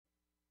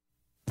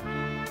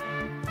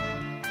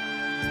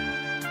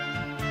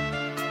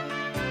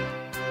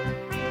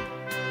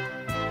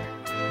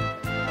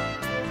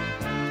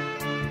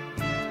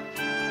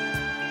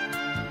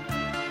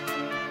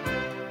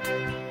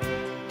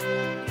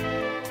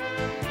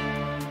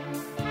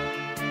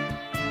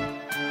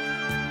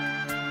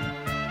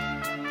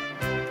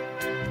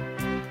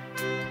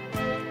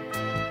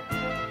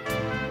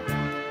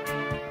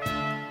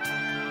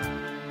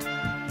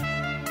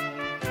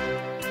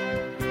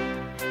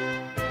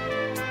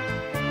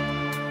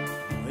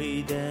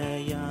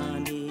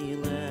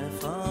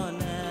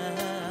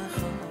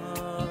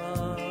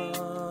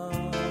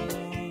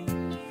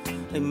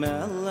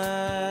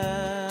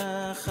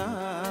melech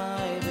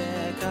chai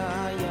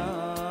v'kayam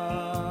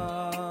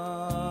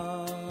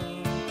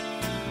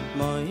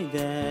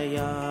moidei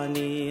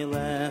ani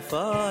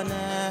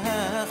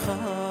lefanecha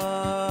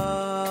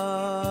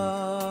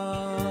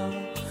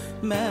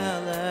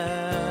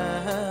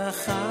melech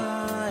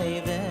chai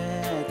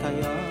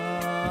v'kayam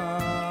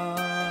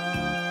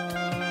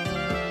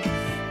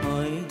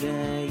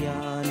moidei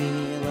ani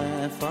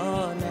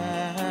lefanecha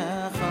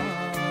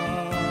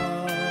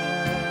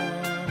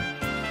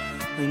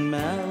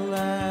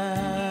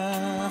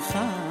melech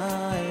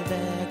chai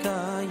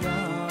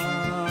v'kayam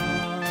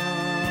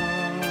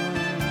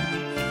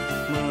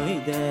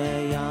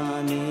moidei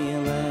ani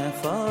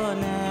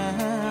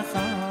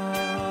lefanecha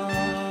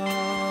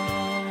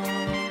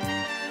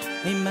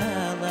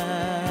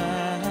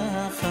melech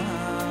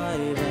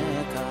chai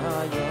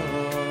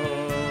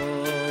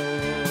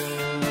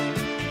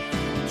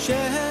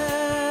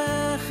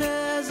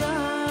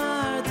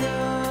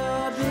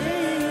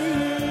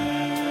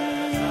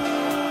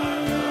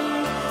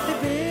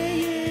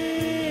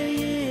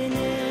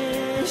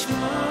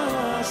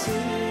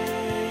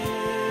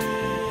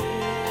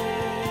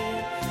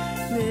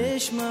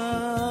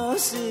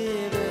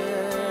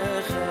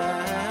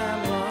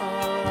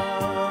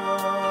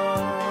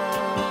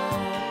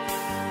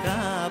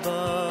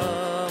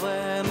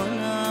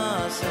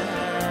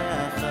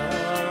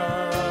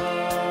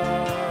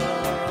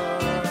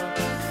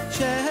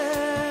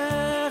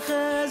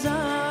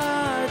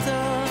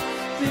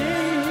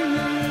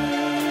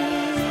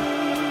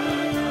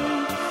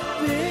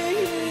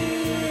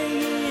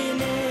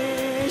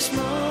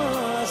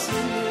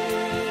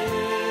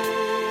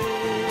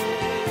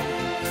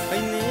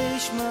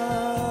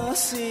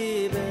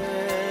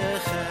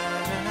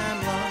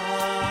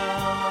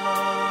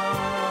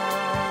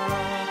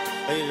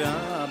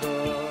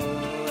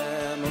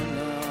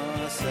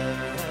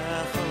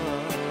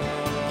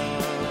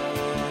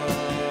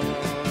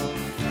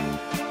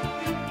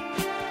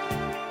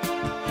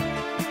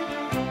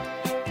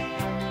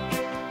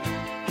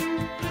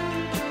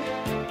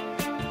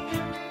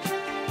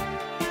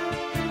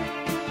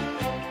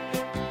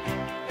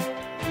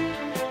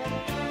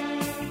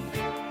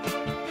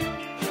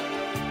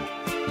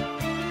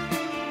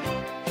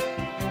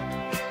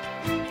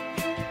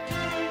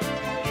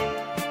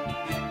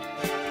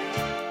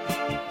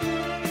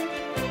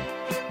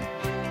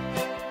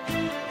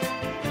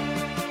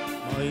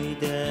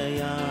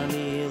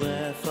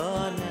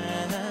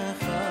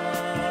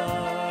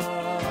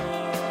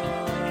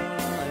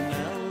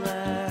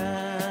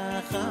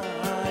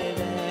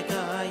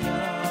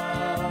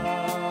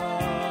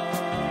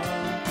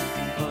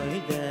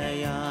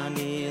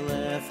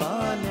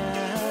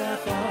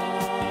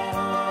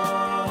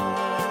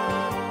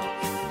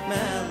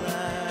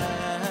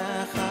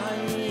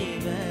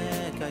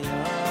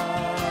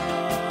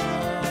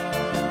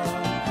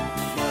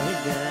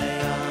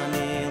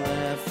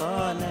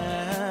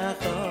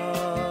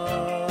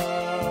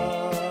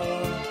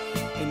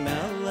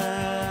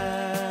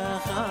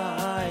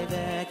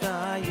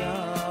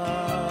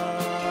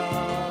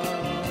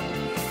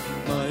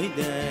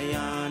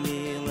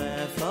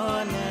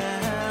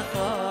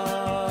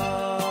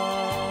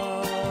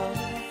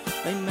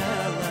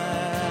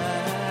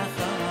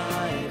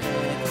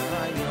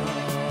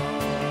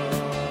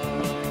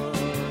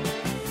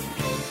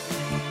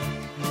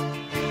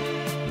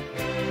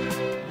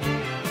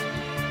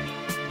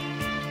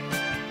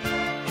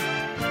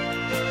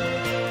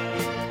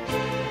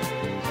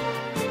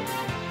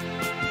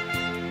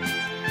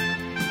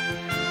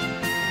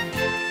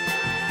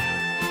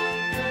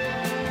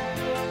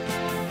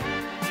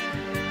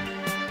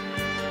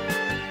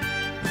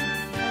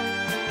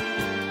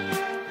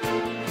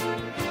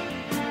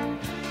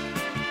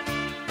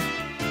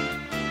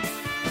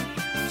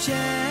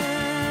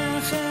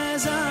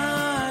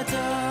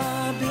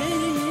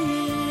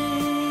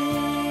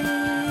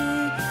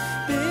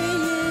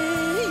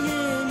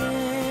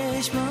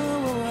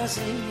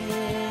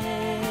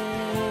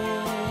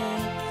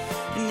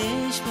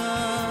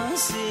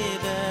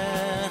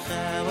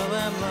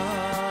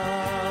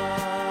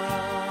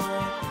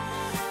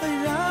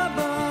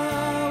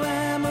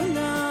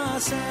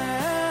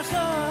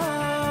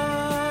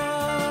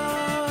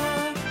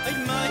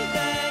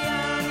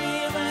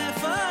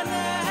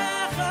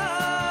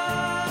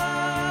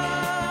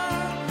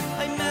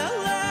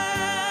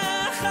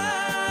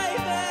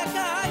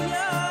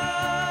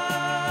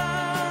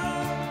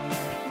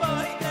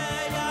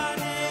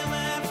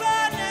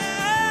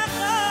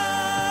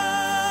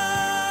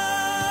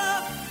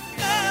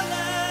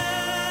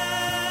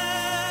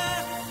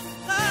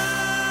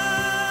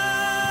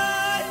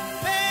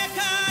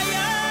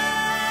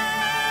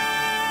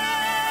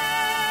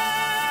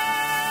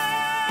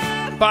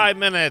Five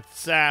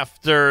minutes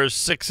after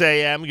 6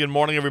 a.m. Good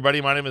morning, everybody.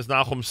 My name is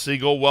Nachum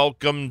Siegel.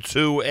 Welcome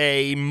to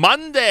a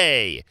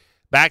Monday.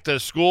 Back to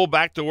school,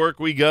 back to work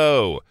we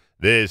go.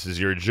 This is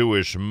your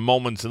Jewish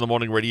Moments in the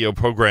Morning radio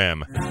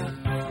program.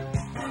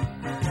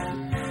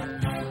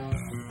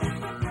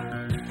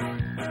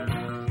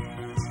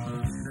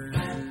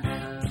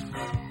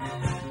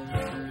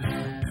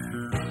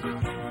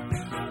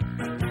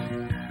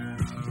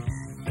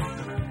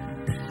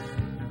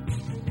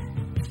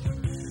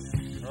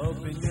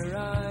 Open your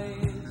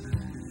eyes,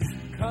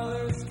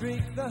 colors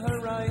streak the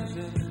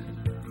horizon.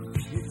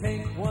 You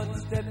take one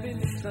step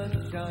into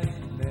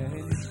sunshine, then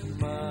you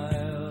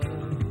smile.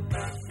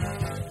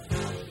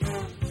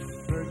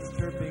 Birds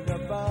chirping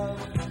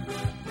above,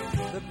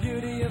 the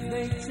beauty of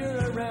nature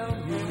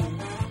around you.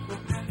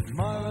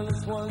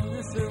 Marvelous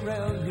wonders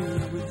surround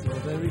you. It's all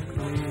very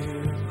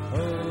clear,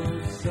 oh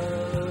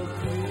so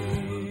clear.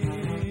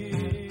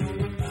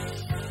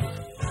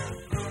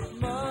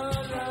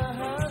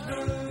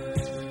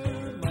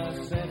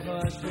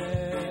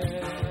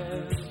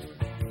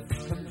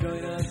 Come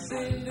join us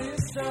in this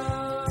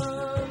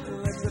song.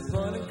 Let's have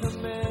fun and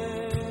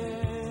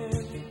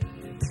command.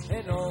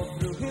 And all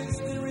through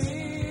history,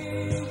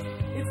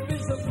 it's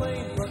been so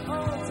plain for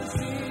all to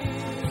see.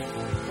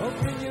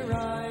 Open your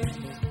eyes,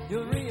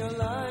 you'll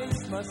realize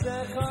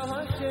Masecha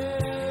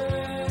Hashem.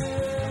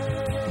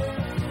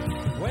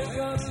 Wake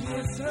up,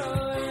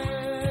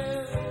 Yisrael.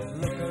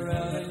 Look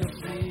around and you'll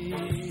see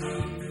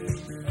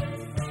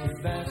His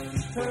vast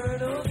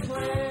eternal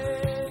plan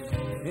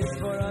is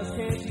for us,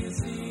 can't you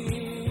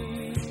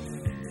see?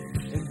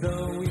 And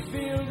though we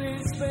feel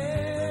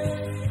despair,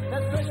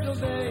 that special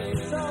day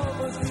is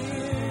almost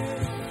here.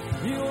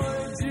 You are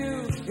a Jew,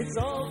 it's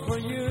all for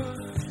you,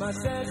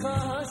 Masecha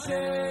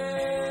Hashem.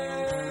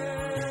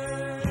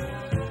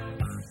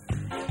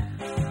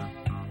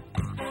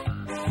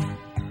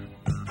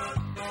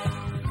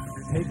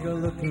 Take a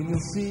look and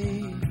you'll see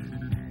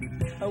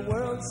a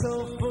world so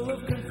full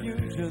of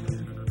confusion.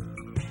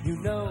 You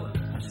know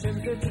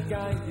Hashem's there to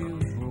guide you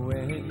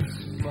when you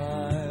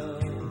smile.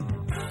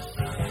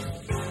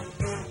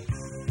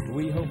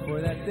 We hope for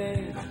that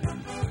day.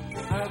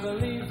 Our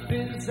belief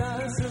is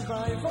our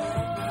survival.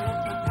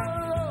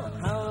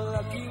 How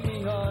lucky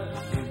we are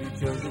to be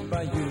chosen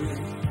by you,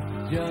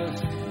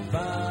 just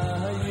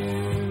by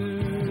you.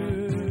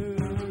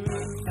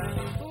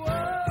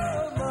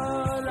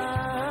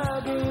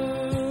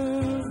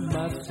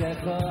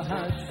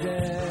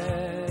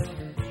 Hashem.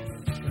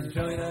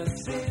 Join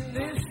us in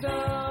this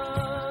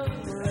song,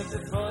 let's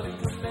have fun and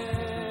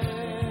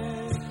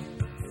command.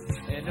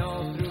 And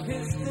all through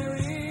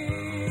history,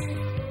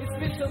 it's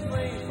been so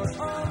plain for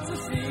all to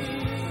see.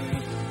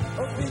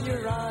 Open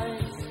your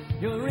eyes,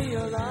 you'll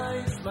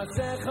realize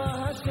Masecha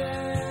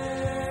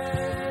Hashem.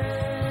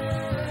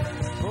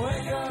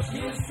 Wake up,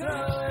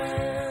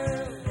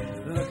 Yisrael.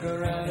 Look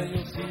around and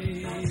you'll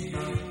see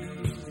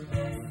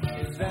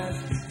His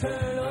vast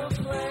eternal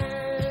plan.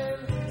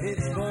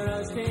 It's for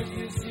us, can't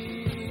you see?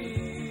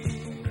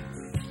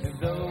 And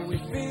though we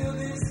feel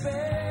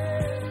despair,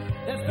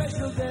 that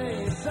special day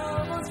is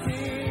almost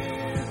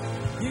here.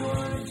 You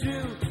are a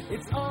Jew,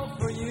 it's all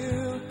for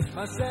you,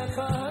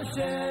 Masecha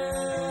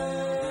Hashem.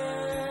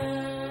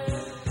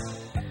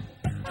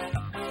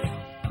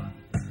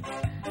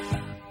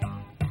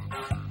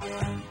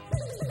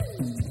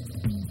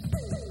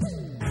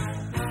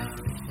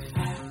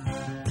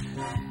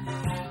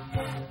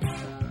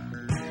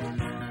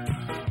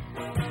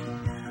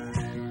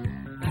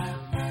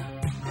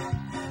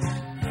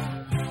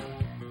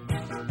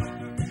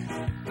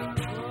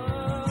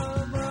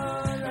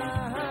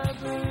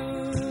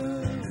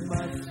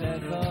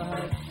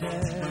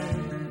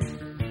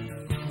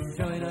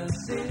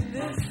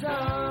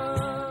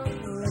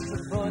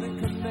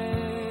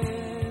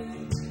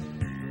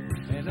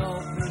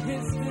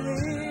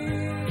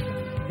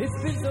 It's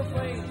been so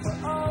plain for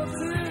all to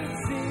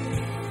see.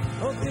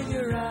 Open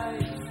your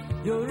eyes,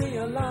 you'll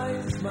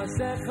realize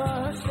Masecha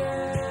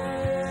Hashem.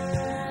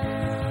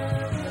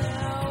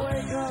 Now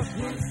wake up,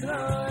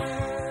 Yisrael.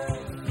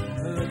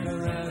 Look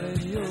around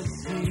and you'll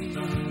see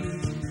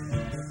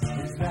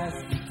His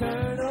vast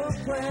eternal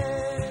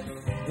plan.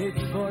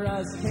 It's for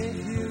us, can't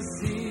you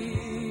see?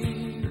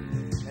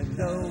 And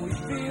though we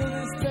feel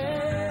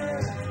despair,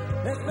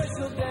 that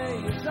special day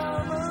is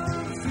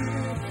almost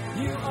here.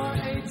 You are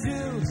a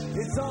Jew,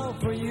 it's all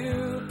for you,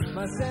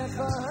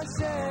 Masecha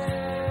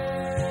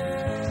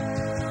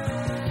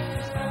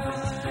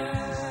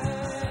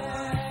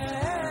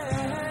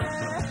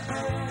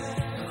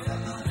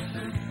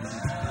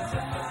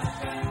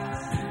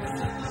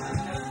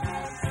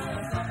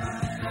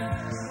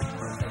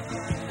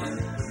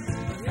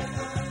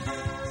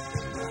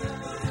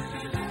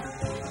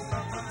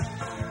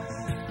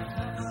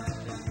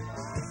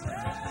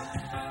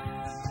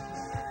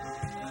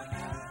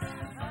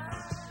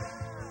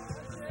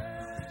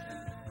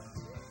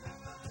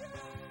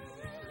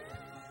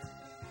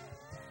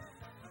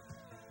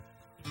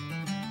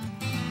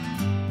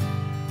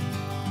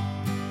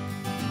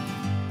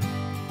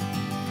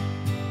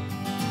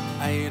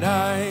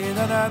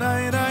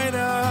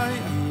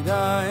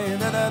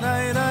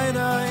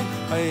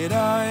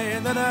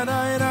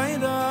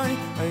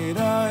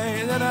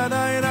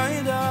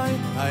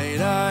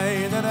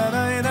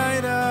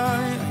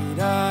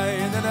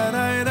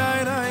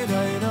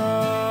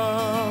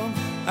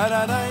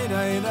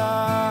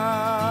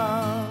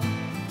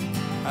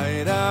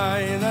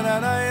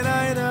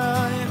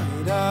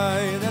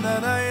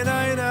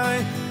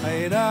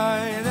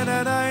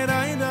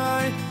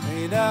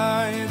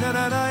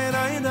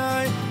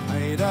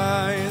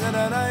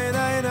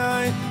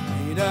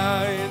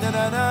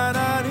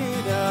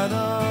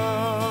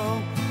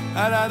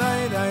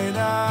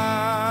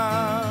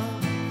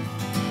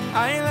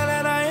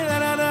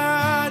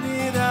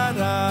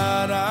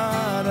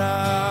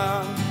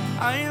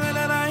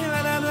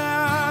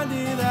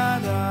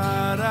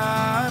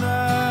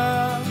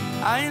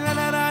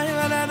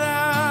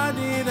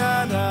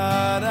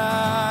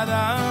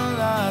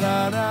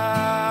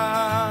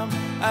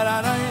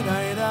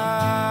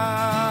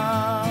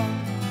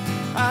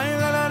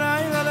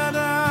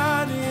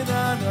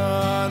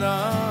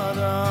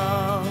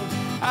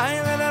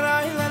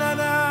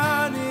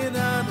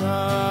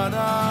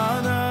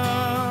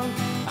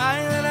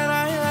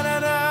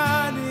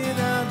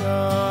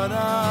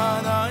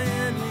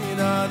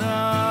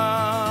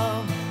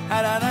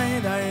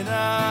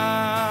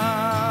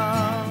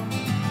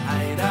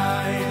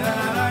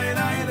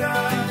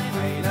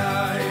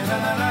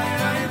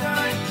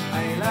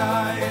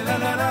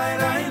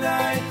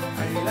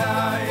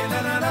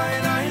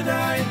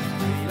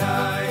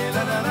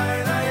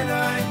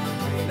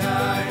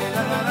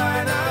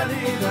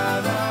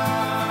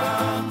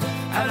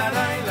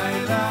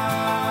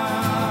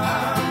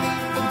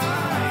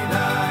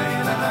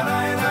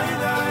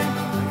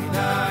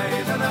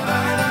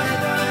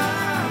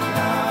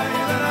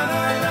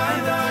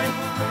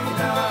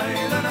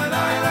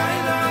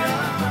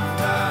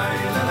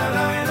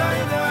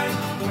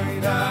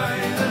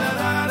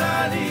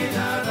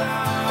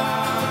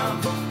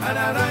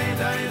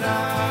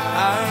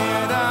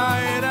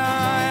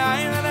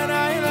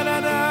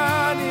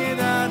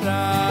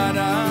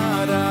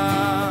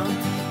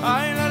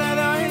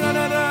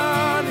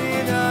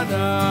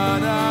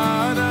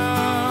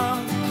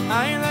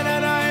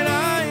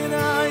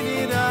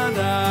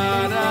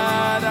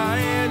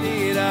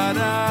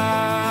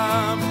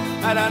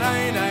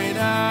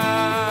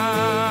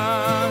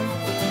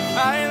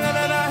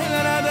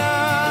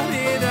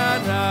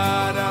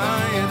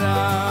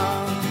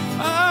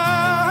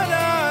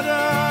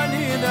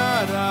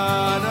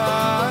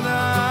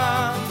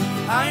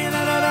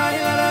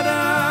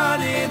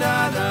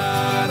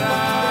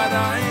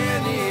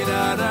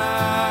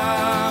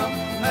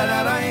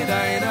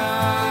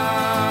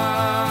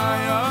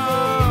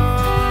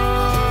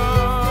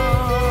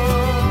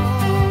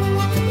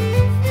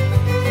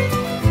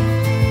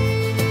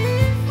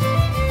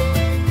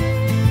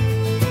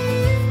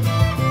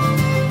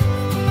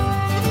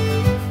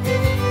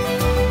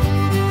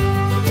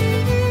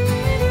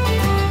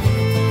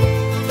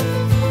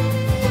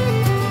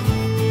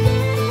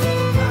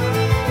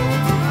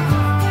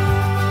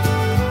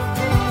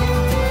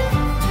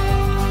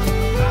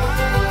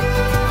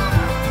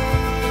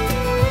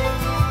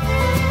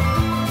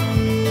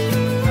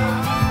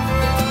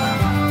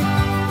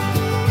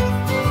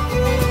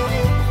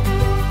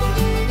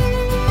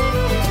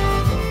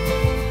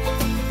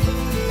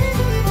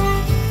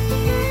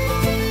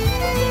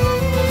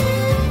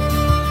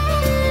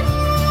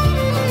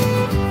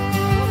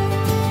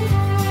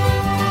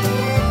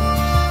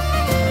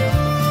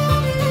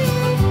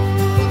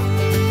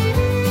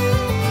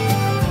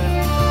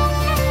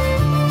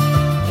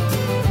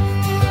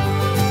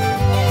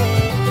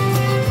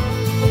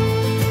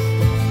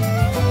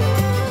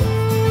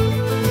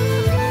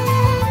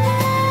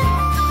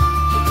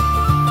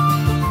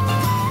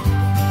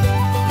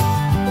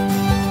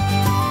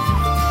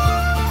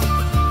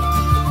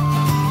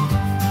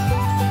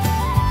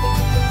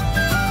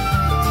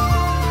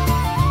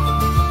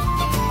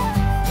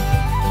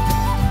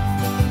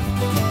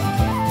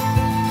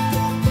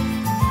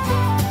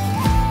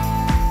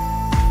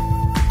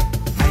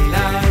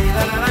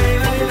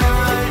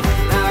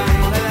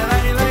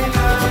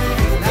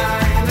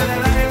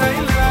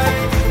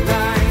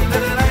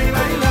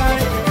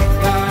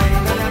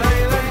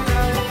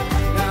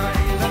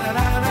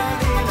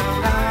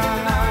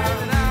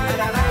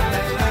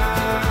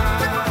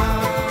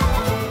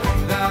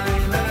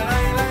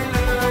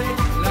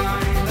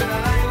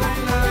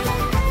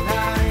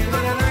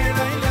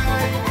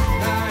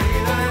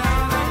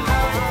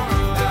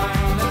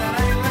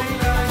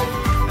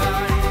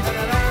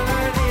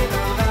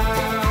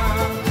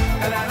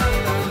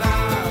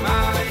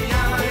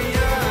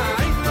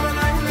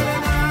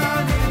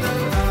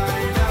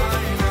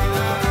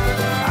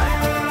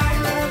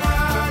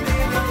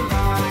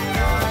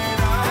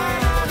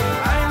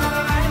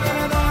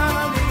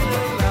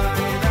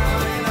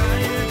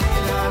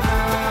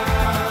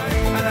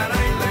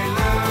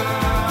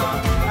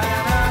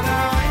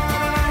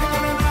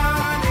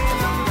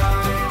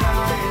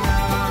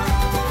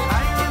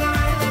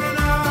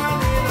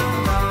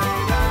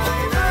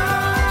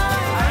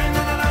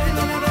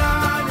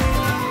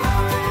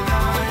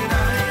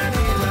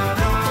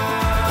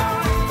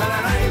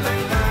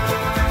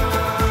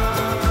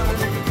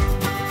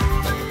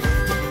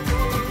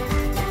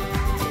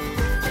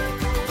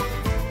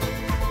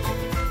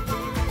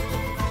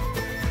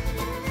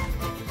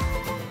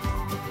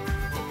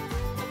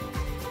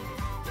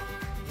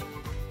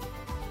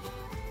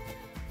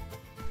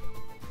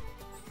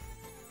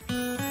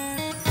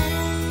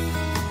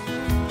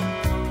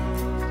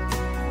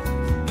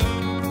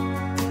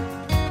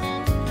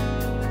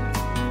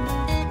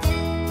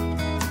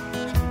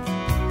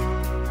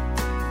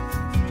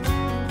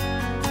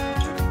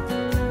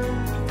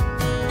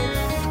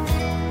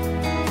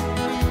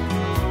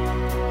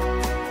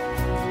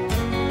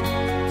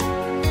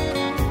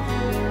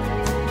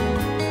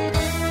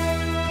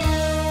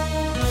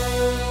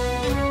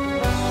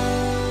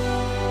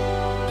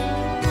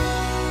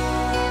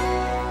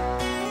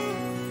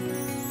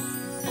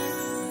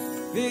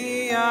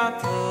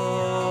viato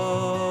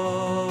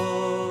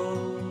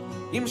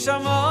im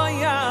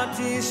shamoya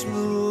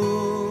tishmu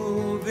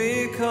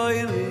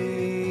v'koili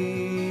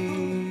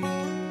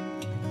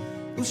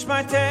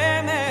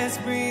ushmartem es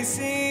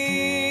brisi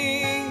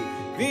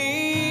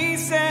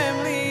v'isem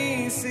li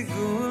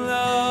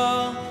segula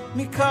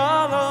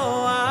mikolo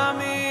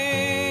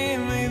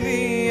amim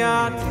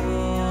viato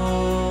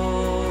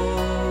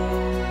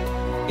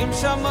im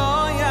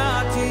shamoya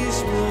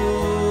tishmu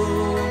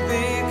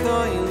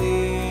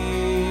v'koili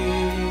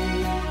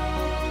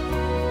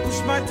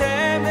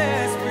ushmartem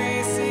es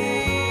brisi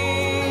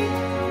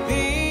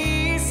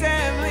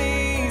v'isem li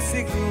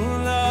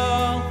segula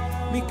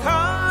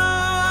mikolo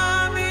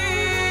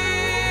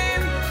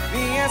amim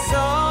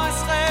v'yeso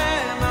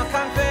eschem al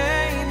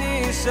kanfei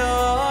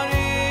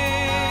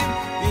nishorim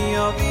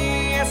v'yovi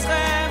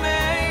eschem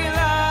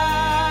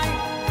elai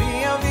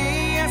v'yovi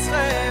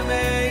eschem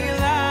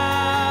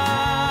elai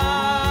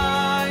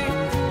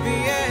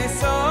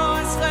v'yeso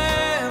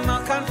eschem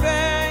al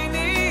kanfei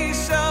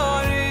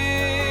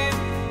nishorim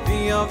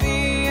v'yovi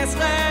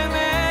eschem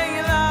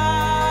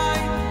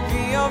elai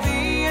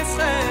v'yovi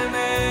eschem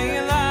elai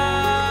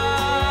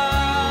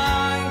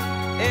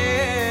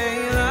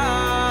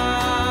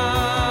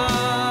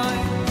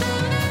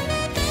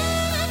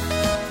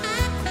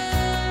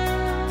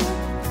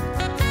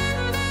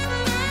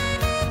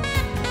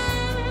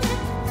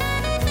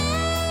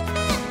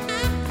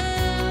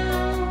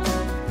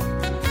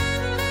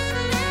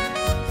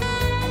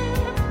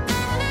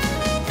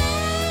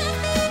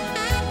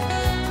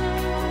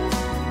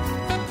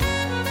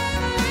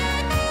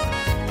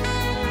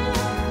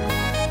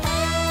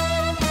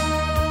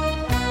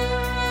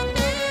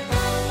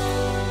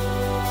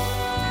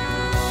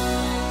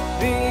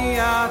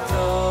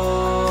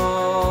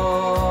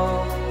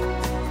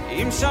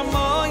im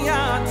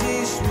shamoya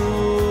tishmu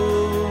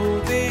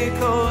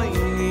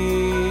v'koili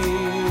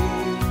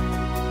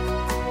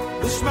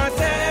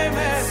ushmartem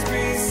es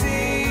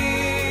brisi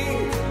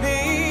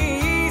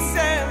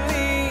v'isem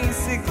li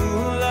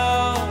segula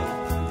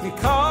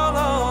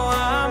mikolo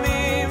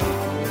amim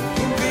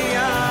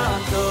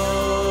viato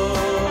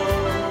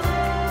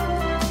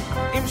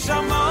im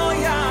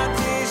shamoya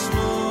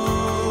tishmu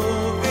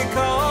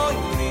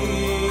v'koili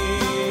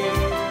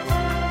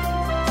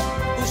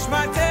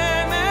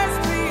ushmartem es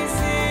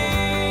brisi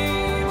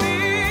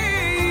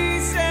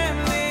v'isem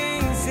li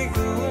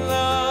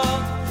segula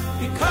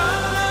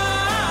mikolo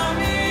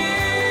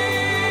amim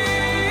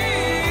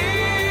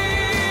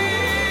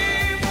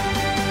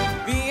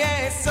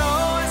v'yeso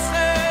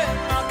eschem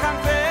al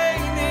kanfei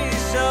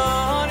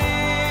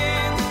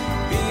nishorim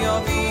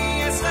v'yovi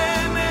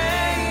eschem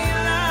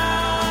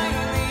elai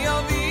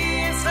v'yovi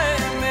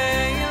eschem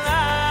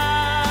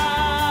elai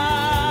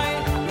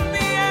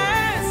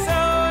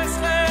v'yeso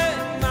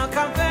eschem al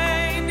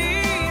kanfei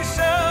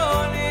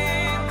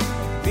nishorim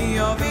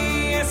v'yovi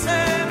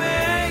eschem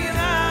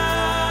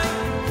elai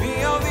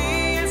v'yovi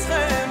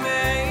eschem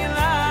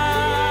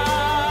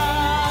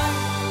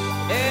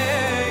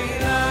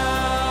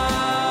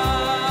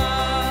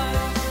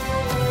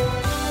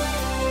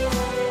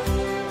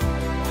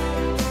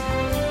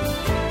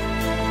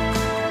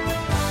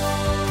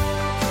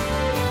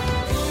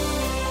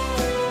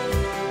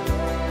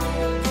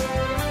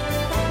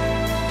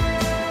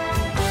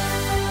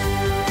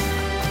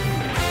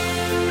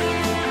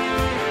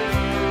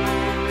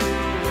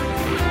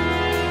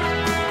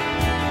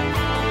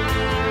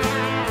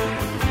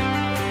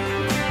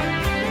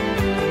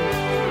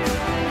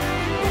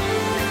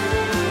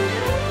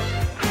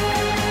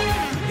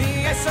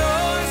v'yeso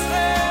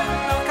eschem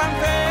al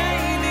kanfei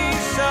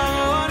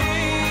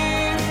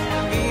nishorim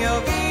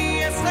v'yovi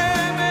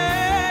eschem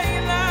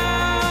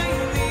elai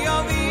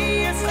v'yovi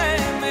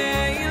eschem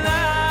elai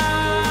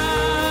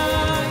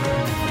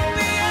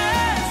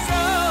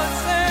v'yeso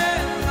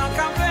eschem al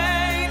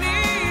kanfei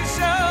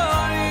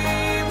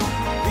nishorim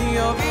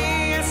v'yovi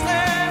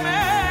eschem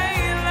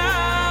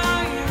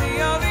elai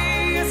v'yovi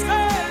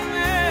eschem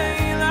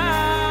elai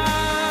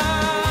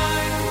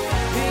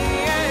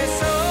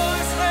v'yeso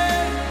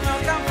eschem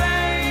al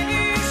kanfei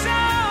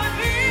nishorim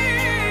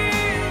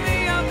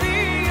v'yovi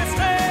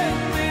eschem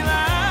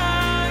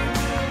elai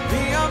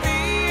v'yovi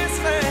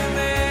eschem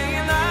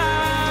elai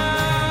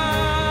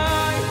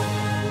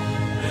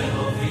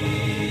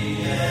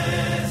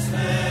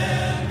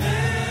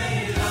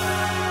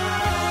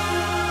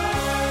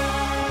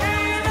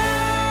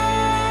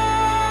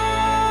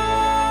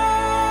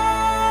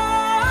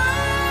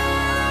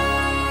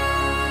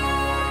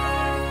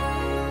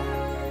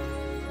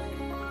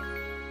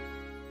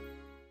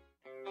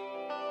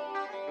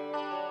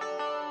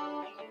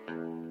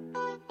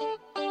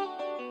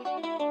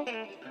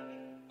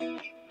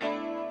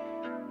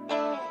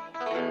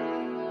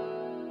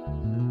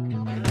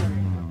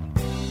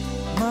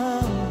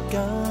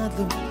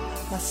Gadlu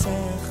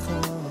Masecha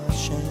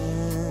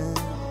Hashem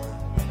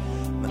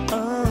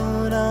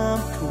Ma'oram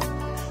Ku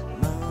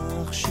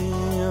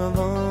Machshir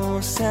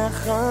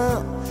Vosecha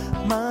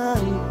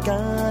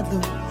Gadlu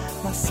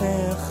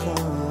Masecha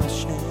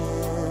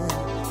Hashem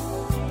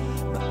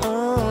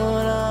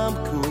Ma'oram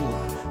Ku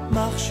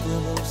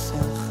מחשבו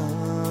שמחה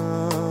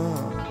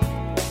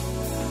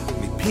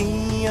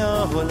מפי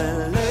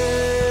העוללים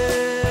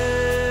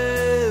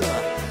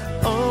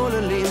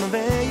עוללים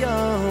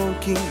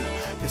ויונקים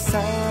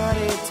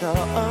יסדת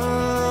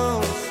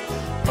עוז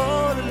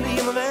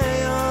עוללים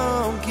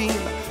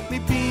ויונקים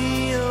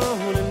מפי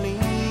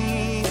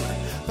העוללים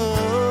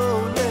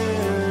עוללים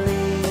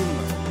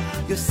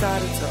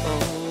יסדת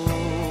עוז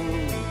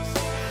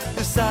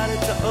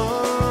יסדת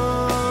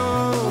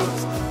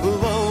עוז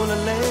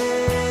ועוללים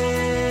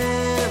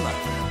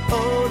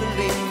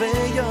עוללים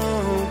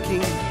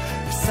ויונקים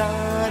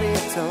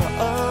יסדת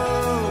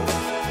עוז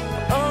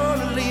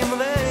עוללים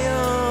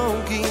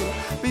ויונקים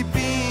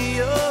מפי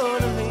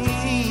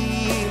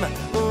עוללים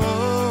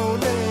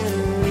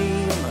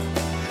עוללים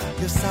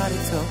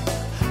יסדת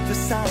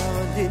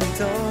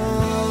יסדת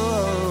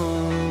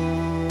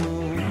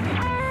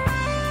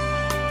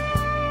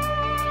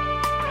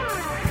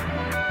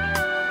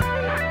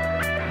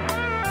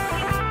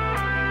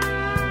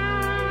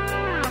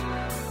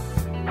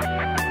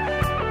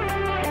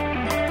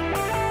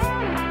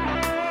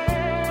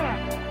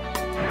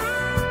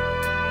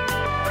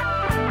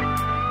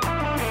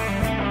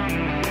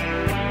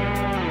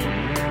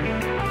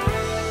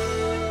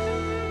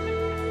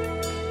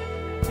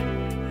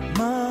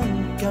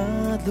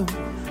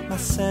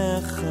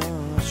מסך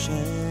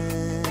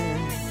השם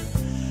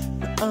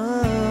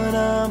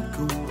מאדם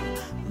כו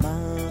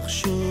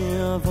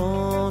מכשיר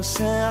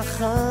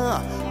ושכה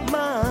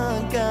מה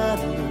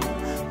גדלו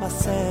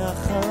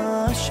מסך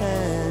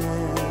השם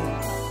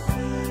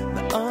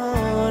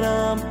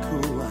מאדם כו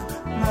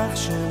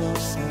מכשיר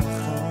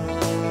ושכה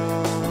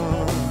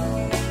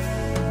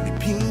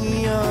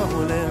מפי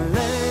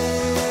העוללים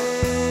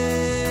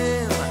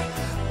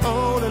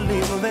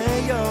עוללים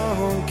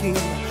ויונקים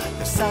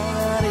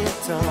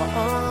יסדת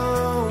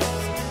עוז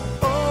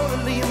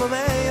עוללים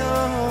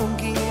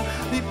ויונקים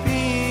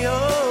מפי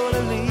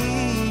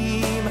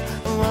עוללים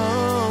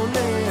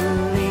עוללים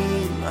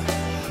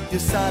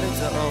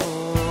יסדת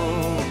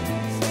עוז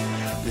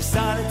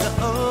יסדת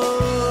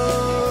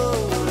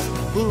עוז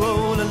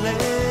עוללים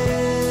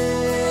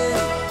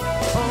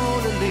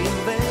עוללים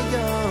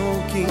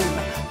ויונקים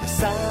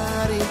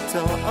יסדת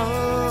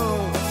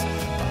עוז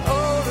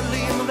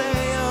עוללים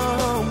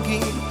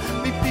ויונקים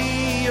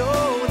מפי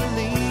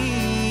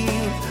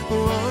עוללים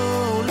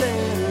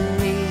עוללים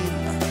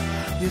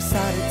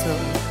יסדת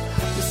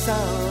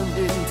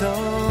יסדת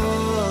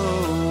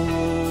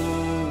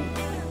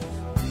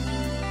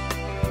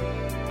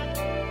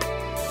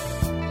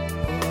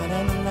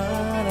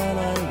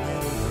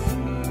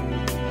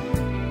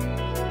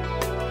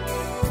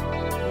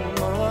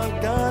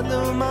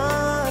Magadu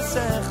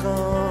Masecho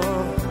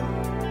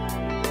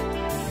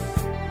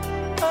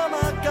Oh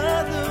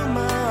Magadu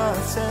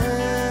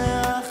Masecho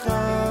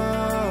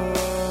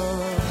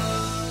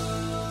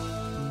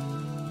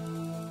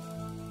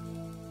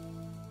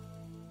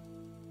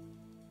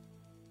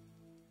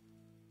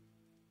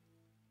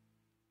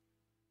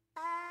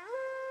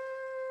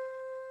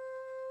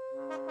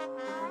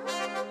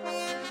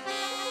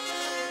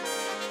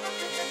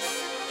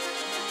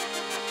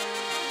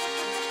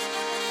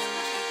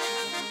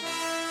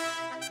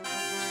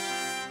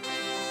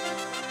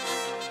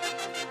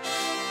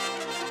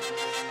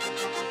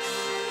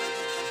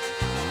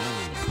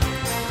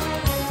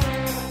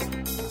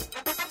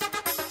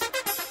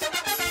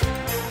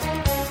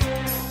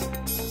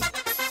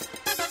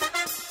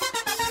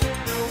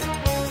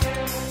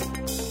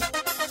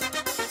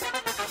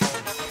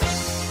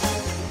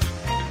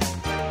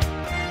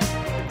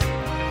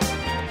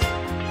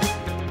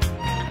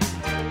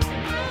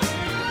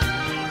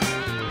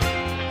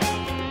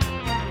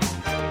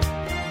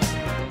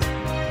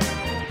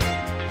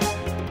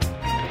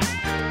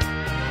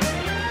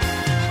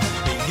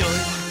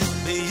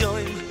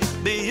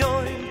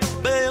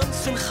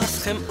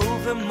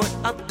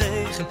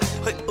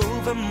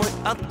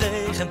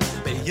adegen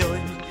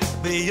bejoy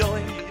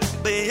bejoy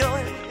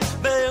bejoy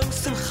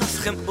beyosim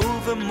khaschem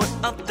uve mo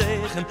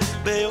adegen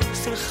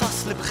beyosim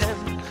khaslebchem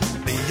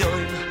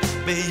bejoy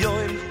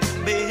bejoy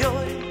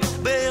bejoy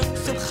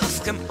beyosim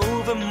khaschem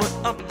uve mo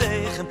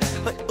adegen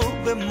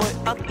uve mo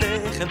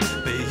adegen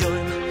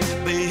bejoy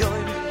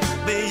bejoy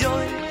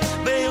bejoy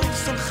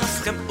beyosim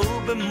khaschem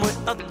uve mo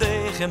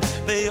adegen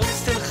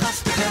beyosim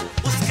khaslebchem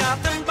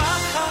uskatem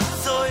bacha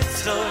zoit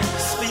zoit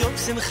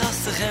beyosim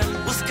khaschem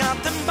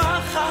uskatem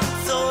bacha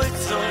zoit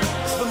zoit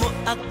mo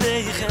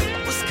adegen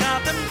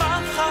uskatem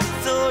bacha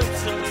zoit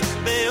zoit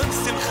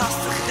beyosim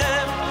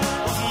khaschem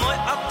uve mo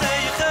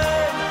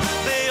adegen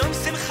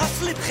beyosim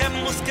khaslebchem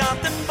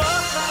uskatem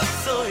bacha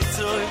zoit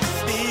zoit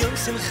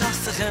beyosim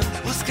khaschem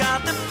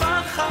uskatem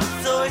bacha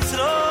zoit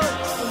zoit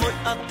mo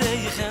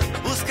adegen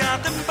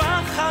uskatem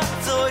bacha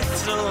zoit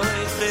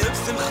zoit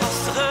beyosim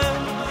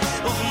khaschem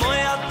uve mo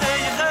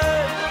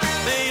adegen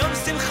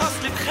beyosim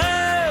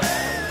khaslebchem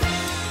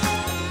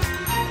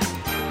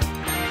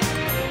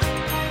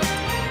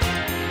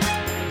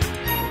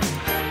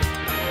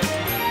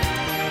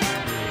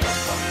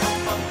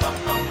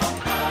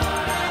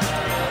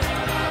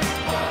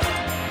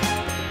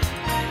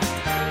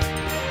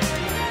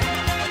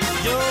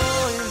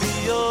Yoim,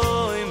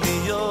 yoim,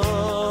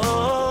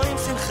 yoim,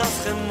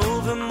 simchaschem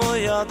uve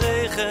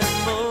moyadechem,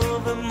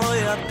 uve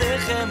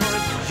moyadechem,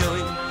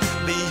 yoim,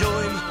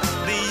 yoim,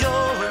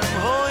 yoim,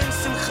 hoim,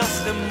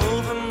 simchaschem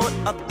uve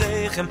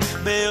moyadechem,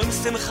 yoim,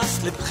 simchas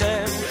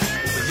libchem,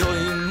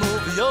 yoim,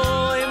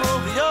 yoim,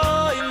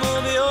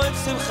 yoim, yoim,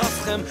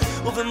 simchaschem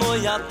uve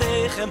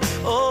moyadechem,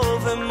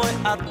 uve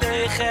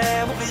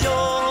moyadechem,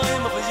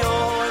 yoim,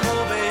 yoim,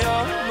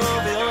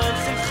 yoim,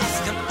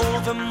 simchaschem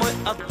uve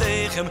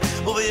moyadechem,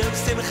 uve yoim,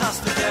 simchas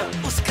libchem,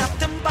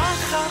 uskatem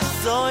bachat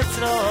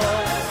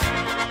zoitzrois,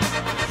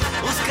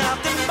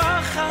 uskatem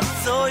bachat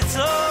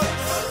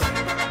zoitzrois,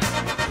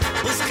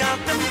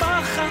 uskatem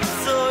bachat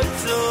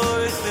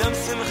zoitzrois, uve yoim,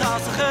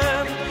 simchas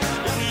libchem,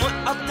 uve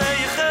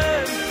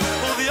moyadechem,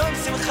 uve yoim,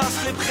 simchas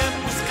libchem,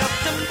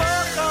 uskatem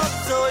bachat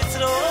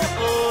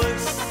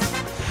zoitzrois,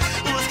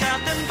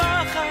 uskatem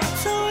bachat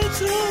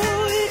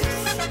zoitzrois,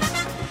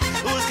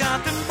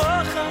 uskatem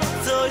bachat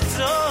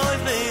zoitzrois,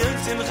 uve yoim,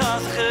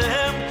 simchas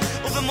libchem,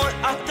 uve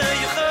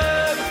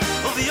moyadechem,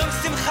 uve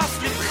yoim, simchas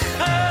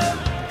libchem.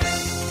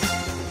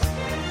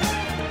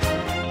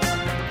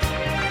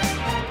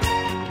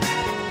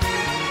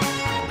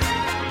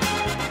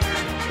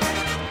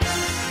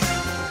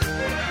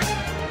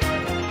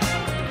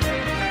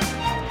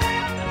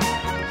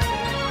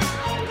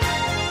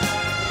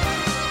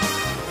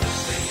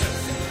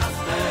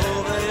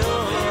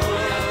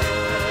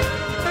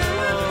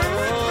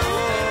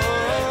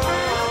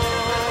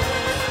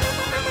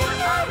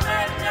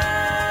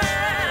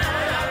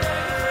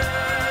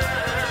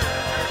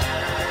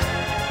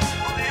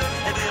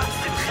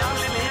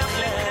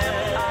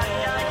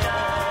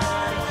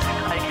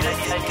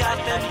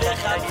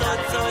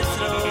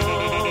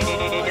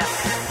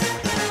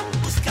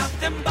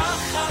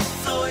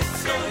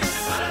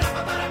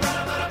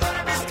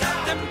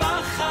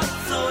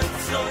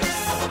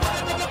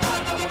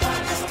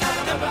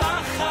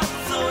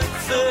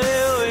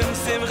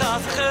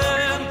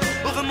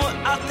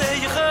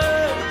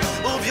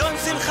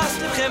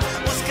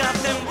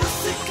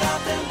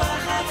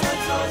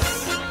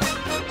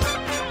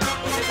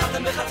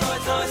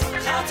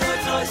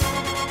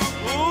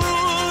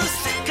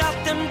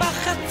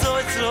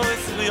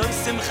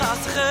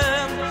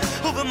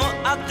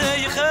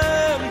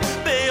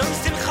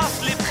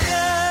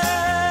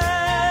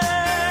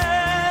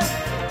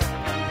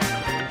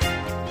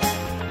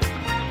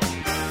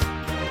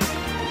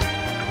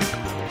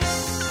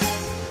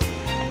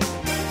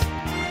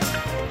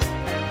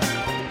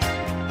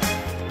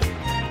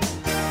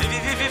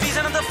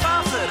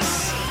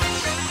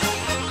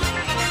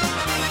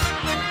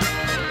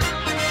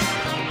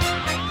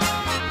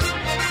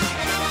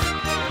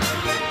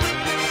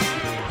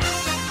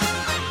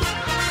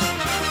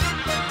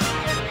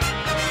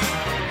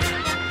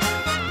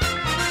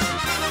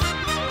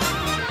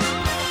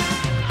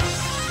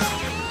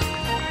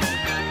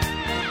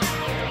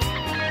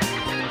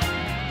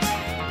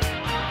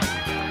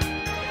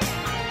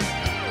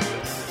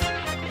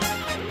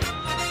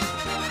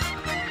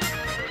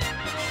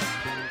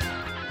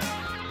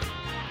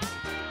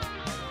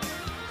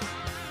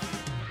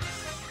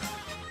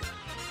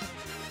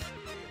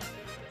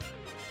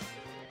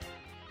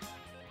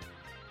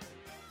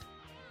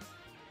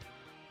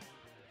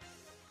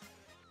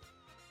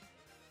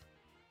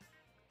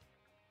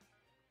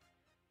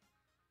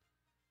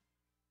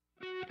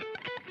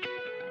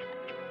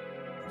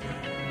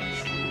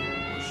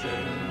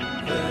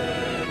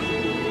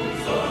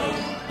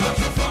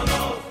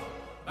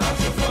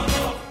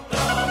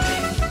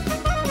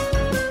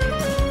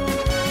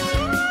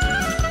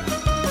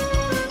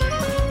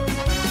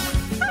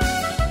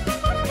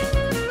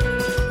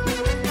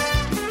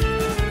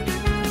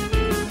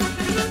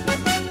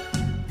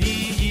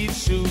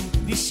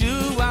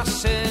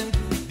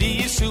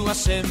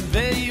 Hashem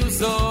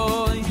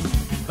ve'yuzoi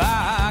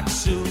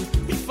Bakshu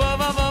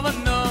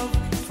Ifovavovanov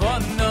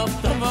Fonov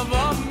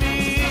Tomavomi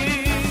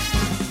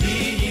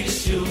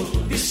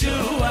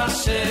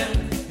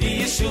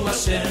Yishu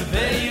Hashem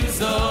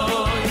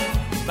ve'yuzoi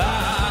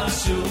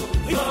Bakshu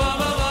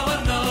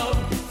Ifovavovanov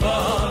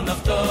Fonov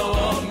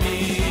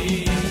Tomi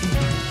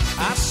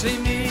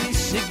Ashimi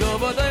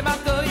Shigovodoi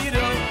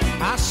Batoiro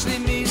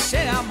Ashimi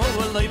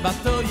She'amoloi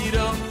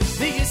Batoiro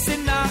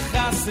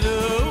Vigisinachas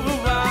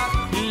Ruva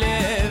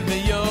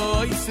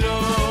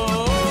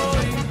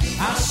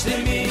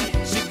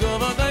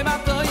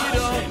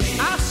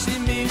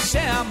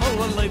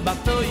She'amoloi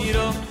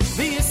batoiro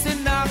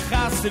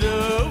V'yisinachas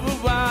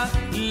rova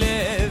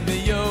Leve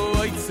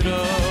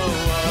yoitzro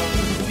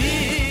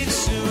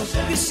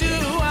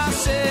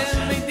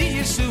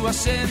Yishu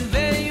Hashem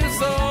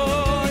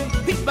ve'yuzoi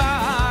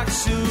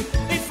Bakshu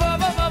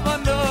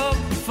Ifovavovanov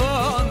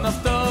Fonov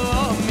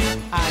Tomi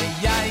Ay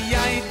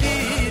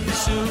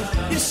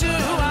Yishu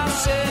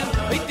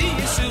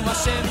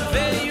Hashem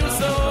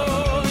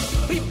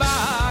ve'yuzoi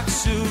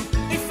Bakshu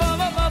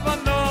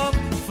Ifovavovanov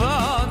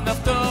Fonov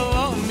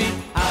Tomi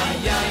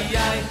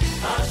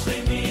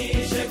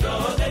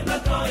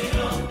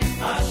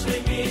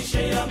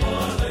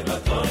She'amoloi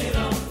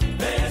batoiro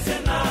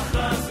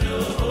V'yisinachas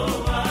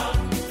rova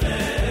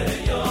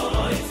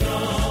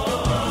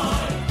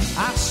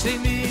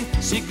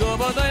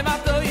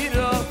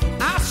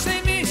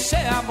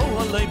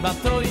loy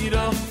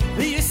batoiro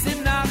yisim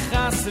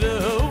nachasru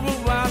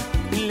wa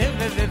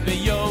leve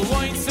yo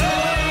oinso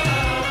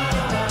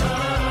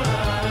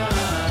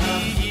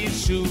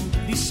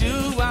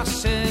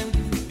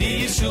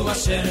Yishu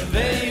Hashem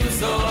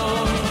veizo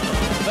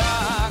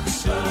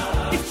Vakshu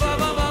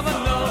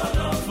Ifavavavano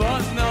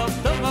Vano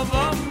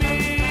Tomavami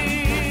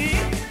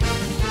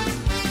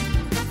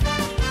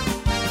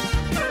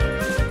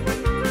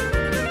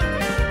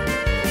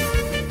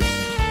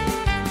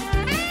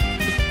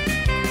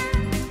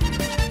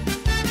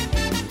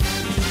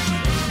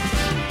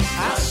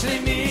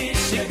Ashrimi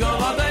Shigo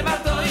Adoi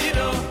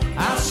Batoiro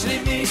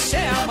Ashrimi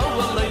She'amo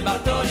Adoi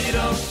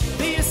Batoiro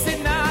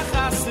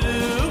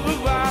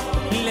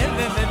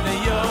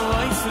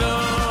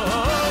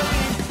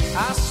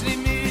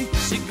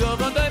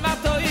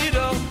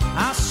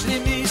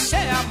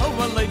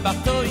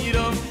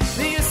Batoiro,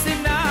 Yisim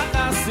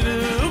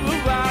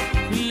Nachasruva,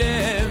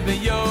 Leve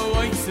Yo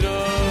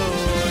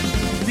Oitzron.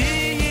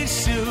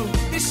 Yishu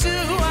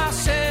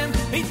Hashem,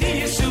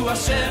 Yishu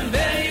Hashem,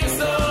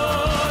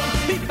 Ve'yizon,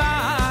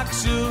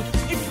 Yibakshu,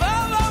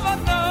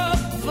 Yifalavano,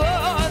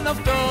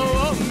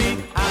 Vonavdomi,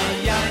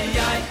 Ay,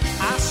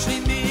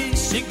 Ashimi,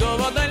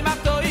 Shigovodel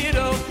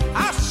Batoiro,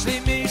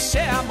 Ashimi,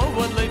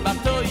 She'amovodel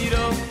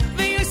Batoiro,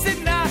 Yisim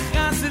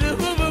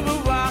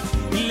Nachasruva,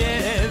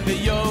 Leve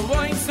Yo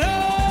Oitzron.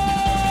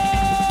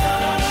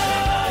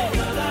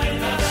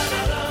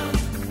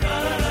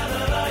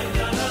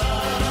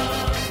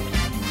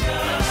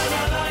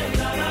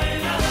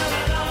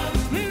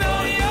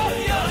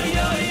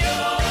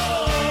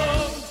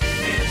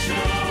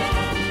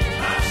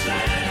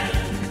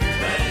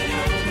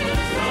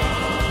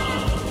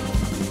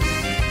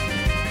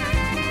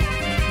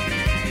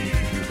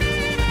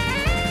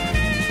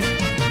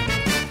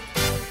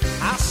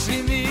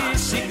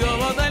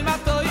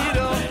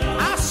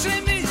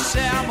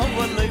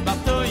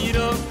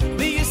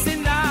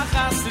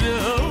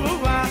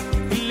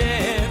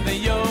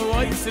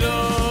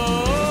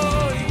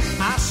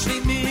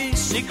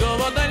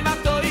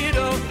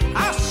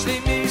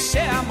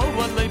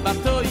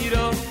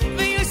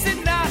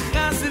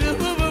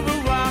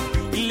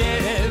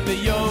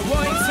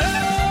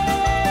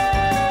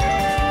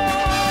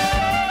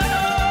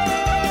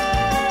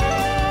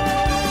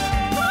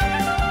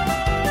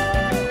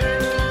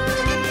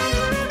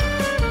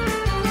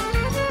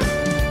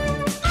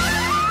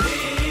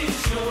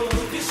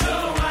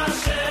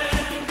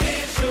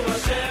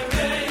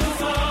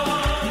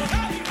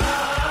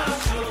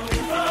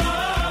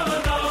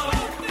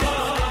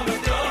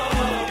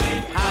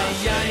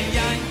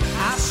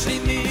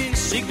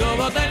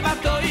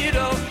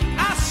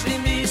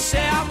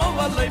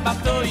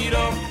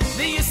 Batoiro,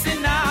 Yisim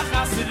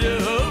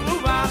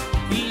Nachasruva,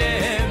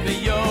 Leve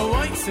Yo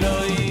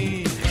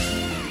Oitzroi.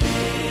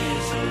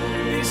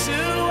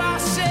 Yishu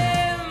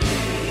Hashem,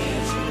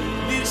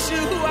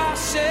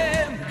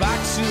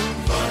 Bakshu,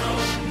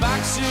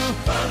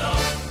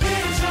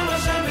 Yishu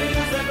Hashem,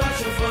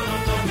 Bakshu,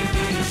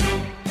 Yishu.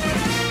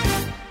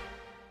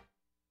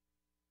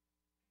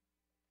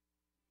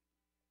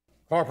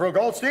 Corporal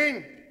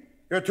Goldstein,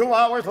 you're 2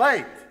 hours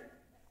late.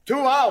 2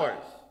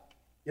 hours.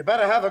 You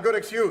better have a good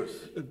excuse.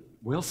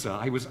 Well, sir,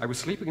 I was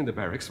sleeping in the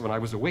barracks when I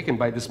was awakened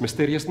by this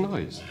mysterious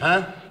noise.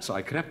 Huh? So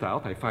I crept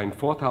out. I found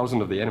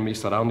 4,000 of the enemy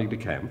surrounding the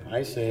camp.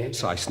 I see.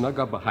 So I snuck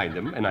up behind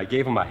them, and I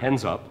gave them a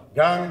hands up.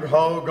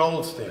 Gung-ho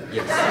Goldstein.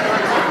 Yes.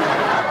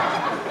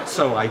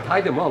 So I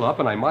tied them all up,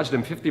 and I marched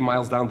them 50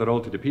 miles down the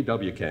road to the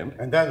PW camp.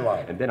 And then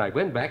what? And then I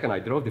went back, and I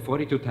drove the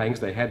 42 tanks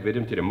they had with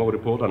them to the motor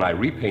pool, and I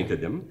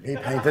repainted them. He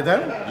painted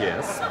them?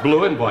 Yes,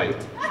 blue and white.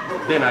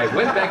 Then I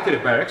went back to the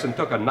barracks and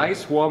took a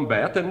nice warm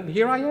bath, and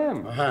here I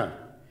am. Uh-huh.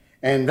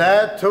 And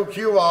that took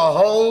you a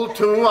whole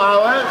 2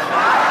 hours?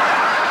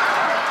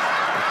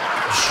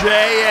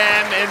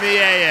 JM in the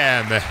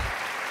AM.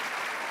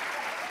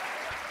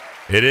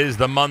 It is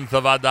the month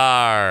of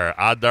Adar.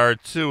 Adar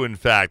 2, in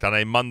fact, on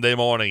a Monday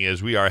morning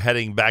as we are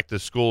heading back to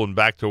school and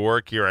back to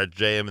work here at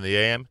JM in the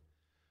AM.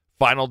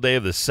 Final day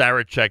of the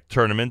Sarachek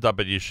tournament up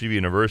at Yeshiva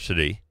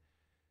University.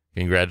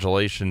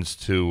 Congratulations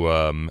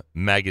to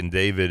Magen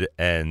David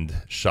and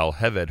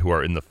Shalhevet, who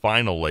are in the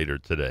final later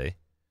today.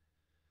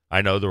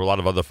 I know there were a lot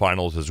of other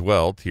finals as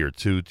well, Tier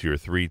 2, Tier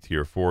 3,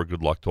 Tier 4.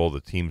 Good luck to all the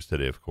teams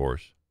today, of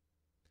course.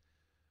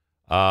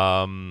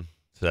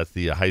 So that's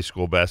the high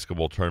school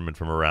basketball tournament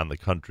from around the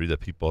country that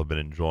people have been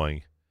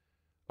enjoying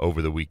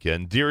over the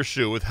weekend. Dear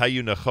Shu, with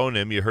Hayu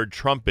Nachonim, you heard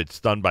trumpets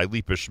done by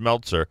Lipa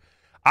Schmelzer.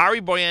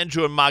 Ari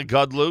Boyanju and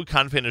Magadlu,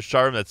 Kanfei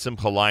Nesharim, that's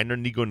Simcha Leiner,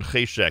 Nigun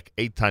Cheshek,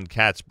 Eitan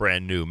Katz,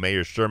 brand new,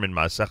 Meir Sherman,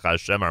 Masecha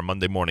Hashem, our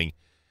Monday morning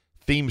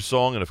theme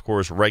song, and of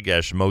course,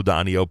 Regesh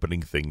Modani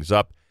opening things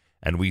up.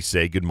 And we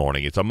say good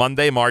morning. It's a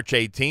Monday, March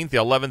 18th, the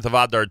 11th of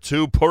Adar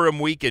 2, Purim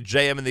week at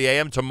JM in the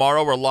AM.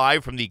 Tomorrow we're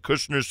live from the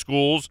Kushner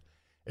Schools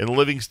in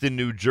Livingston,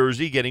 New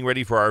Jersey, getting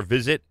ready for our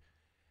visit.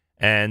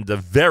 And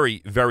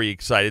very, very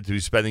excited to be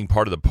spending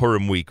part of the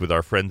Purim week with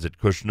our friends at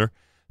Kushner.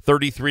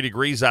 33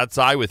 degrees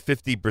outside with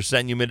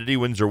 50% humidity.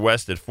 Winds are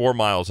west at 4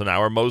 miles an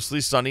hour. Mostly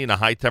sunny and a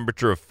high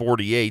temperature of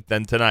 48.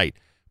 Then tonight,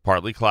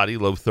 partly cloudy,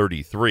 low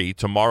 33.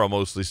 Tomorrow,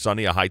 mostly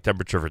sunny, a high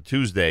temperature for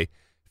Tuesday,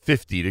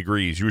 50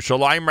 degrees.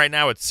 Yerushalayim right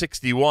now at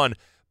 61.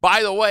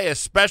 By the way, a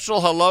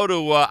special hello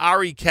to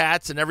Ari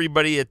Katz and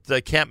everybody at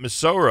Camp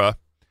Mesorah,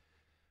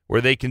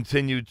 where they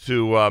continue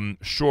to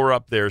shore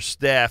up their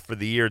staff for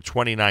the year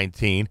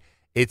 2019.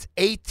 It's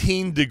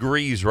 18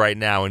 degrees right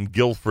now in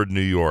Guilford,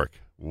 New York.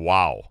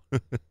 Wow.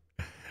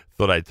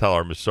 Thought I'd tell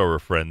our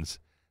Mesorah friends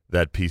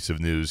that piece of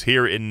news.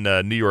 Here in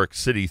New York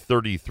City,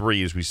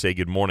 33 as we say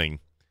good morning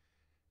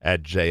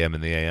at JM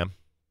in the AM.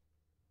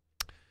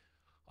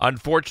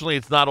 Unfortunately,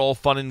 it's not all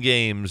fun and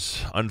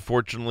games.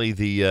 Unfortunately,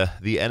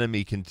 the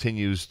enemy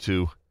continues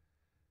to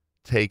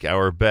take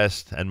our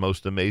best and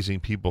most amazing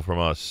people from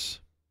us.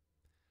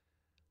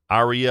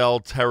 Ariel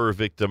terror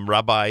victim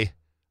Rabbi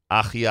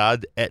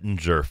Achiad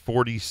Ettinger,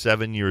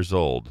 47 years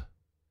old,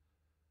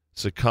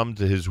 succumbed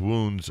to his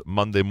wounds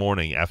Monday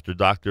morning after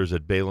doctors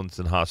at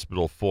Beilinson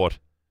Hospital fought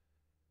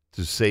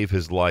to save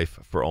his life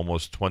for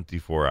almost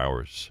 24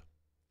 hours.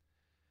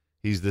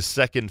 He's the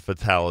second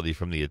fatality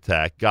from the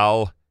attack.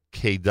 Gal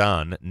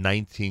Kedan,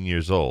 19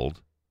 years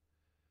old,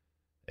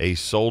 a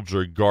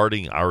soldier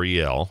guarding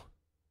Ariel,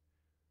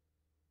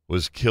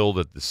 was killed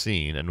at the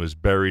scene and was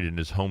buried in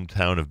his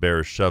hometown of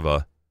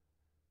Beersheba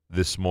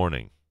this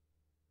morning.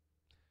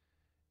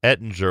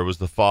 Ettinger was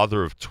the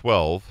father of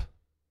 12,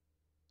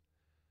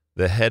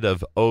 the head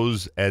of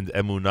Oz and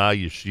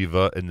Emunah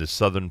Yeshiva in the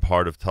southern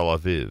part of Tel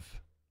Aviv.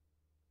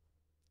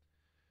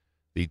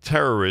 The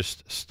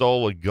terrorist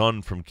stole a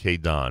gun from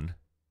Kedan,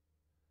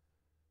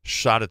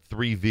 shot at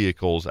 3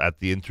 vehicles at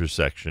the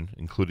intersection,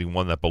 including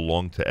one that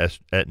belonged to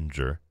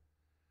Ettinger,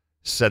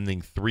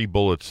 sending 3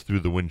 bullets through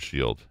the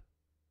windshield.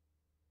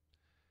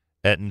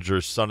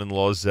 Ettinger's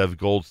son-in-law, Zev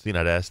Goldstein,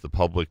 had asked the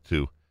public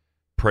to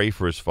pray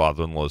for his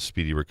father-in-law's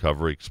speedy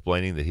recovery,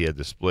 explaining that he had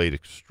displayed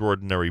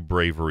extraordinary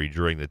bravery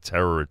during the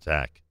terror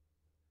attack.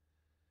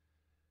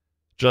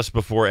 Just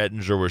before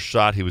Ettinger was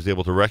shot, he was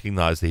able to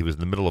recognize that he was in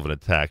the middle of an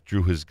attack,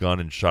 drew his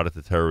gun, and shot at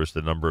the terrorist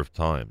a number of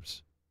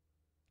times.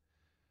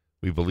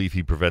 We believe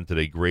he prevented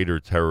a greater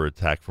terror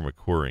attack from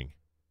occurring,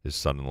 his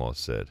son-in-law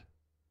said.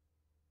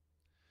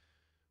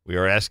 We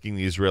are asking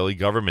the Israeli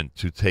government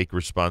to take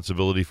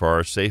responsibility for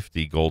our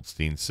safety,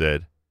 Goldstein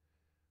said.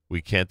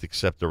 We can't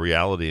accept a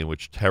reality in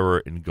which terror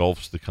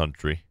engulfs the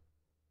country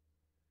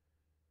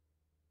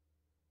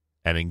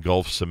and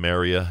engulfs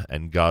Samaria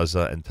and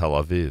Gaza and Tel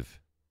Aviv.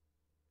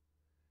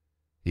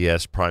 He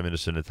asked Prime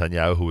Minister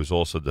Netanyahu, who is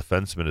also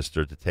defense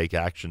minister, to take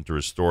action to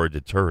restore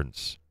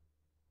deterrence.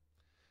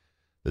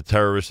 The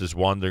terrorist is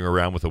wandering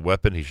around with a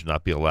weapon. He should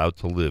not be allowed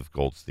to live,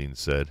 Goldstein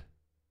said.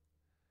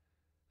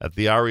 At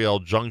the Ariel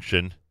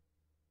Junction,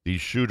 the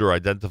shooter,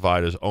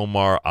 identified as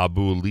Omar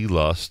Abu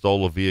Lila,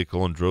 stole a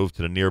vehicle and drove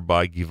to the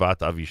nearby Givat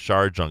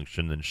Avishar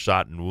Junction and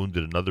shot and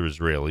wounded another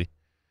Israeli,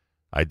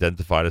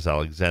 identified as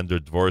Alexander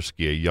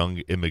Dvorsky, a young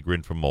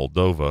immigrant from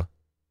Moldova.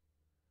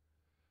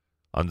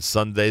 On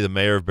Sunday, the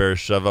mayor of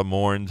Beersheba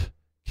mourned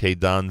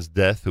Kedan's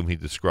death, whom he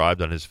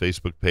described on his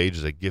Facebook page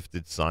as a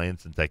gifted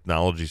science and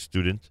technology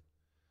student,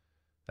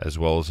 as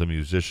well as a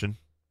musician.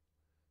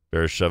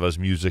 Beersheba's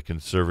Music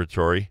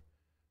Conservatory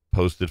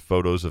posted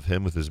photos of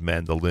him with his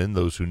mandolin.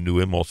 Those who knew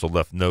him also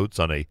left notes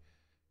on a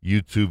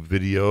YouTube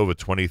video of a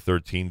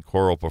 2013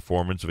 choral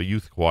performance of a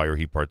youth choir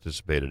he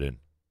participated in.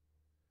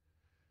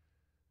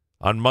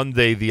 On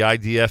Monday, the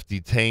IDF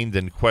detained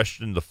and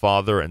questioned the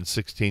father and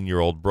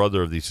 16-year-old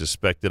brother of the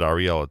suspected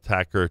Ariel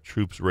attacker.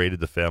 Troops raided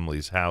the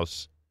family's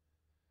house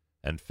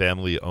and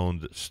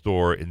family-owned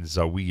store in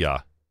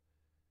Zawiya,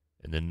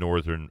 in the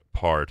northern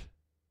part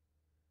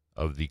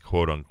of the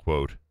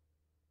quote-unquote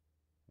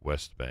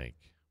West Bank.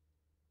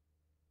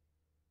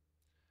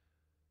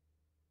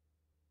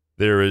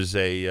 There is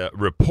a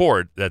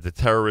report that the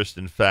terrorist,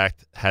 in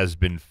fact, has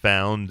been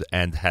found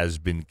and has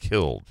been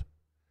killed.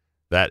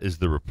 That is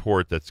the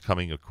report that's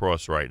coming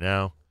across right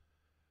now.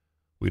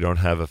 We don't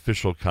have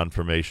official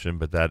confirmation,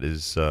 but that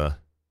is the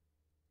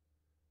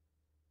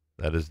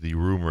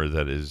rumor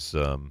that is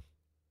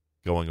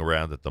going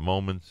around at the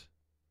moment.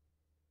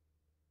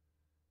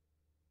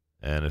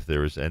 And if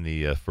there is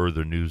any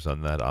further news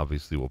on that,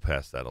 obviously we'll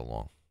pass that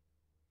along.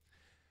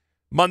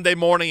 Monday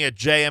morning at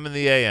JM in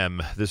the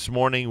AM. This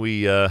morning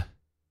we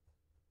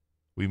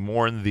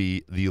mourn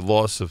the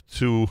loss of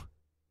 2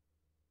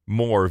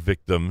 more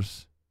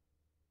victims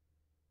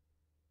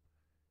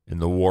in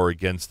the war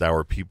against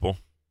our people,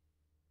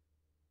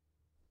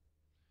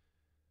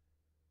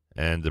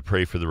 and to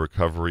pray for the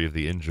recovery of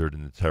the injured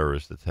in the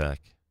terrorist attack.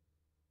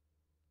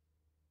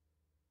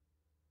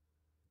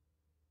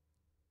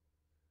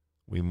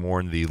 We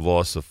mourn the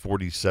loss of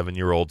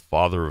 47-year-old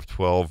father of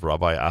 12,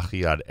 Rabbi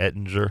Achiad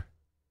Ettinger,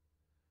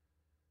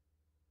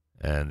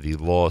 and the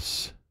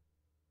loss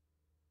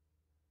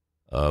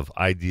of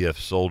IDF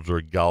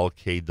soldier Gal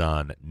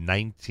Kedan,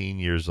 19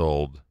 years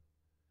old,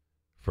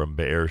 from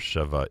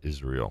Beersheba,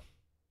 Israel.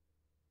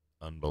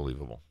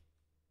 Unbelievable.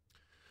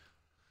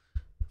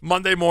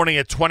 Monday morning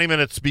at 20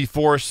 minutes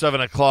before 7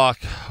 o'clock.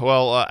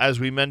 Well, as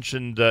we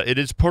mentioned, it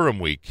is Purim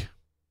week.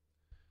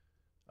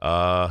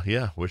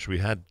 Wish we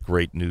had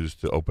great news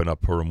to open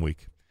up Purim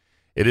week.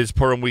 It is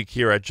Purim week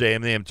here at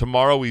JM.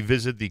 Tomorrow we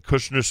visit the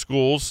Kushner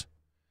schools,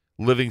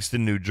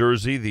 Livingston, New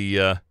Jersey.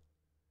 The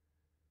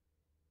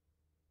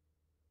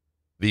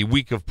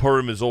week of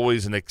Purim is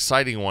always an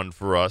exciting one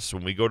for us.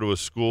 When we go to a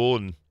school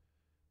and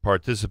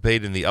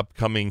participate in the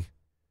upcoming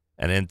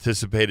and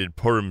anticipated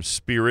Purim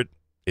spirit,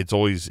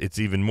 it's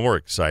even more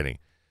exciting.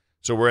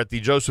 So we're at the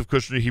Joseph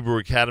Kushner Hebrew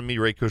Academy,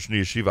 Ray Kushner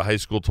Yeshiva High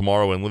School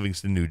tomorrow in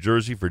Livingston, New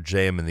Jersey for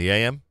JM in the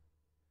AM.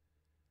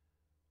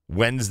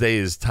 Wednesday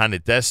is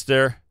Taanit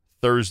Esther.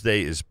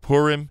 Thursday is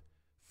Purim.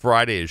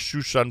 Friday is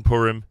Shushan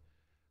Purim.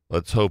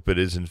 Let's hope it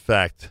is, in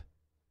fact,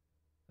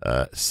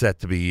 set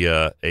to be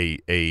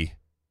a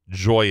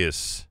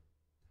joyous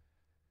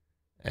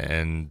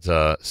and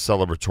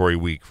celebratory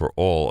week for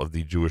all of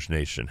the Jewish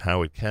nation.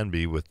 How it can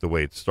be with the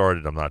way it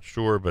started, I'm not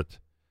sure, but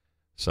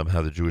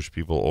somehow the Jewish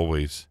people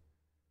always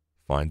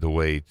find a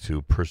way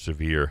to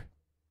persevere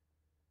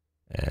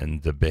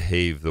and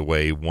behave the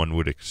way one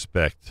would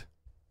expect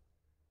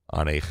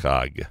on a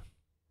Chag.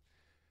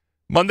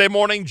 Monday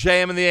morning,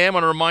 JM in the AM. I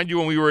want to remind you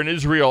when we were in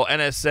Israel,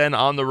 NSN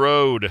on the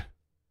road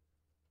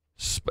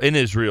in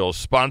Israel,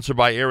 sponsored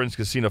by Aaron's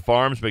Casino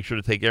Farms. Make sure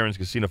to take Aaron's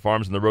Casino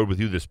Farms on the road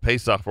with you this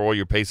Pesach for all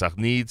your Pesach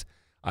needs.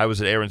 I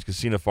was at Aaron's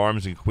Casino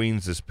Farms in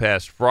Queens this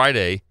past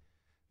Friday.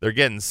 They're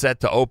getting set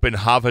to open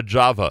Hava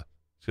Java.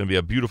 It's going to be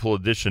a beautiful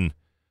addition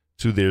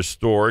to their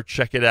store.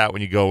 Check it out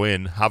when you go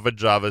in. Hava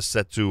Java is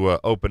set to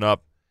open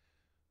up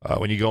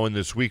when you go in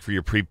this week for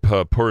your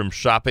pre-Purim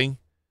shopping.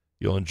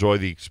 You'll enjoy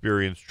the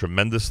experience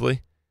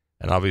tremendously.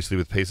 And obviously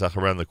with Pesach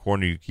around the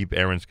corner, you keep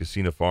Aaron's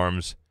Casino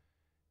Farms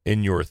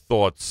in your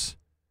thoughts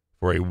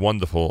for a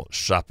wonderful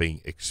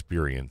shopping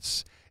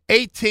experience.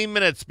 18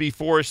 minutes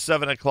before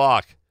 7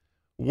 o'clock.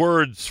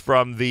 Words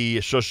from the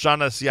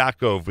Shoshanas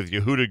Yaakov with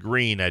Yehuda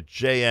Green at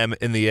JM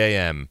in the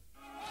AM.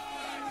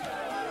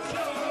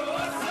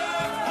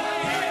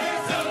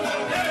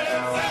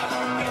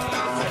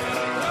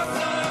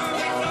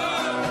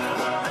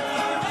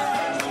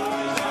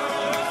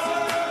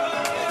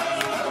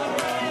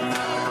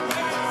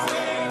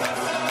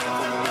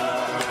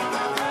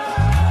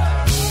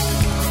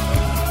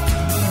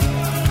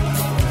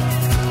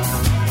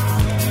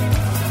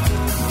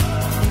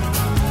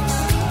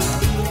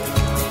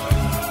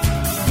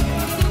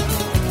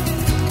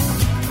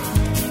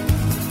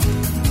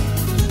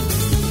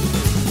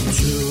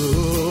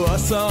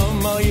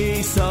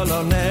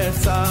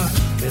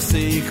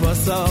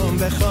 Sikvasom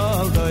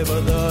bechol doy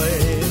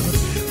bodoy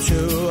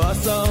Chu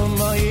asom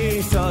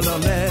mai solo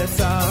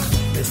netzach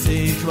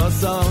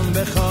Sikvasom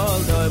bechol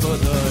doy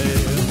bodoy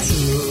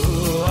Chu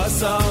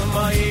asom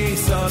mai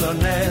solo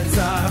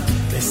netzach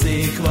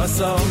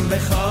Sikvasom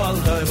bechol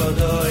doy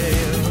bodoy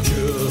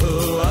Chu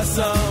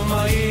asom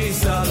mai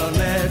solo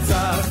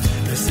netzach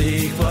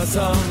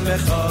Sikvasom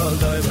bechol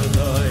doy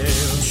bodoy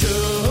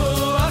Chu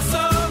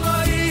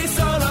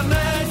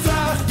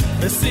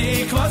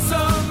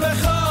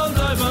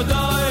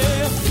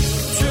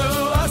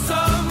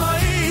asom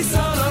mai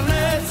solo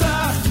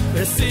netzach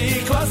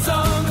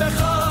Sikvasom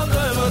bechol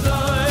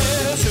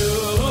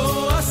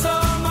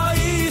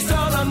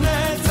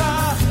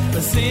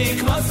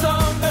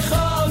Sikvasom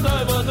bechol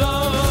doy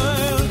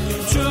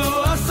Chu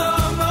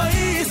asom mai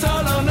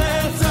solo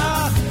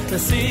netzach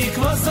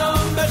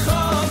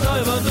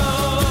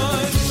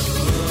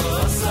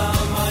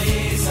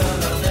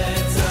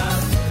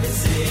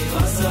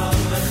Sikvasom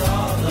bechol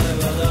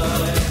doy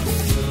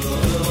Chu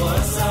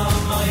asom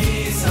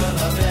mai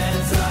solo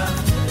netzach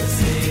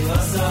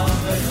Sikvasom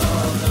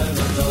bechol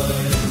doy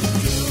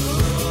Chu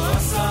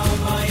asom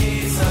mai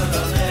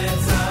solo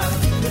netzach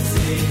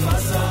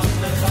Sikvasom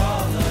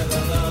bechol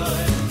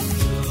doy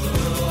Chu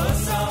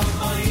asom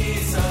mai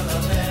solo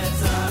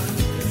netzach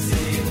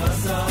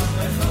Sikvasom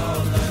bechol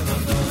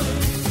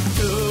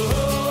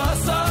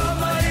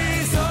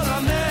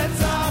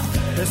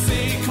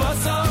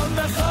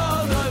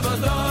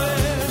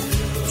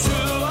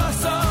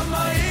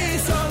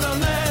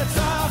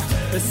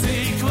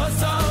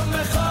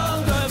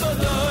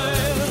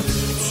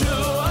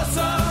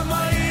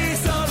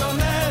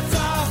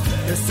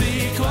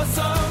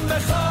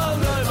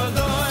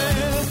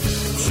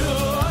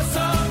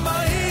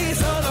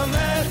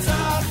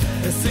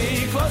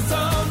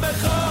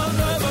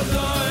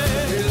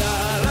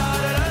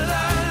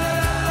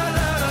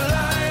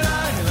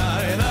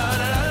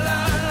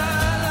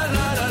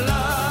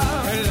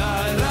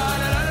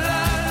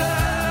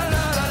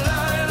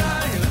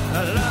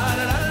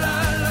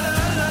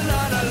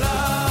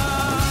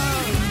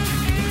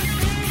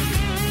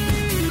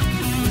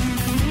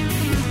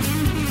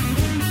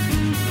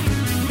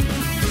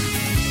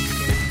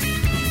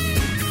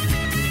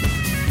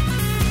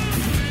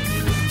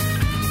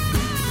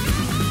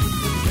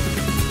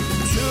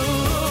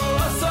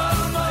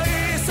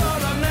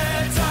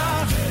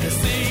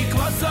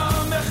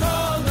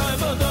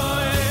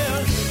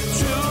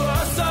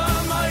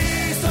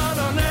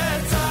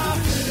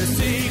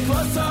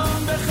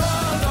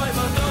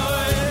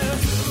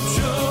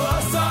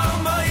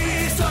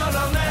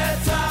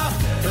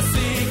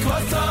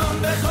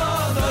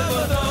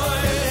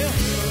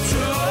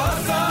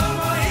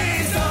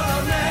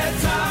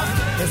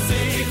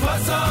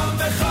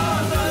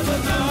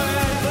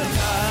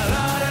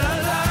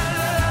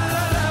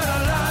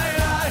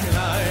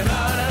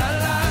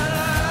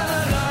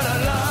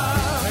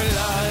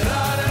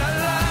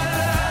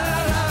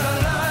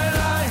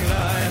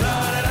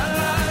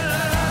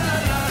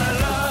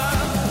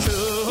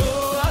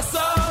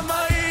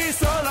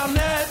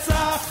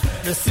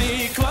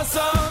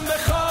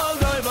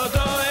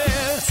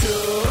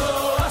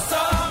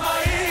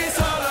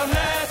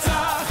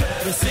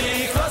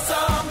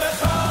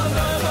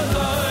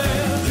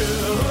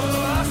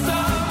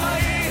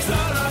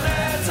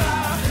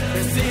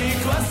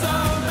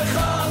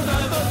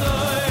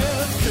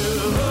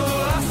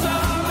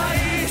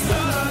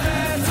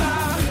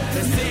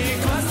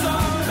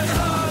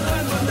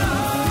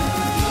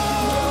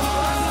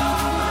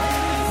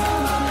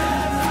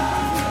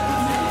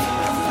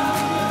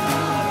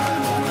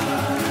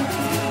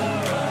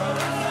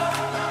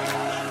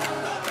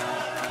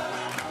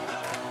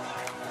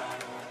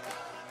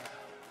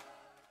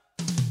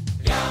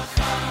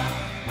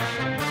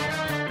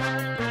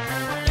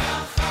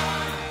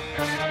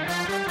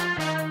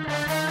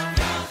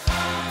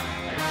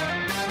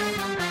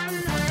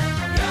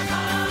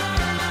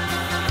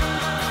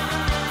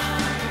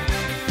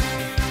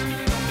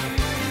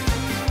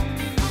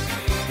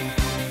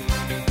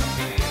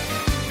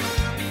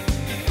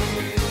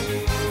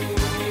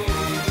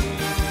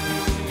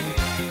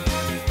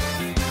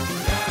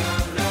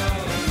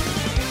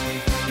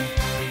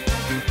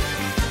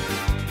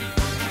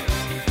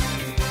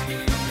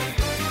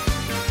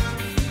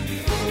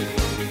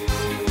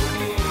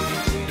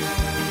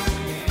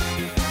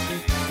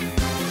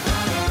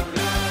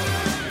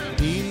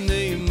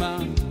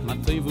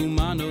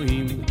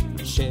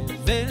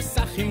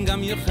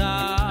יוכל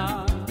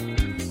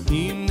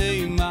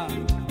הנה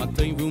מה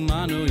טוב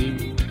ומה נעים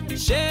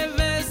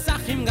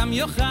שבסחים גם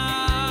יוכל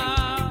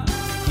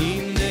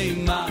הנה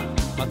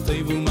מה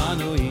טוב ומה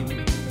נעים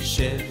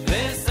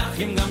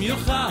שבסחים גם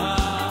יוכל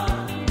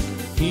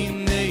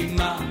הנה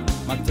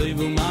מה טוב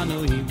ומה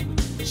נעים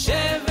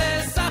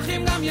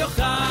שבסחים גם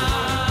יוכל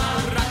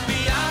רק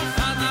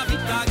ביחד נביא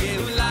את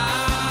הגאולה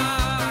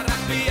רק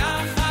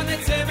ביחד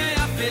נצא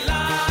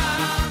מאפלה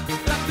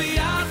רק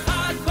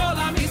ביחד כל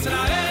עם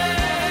ישראל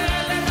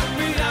רק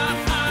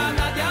ביחד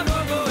עד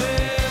יבוא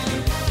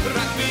גואל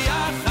רק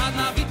ביחד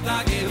נביא את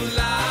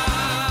הגאולה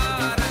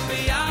רק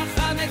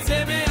ביחד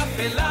נצא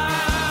מאפלה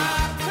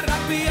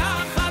רק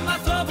ביחד מה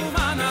טוב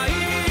ומה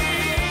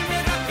נעים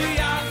רק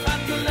ביחד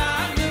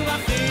כולנו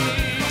אחים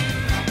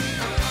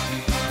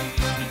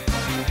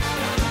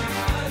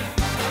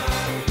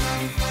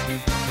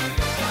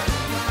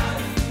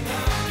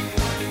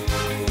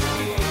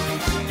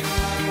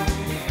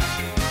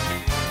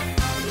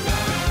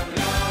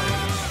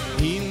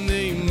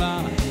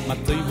מה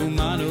טוב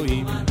ומה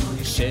נעים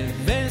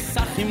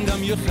שבסחים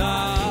גם יוכל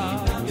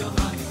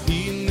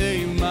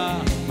הנה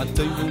מה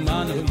טוב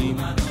ומה נעים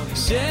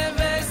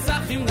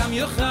שבסחים גם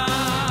יוכל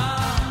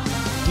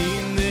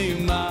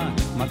הנה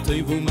מה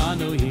טוב ומה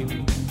נעים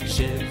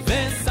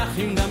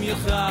שבסחים גם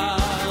יוכל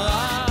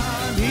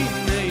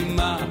הנה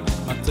מה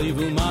טוב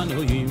ומה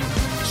נעים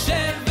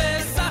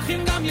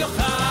שבסחים גם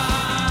יוכל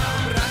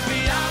רק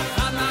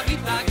ביחד נביא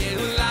את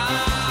הגאולה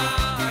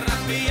רק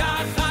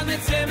ביחד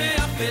נצא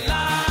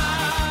מאפלה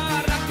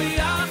רק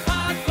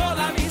ביחד כל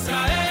עם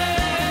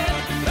ישראל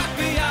רק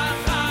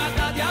ביחד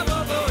עד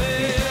יבוא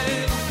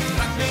גואל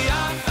רק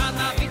ביחד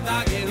נביא את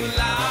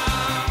הגאולה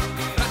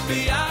רק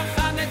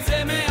ביחד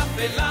נצא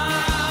מאפלה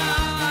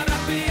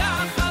רק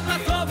ביחד מה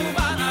טוב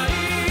ומה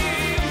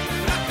נעים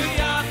רק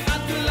ביחד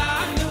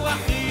כולנו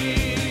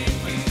אחים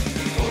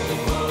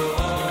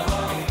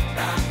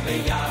רק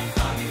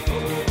ביחד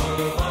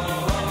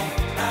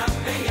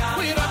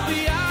רק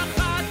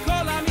ביחד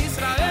כל עם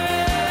ישראל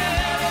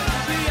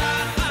רק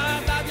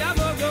ביחד עד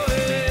יבוא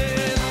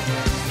גואל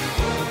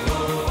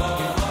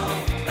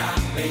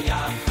רק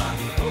ביחד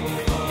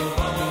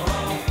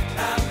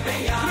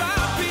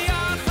רק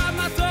ביחד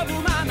מה טוב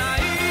ומה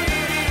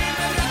נעים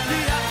רק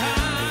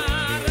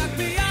ביחד רק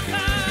ביחד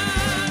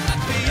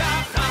רק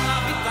ביחד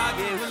נביא את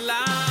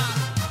הגאולה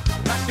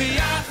רק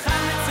ביחד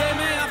נצא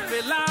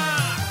מאפלה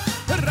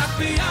רק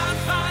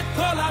ביחד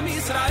כל עם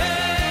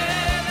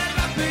ישראל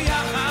רק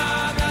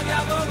ביחד עד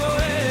יבוא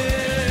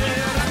גואל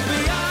רק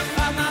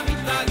ביחד נביא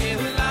את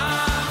הגאולה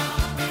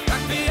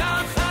רק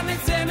ביחד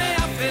נצא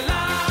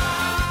מאפלה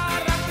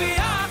רק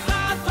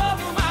ביחד טוב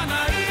ומה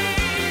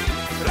נעים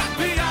רק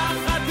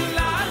ביחד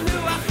כולנו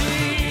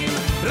אחים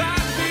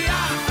רק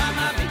ביחד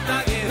נביא את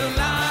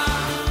הגאולה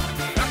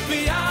רק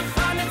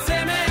ביחד נצא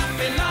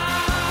מאפלה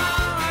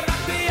רק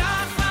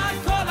ביחד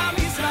כל עם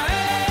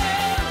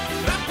ישראל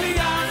רק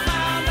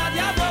ביחד עד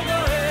יבוא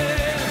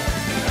גואל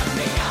רק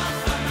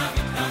ביחד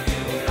נביא את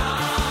הגאולה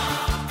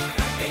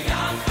רק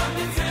ביחד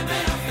נצא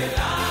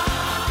מאפלה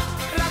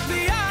רק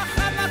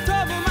ביחד מה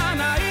טוב ומה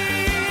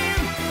נעים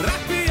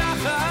רק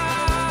ביחד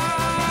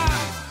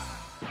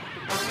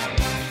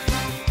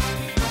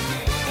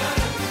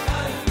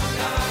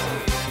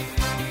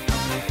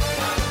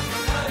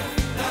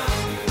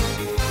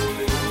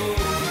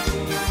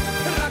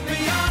רק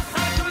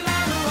ביחד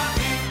כולנו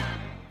אחים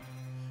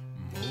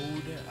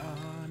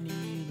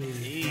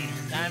Hey,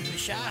 time for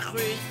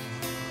Shachrit.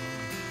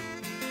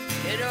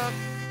 Get up.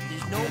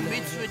 There's no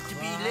mitzvah to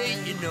be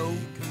late, you know.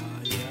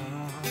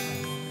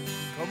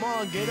 Come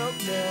on, get up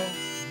now.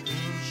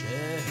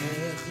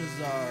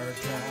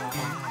 Shechazarta.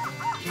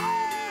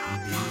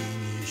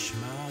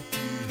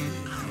 Bishmati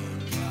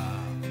v'chemra.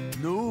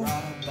 No.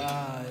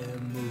 Rabbi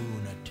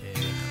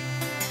emunatecha.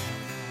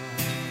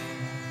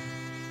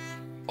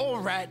 All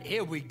right,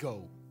 here we go.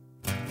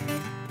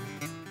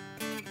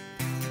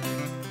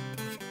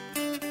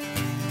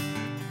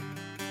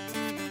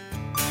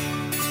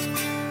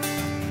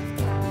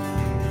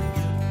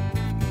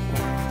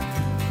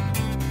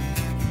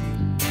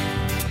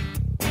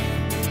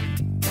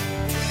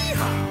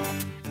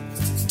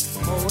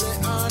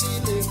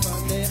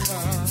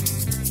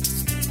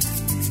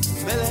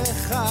 מלך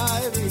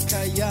חי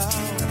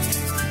וקיים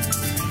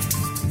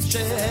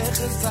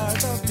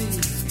שחזרת בי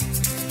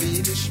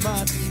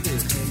ונשמעתי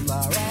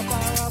בחמלה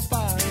רבה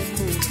רבה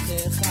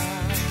אמונתך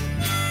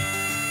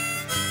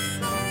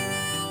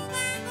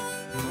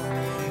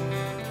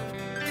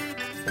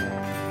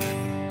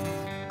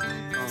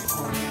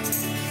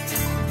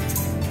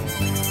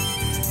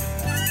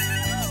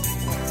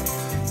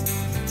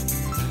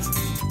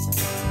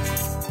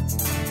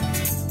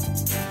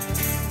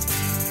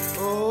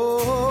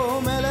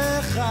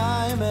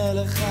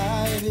מלך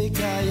חי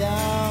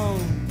וקיים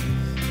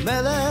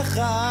מלך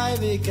חי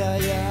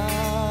וקיים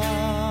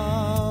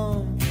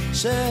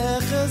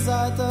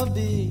שחזרת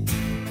בי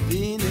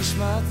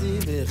ונשמעתי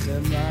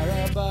בחמלה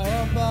רבה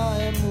רבה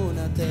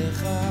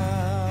אמונתך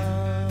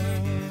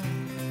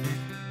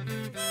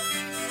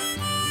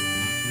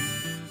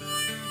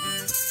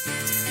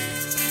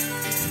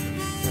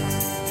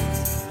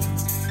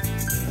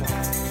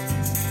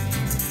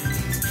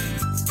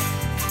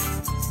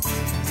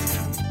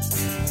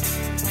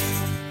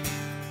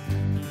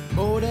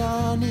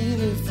אני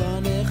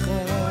לפניך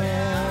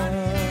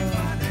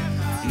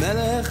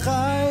מלך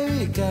חי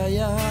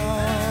וקיים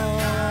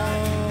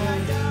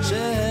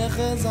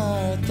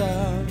שחזרת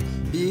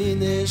בי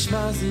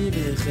נשמתי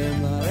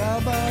בחמלה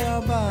רבה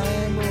רבה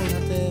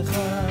אמונתך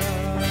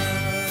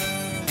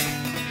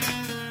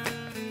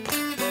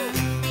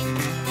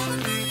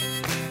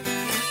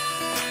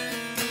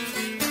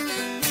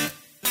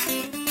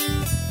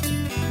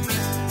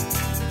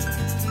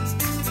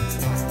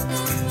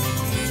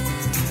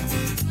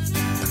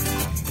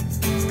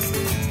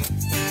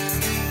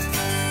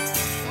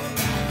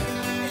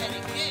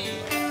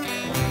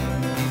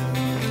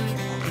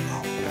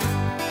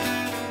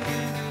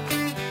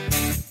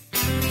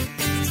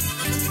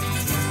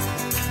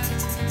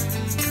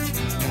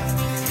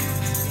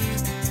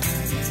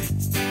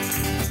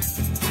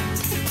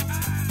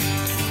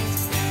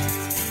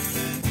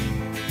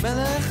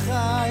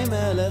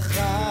מלך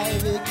חי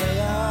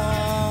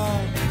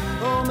וקיים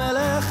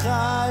ומלך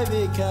חי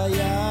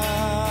וקיים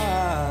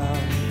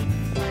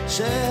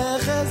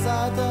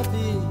שחזרת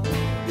בי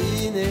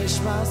בי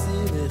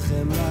נשמתי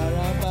בחמלה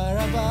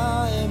רבה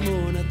רבה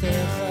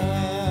אמונתך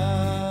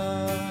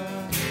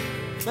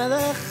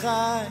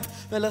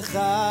מלך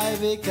חי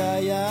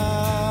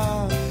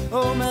וקיים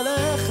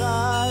ומלך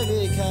חי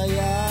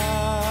וקיים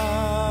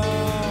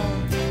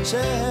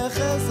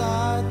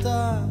שחזרת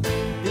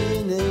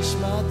בי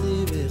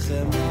נשמתי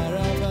בחמלה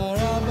רבה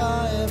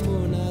רבה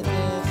אמונתך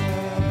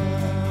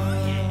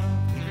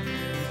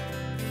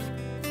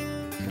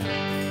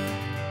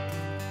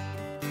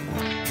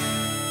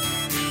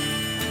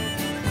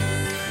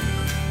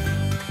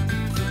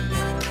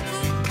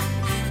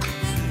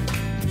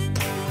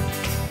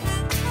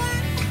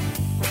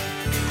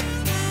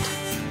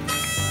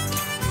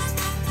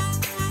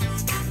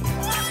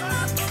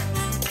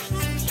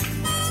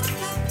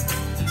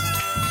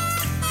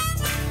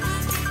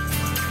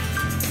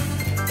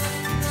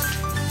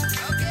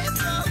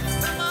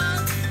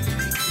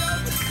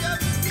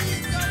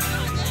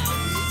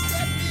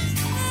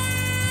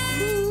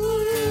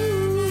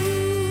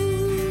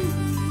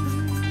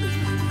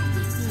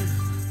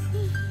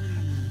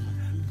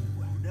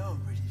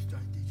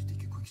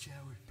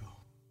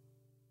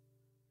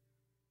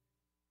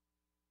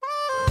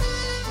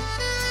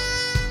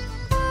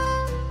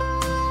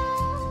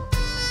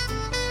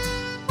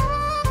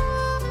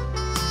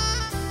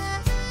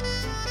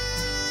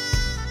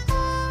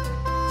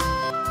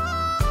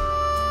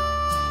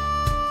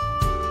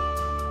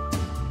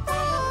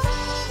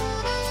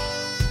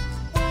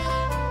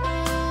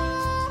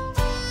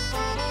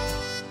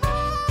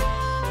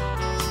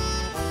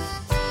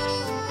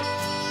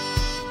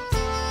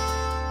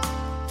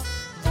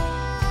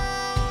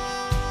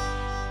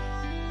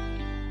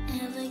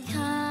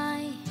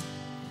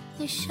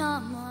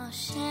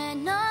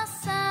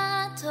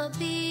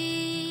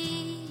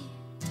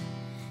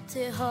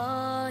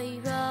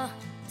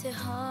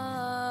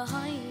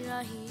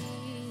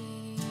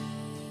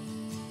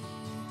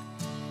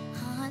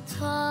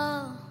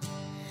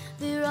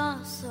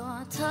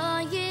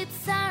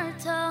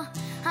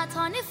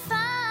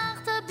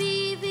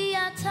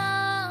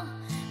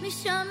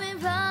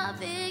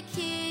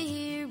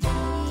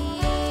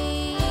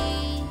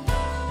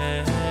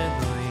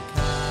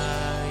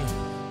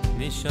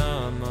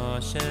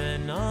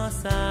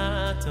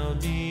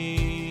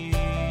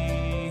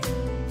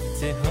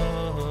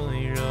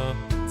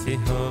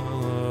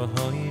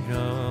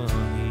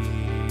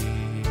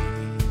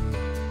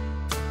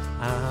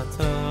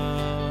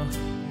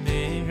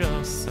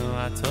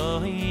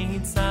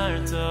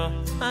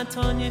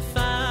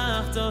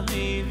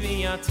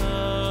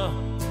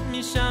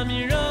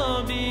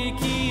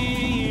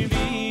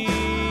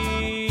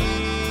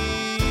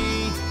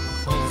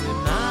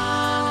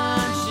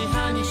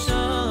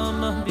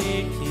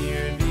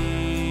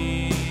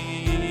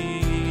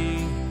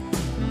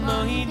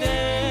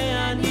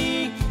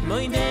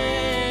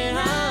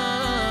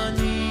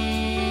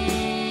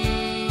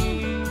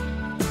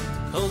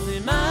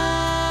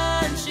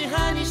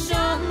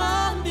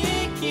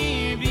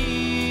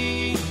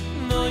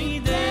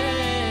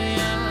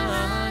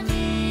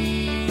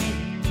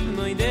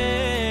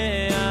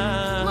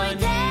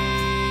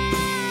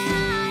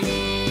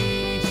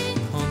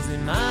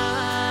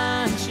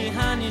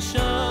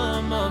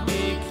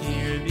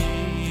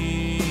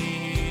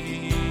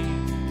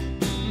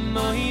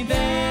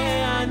Moide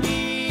ani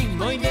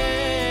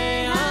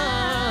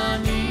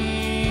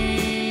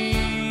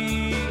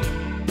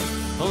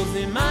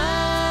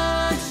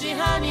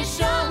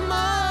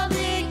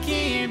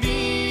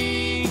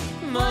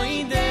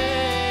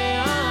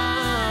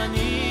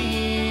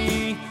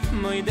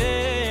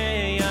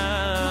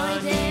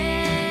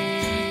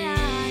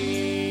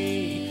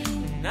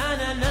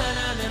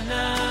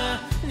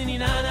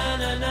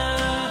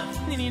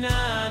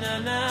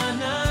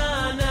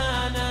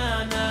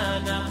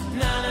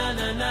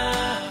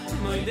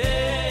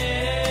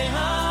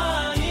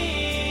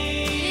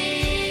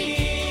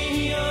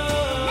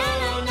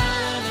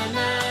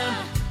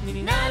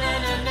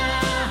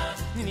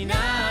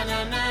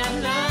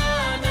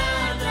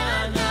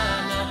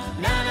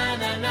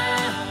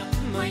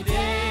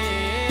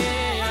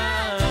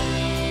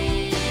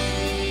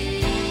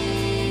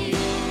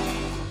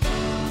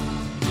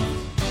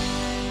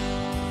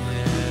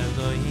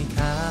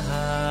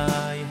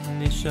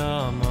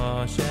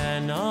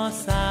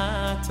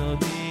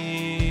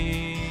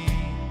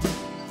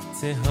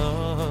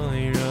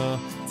Tehoiro,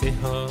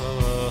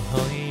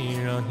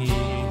 tehoiro hi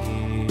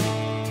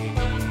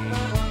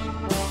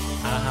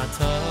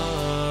Ato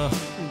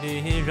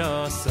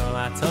biroso,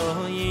 ato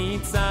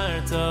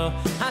yitzarto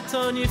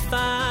Ato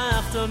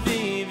nifachto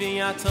bivi,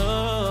 ato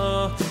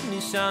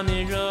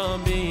nishamiro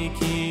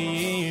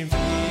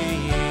bikirbi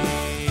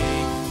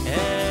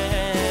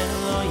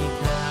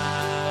Eloikai,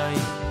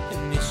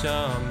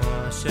 nishamo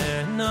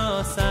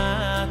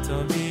shenosato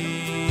bi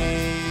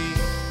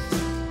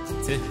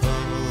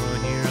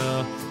Tehoiro,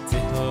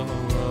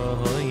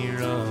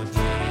 tehoiro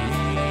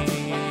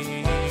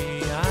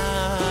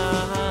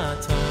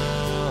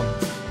Atom,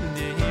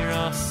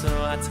 diroso,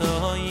 ato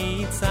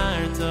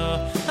yitzarto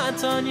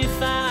Ato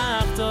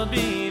nifachto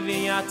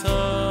bivi, ato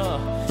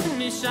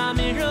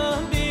nishamiro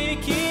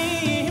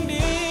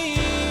bikirbi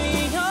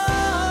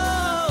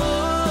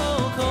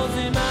Kol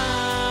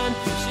ziman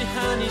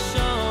shehani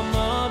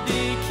shomo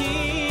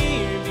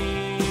bikirbi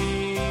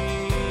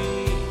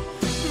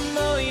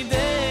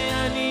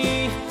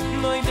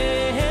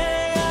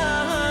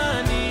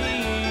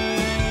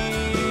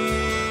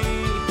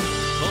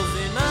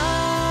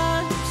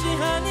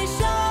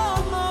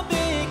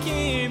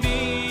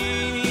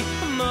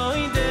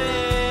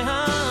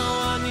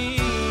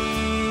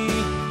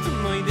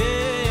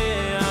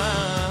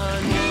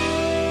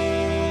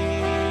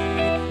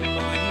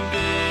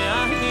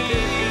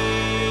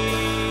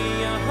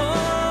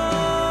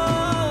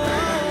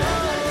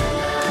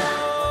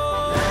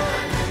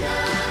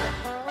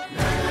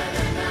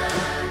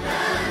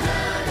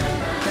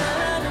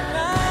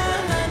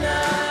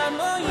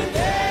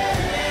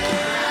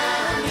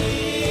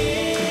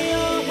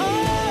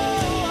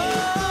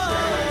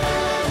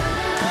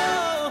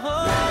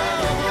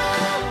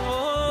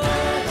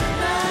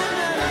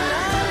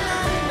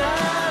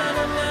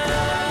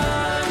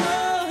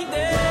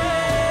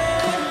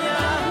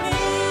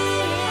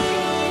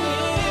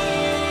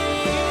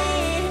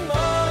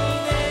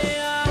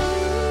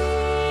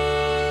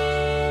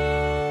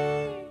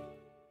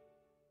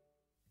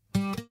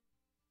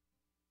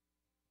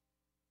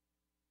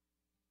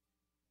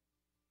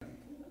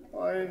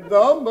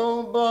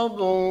Double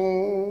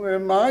bubble,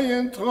 am I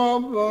in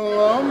trouble?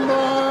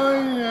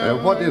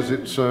 What is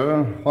it,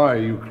 sir? Why are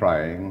you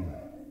crying?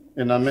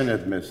 In a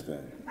minute, mister.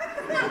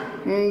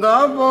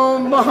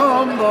 Double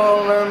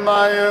bubble, am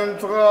I in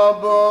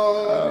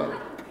trouble?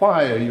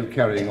 Why are you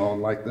carrying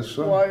on like this,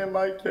 sir? Why am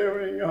I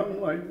carrying on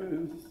like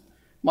this?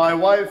 My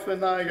wife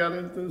and I got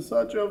into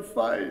such a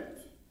fight.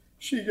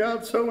 She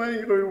got so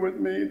angry with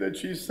me that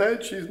she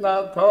said she's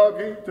not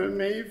talking to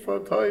me for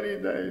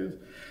 30 days.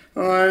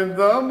 I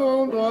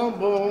double,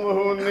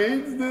 who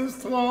needs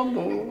this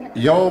trouble?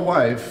 Your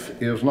wife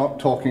is not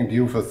talking to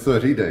you for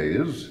 30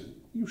 days.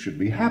 You should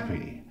be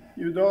happy.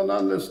 You don't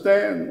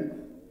understand.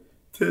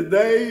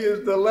 Today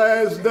is the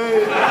last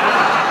day.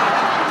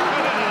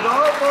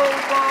 Double.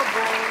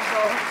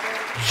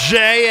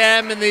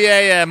 JM in the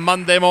AM,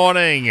 Monday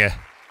morning.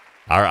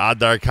 Our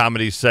Adar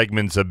comedy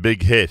segment's a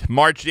big hit.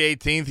 March the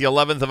 18th, the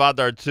 11th of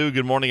Adar 2.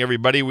 Good morning,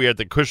 everybody. We are at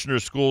the Kushner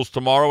Schools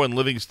tomorrow in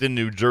Livingston,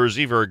 New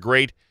Jersey for a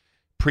great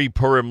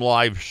pre-Purim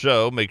live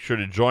show. Make sure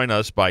to join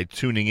us by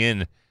tuning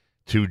in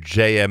to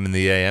JM in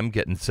the AM,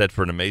 getting set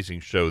for an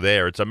amazing show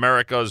there. It's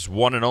America's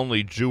one and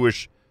only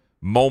Jewish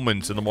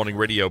Moments in the Morning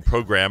radio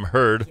program,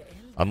 heard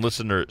on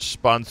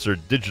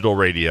listener-sponsored digital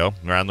radio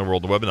around the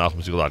world, the web at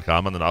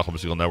NachumSegal.com, on the Nachum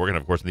Segal Network, and,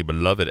 of course, the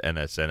beloved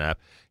NSN app.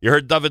 You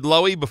heard David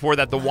Lowy, before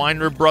that the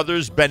Weiner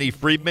Brothers, Benny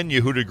Friedman,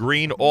 Yehuda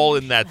Green, all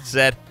in that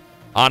set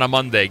on a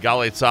Monday.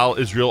 Galei Tzahal,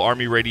 Israel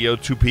Army Radio,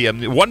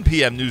 1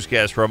 p.m.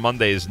 newscast for a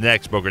Monday is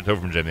next. Boker Tov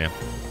from JM.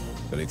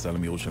 גלי צה"ל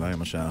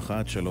מירושלים, השעה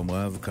 1, שלום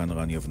רב, כאן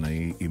רן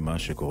יבנאי עם מה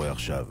שקורה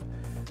עכשיו.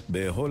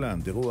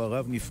 בהולנד, אירוע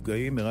רב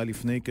נפגעים אירע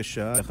לפני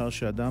כשעה לאחר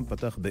שאדם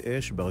פתח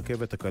באש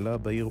ברכבת הקלה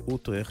בעיר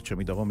אוטרחט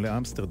שמדרום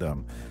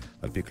לאמסטרדם.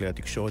 על פי כלי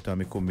התקשורת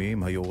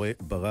המקומיים, היורה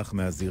ברח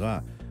מהזירה.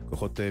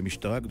 כוחות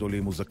משטרה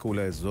גדולים הוזעקו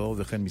לאזור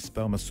וכן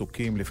מספר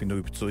מסוקים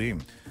לפינוי פצועים.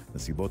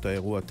 נסיבות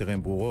האירוע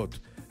טרם ברורות.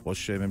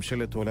 ראש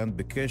ממשלת הולנד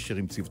בקשר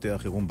עם צוותי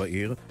החירום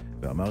בעיר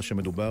ואמר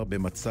שמדובר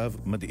במצב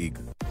מדאיג.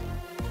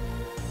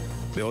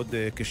 בעוד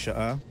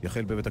כשעה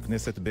יחל בבית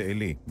הכנסת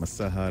באלי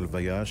מסע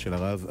ההלוויה של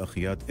הרב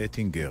אחיית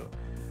אטינגר.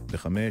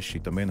 ב-5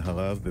 יתאמן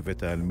הרב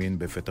בבית העלמין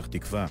בפתח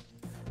תקווה.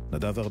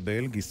 נדב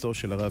ארבל, גיסו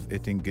של הרב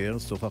אטינגר,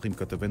 שוחח עם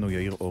כתבנו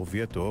יאיר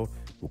אורבייטו,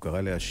 הוא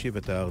קרא להשיב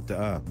את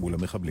ההרתעה מול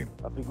המחבלים.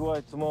 הפיגוע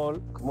אתמול,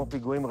 כמו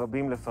פיגועים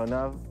רבים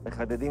לפניו,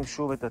 מחדדים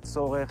שוב את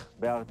הצורך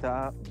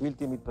בהרתעה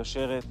בלתי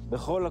מתפשרת,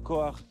 בכל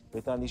הכוח,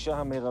 את הענישה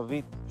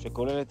המרבית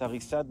שכוללת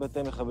הריסת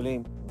בתי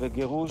מחבלים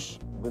וגירוש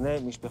בני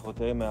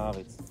משפחותיהם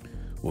מהארץ.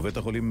 ובית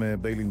החולים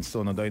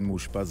ביילינסון עדיין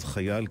מאושפז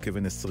חייל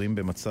כבן 20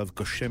 במצב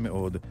קשה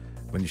מאוד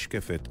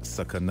ונשקפת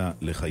סכנה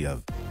לחייו.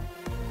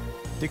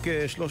 תיק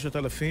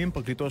 3000,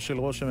 פרקליטו של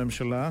ראש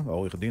הממשלה,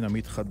 העורך דין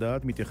עמית חדד,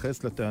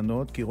 מתייחס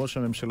לטענות כי ראש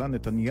הממשלה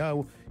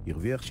נתניהו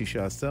הרוויח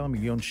 16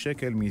 מיליון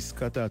שקל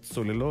מעסקת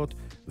הצוללות,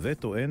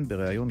 וטוען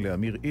בריאיון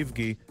לאמיר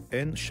איבגי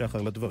אין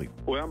שחר לדברים.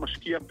 הוא היה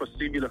משקיע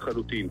פסיבי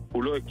לחלוטין.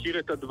 הוא לא הכיר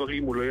את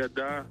הדברים, הוא לא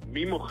ידע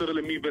מי מוכר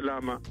למי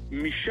ולמה.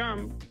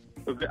 משם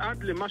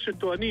ועד למה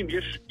שטוענים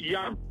יש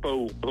ים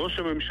פעור. ראש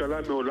הממשלה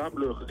מעולם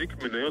לא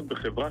החזיק מניות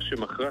בחברה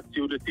שמכרה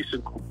ציוד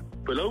לטיסנקרופ.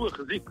 ולא הוא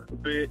החזיק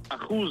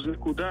ב1.6%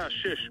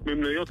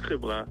 ממניות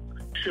חברה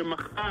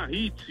שמכרה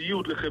היא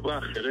ציוד לחברה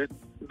אחרת,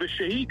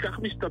 ושהיא, כך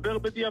מסתבר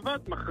בדיעבד,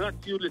 מכרה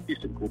ציוד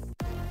לטיסנקרופ.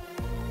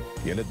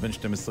 ילד בן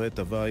 12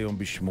 טבע היום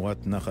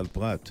בשמורת נחל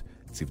פרת.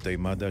 צוותי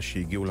מד"א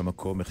שהגיעו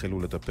למקום החלו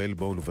לטפל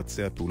בו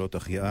ולבצע פעולות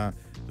החייאה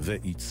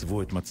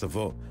ועיצבו את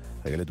מצבו.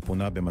 הילד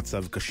פונה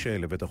במצב קשה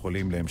לבית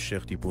החולים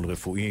להמשך טיפול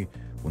רפואי,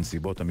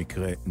 ונסיבות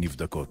המקרה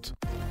נבדקות.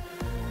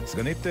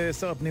 סגנית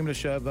שר הפנים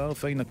לשעבר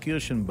פיינה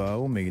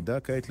קירשנבאום מעידה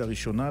כעת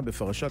לראשונה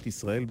בפרשת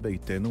ישראל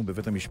ביתנו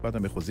בבית המשפט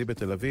המחוזי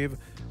בתל אביב,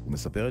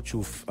 ומספרת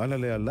שהופעל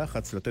עליה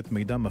לחץ לתת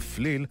מידע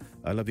מפליל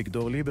על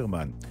אביגדור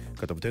ליברמן.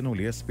 כתבתנו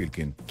ליה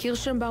ספילקין.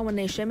 קירשנבאום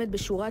הנאשמת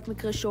בשורת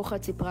מקרה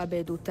שוחד סיפרה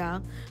בעדותה,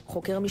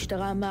 חוקר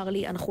המשטרה אמר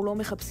לי, אנחנו לא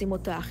מחפשים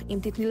אותך, אם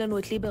תתני לנו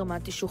את ליברמן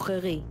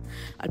תשוחררי.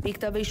 על פי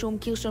כתב האישום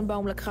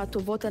קירשנבאום לקחה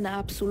טובות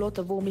הנאה פסולות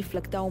עבור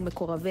מפלגתה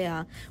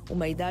ומקורביה,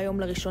 ומעידה היום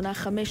לראשונה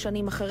 5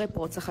 שנים אחרי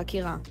פרוץ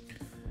החקירה.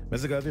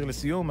 מזג האוויר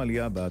לסיום,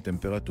 עלייה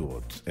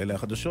בטמפרטורות. אלה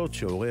החדשות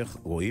שעורך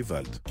רועי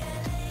ולד.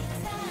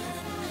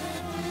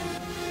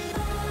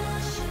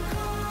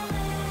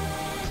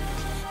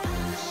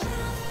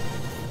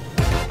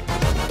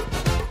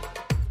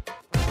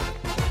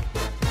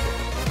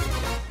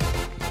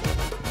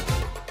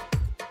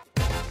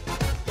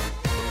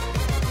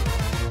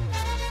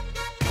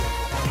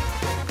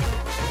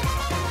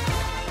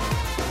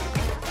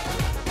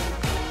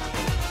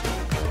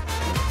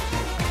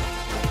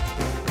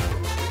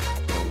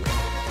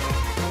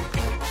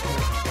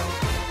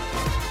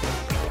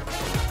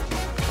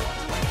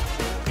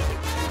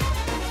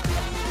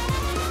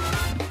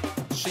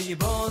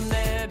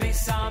 שיבונה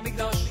ביס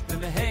המקדוש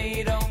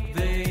במהירו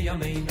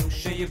וימינו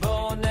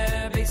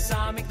שיבונה ביס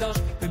המקדוש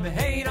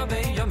במהירו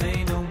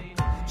וימינו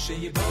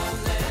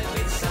שיבונה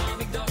ביס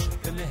המקדוש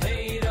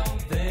במהירו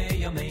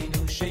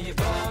וימינו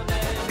שיבונה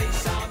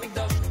ביס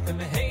המקדוש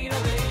במהירו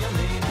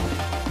וימינו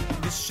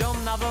בשום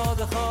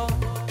נעבודך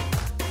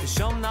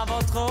בשום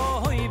נעבודך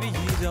הוי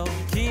בידו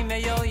כי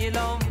מיו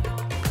ילום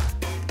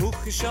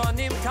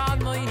וכשונים כאן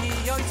מויני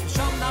יויץ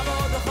בשום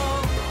נעבודך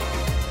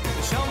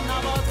בשום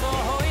נעבודך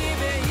הוי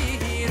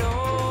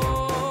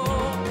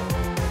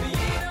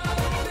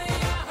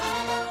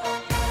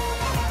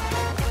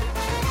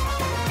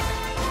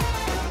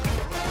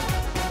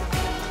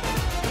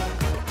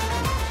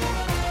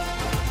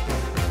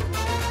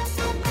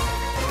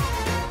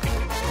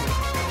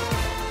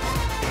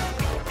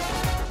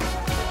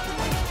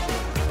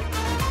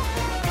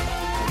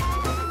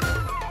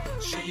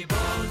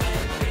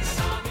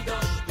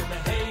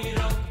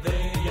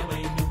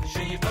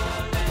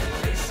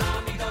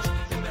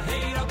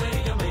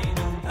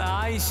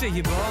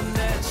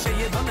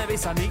שיבונה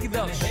ביס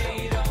המקדוש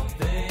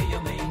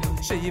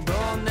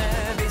שיבונה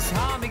ביס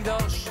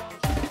המקדוש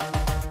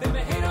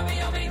במהירו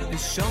בימינו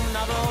בשום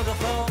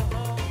נעבודך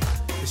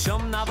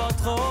בשום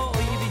נעבודך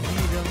אוי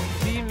בידו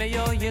כי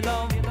מיו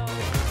ילום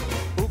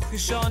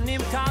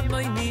וכשונים כאן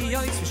מויני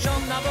יויץ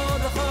בשום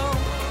נעבודך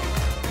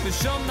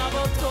בשום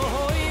נעבודך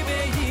אוי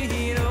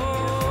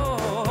בידו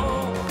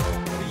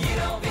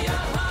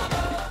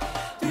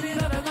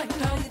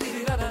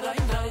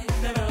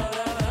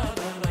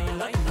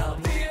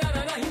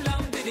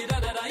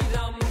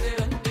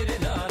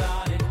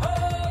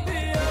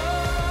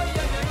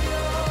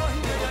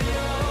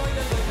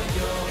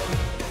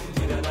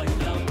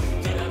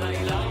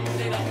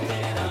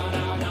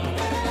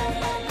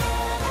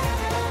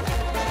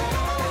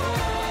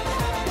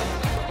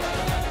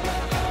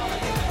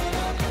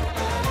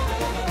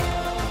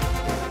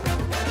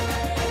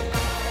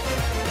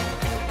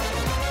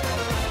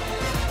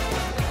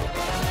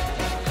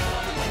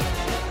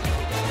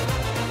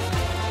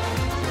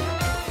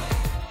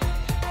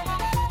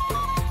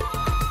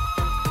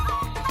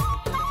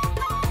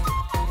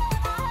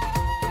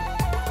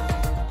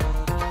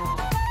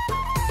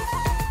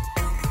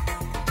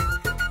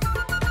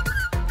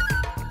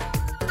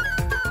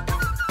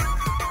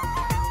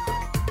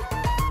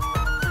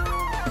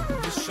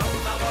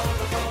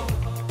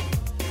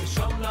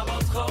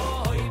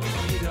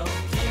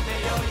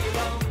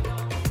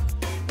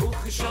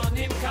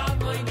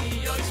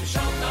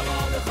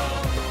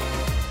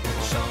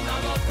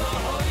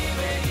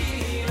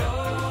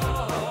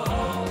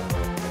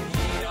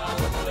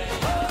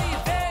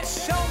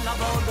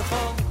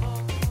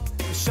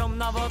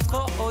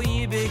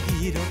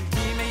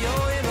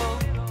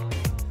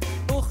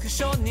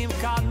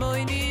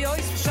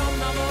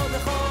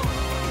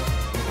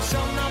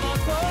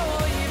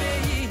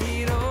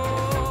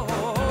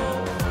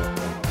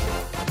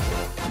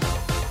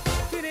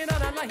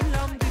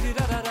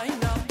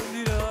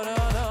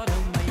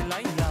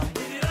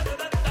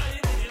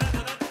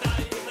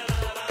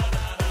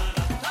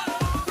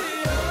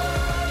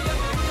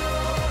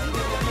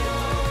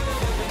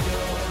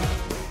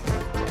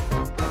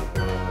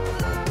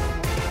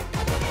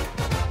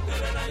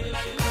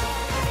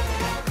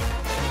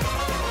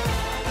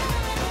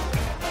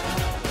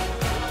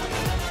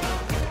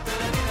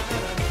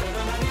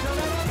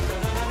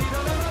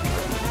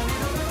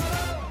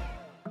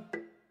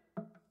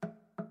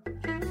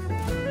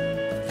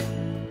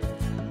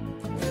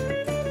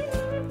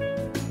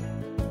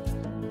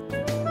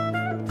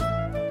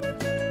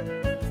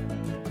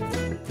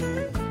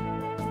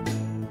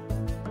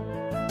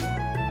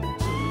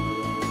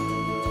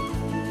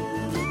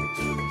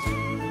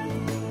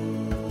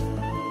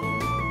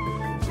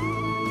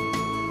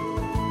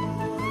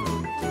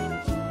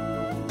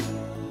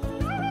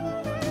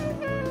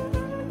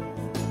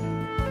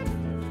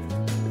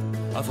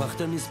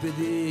הפכת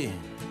מספדי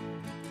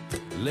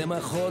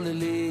למחול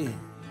לי,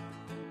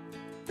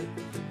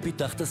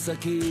 פיתחת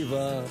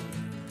סקיבה,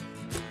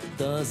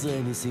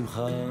 תעזרני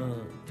שמחה.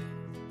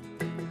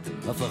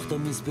 הפכת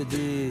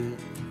מספדי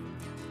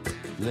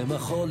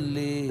למחול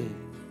לי,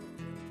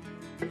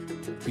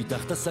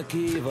 פיתחת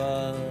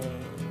סקיבה,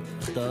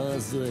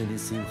 תעזרני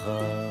שמחה.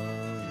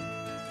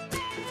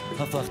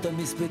 הפכת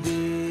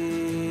מספדי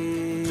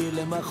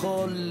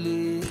למחול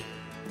לי,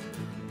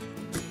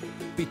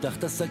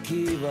 פיתחת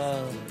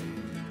סקיבה,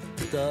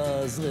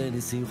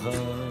 תעזרני שמחה.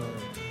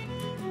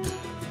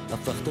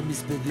 הפכת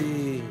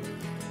מספדי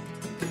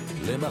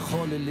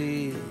למחול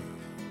לי,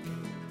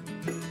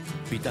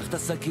 פיתחת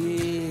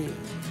סקיבה,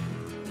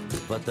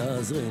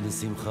 ותעזרני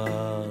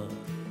שמחה.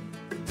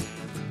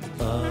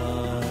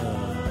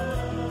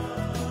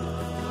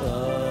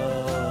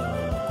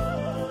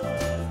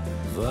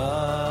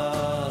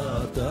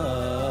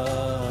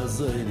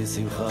 ותעזרני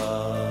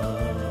שמחה.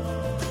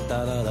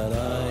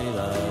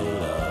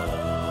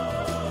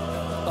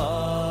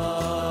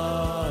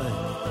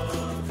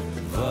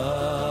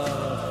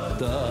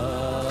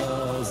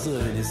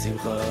 ותעזרני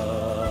שמחה.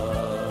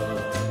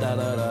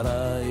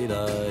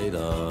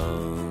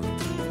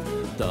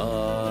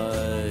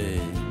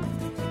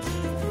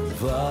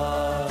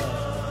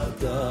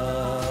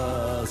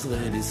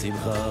 ותעזרני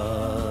שמחה.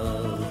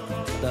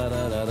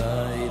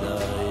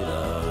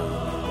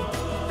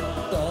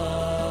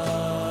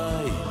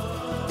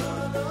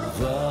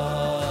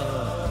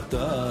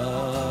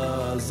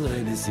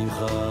 ותעזרני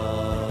שמחה.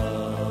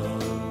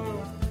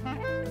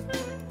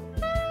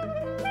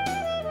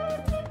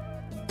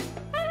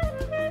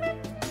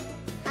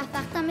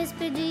 הפכת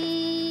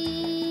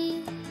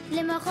מספדי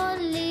למחול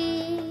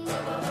לי,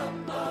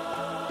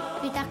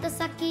 פיתחת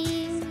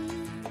סכין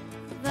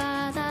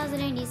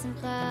ותעזרני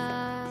שמחה.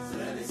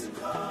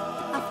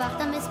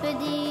 הפכת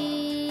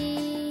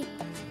מספדי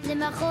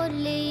למחול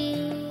לי,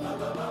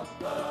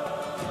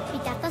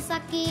 פיתחת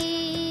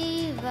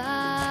סכין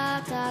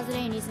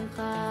ותעזרני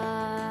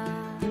שמחה.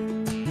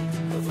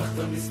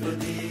 הפכת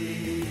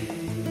מספדי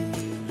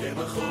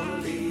למחול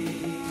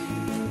לי,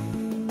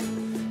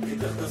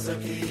 פיתחת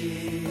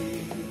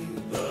סכין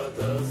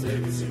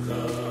ותעזרני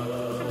שמחה.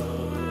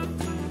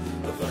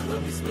 הפכת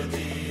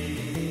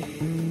מספדי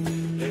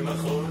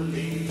למחול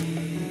לי,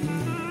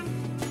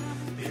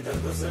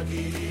 פיתחת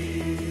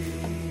סכין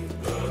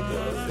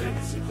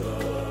ותעזרני שמחה.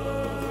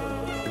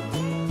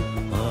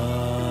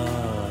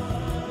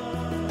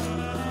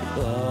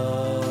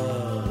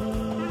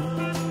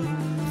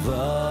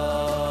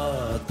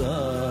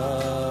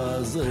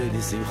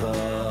 ותעזרני שמחה.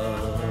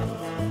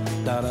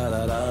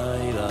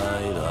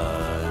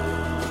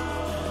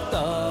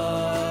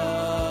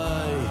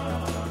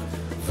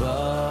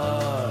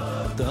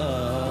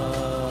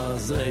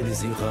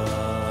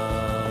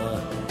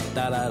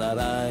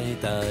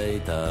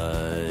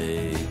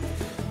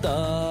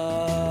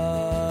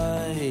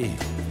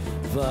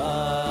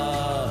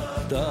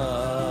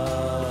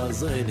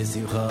 ותעזרני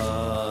שמחה.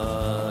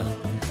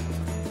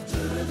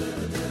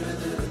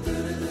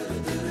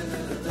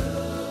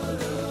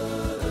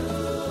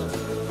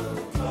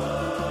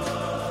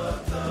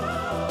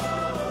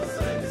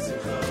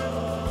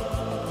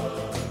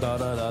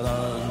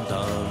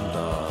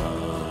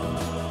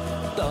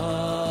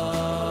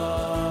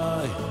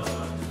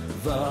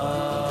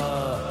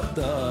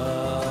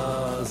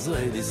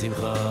 ותעזרני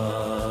שמחה.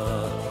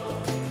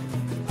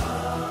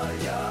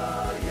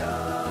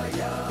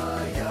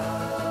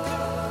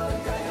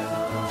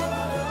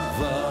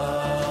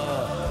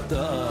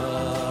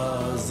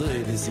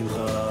 ותעזרני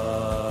שמחה.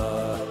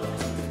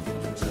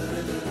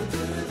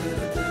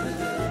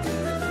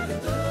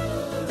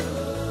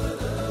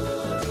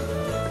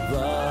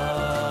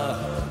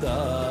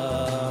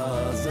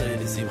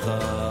 ותעזרני שמחה.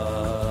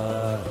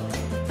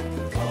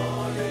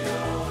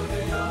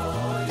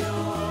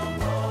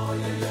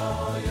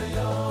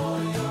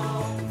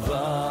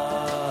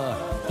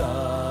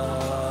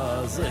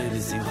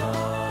 ותעזרני שמחה.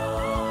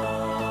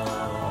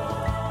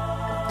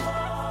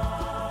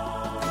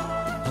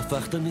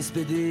 הפכת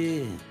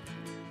מספדי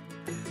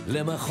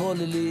למחול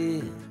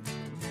לי,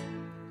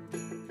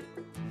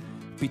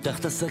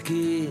 פיתחת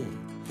סכין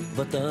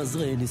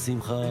ותעזרני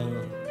שמחה.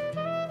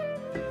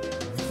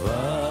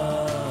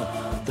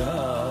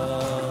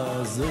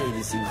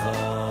 ותעזרני שמחה.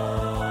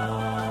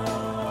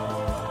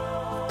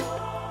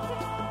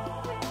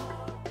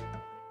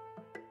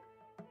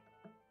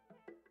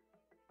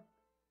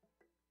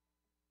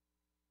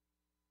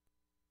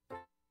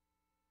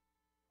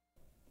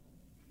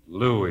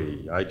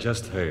 Louis, I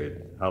just heard.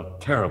 How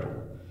terrible.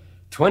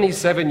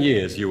 27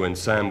 years you and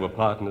Sam were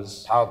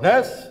partners.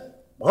 Partners?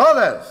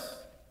 Brothers.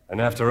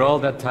 And after all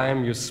that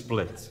time, you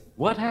split.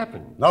 What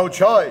happened? No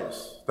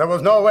choice. There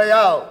was no way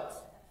out.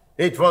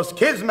 It was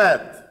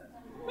kismet.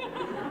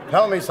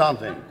 Tell me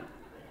something.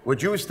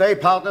 Would you stay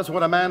partners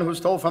with a man who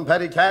stole from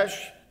petty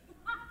cash,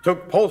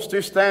 took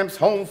postage stamps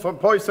home for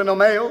personal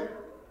mail,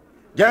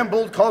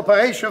 gambled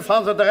corporation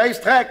funds at the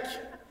racetrack,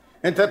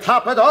 and to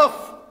top it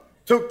off,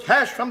 took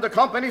cash from the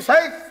company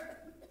safe?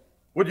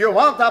 Would you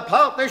want a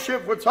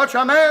partnership with such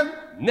a man?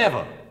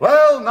 Never.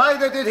 Well,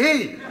 neither did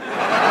he.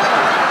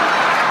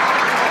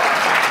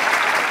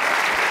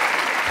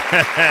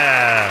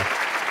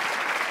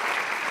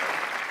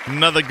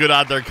 Another good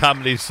out-there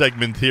comedy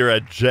segment here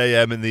at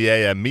JM in the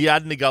AM.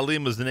 Miyad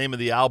Nigalim was the name of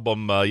the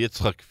album,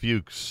 Yitzchak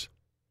Fuchs,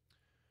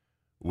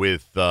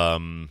 with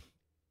the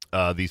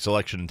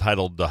selection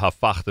entitled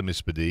Hafach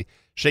Mispedi.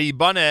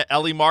 Sheibane,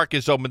 Eli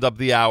Marcus opened up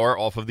the hour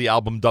off of the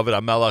album David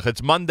HaMelech.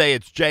 It's Monday,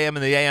 it's JM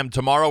in the AM.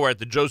 Tomorrow we're at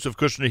the Joseph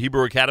Kushner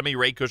Hebrew Academy,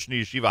 Ray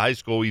Kushner Yeshiva High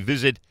School. We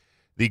visit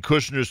the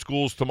Kushner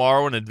schools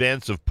tomorrow in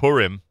advance of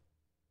Purim.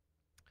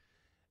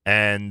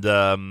 And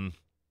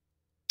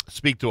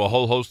speak to a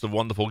whole host of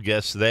wonderful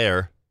guests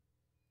there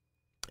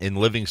in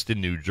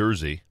Livingston, New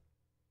Jersey.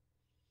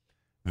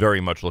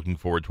 Very much looking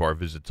forward to our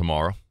visit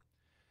tomorrow.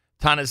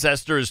 Taanit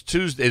Esther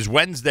is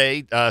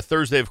Wednesday.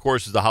 Thursday, of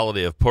course, is the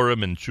holiday of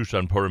Purim, and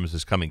Shushan Purim is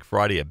this coming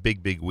Friday. A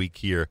big, big week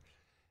here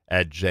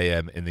at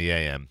JM in the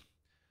AM.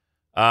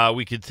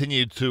 We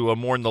continue to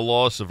mourn the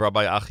loss of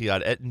Rabbi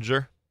Achiad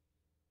Ettinger,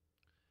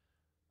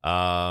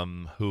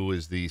 who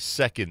is the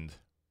second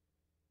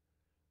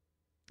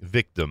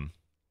victim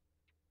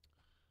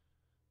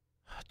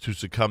to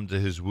succumb to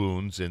his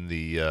wounds in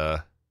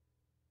the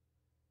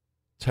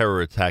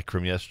terror attack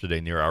from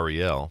yesterday near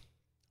Ariel.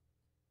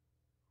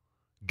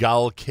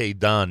 Gal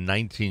Keidan,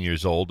 19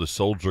 years old, a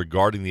soldier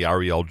guarding the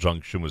Ariel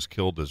Junction, was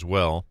killed as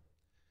well.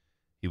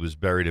 He was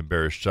buried in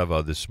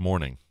Beersheva this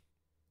morning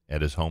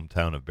at his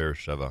hometown of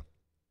Beersheva.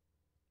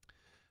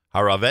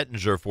 Harav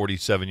Ettinger,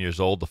 47 years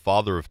old, the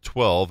father of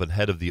 12 and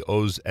head of the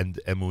Oz and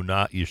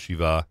Emunah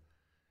Yeshiva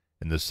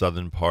in the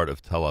southern part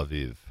of Tel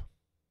Aviv.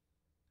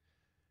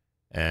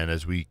 And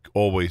as we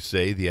always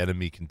say, the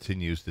enemy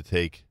continues to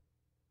take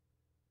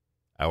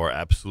our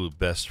absolute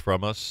best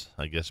from us,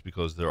 I guess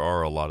because there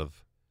are a lot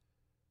of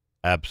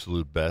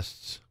absolute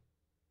bests.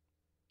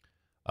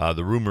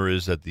 The rumor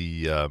is that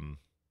the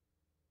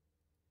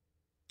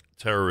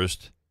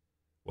terrorist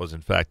was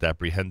in fact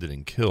apprehended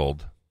and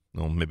killed.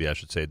 Well, maybe I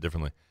should say it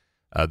differently.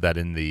 That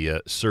in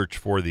the search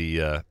for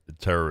the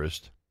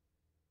terrorist,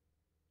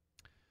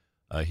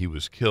 he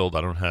was killed.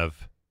 I don't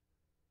have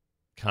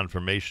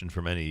confirmation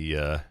from any.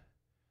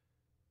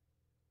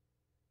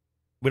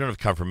 We don't have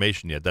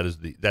confirmation yet. That is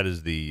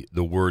the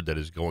word that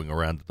is going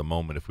around at the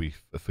moment. If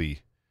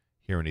we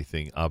hear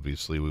anything,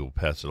 obviously we will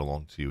pass it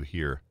along to you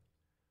here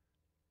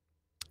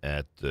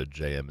at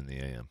JM in the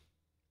AM.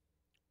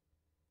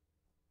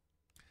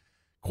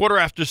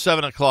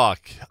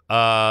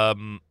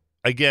 7:15.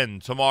 Again,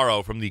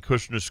 tomorrow from the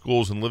Kushner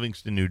Schools in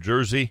Livingston, New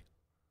Jersey.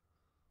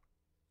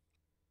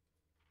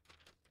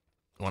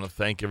 I want to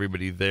thank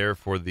everybody there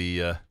for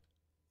the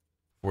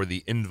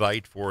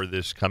invite for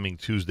this coming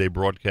Tuesday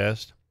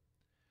broadcast.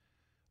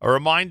 A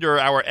reminder,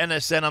 our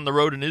NSN on the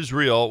road in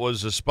Israel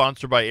was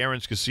sponsored by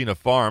Aaron's Casino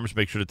Farms.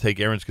 Make sure to take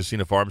Aaron's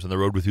Casino Farms on the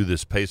road with you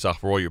this Pesach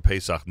for all your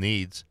Pesach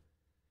needs.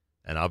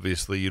 And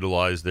obviously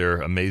utilize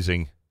their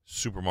amazing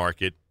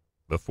supermarket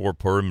before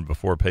Purim and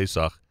before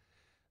Pesach.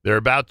 They're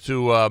about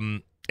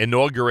to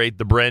inaugurate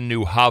the brand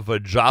new Hava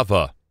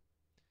Java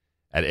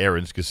at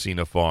Aaron's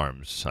Casino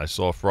Farms. I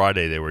saw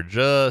Friday they were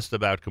just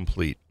about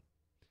complete.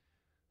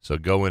 So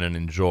go in and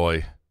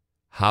enjoy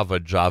Hava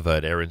Java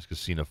at Aaron's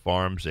Casino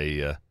Farms,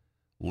 a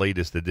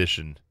latest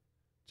addition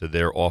to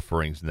their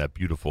offerings in that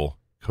beautiful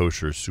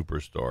kosher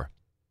superstore.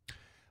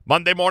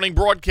 Monday morning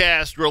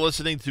broadcast. We're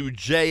listening to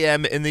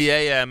JM in the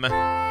AM.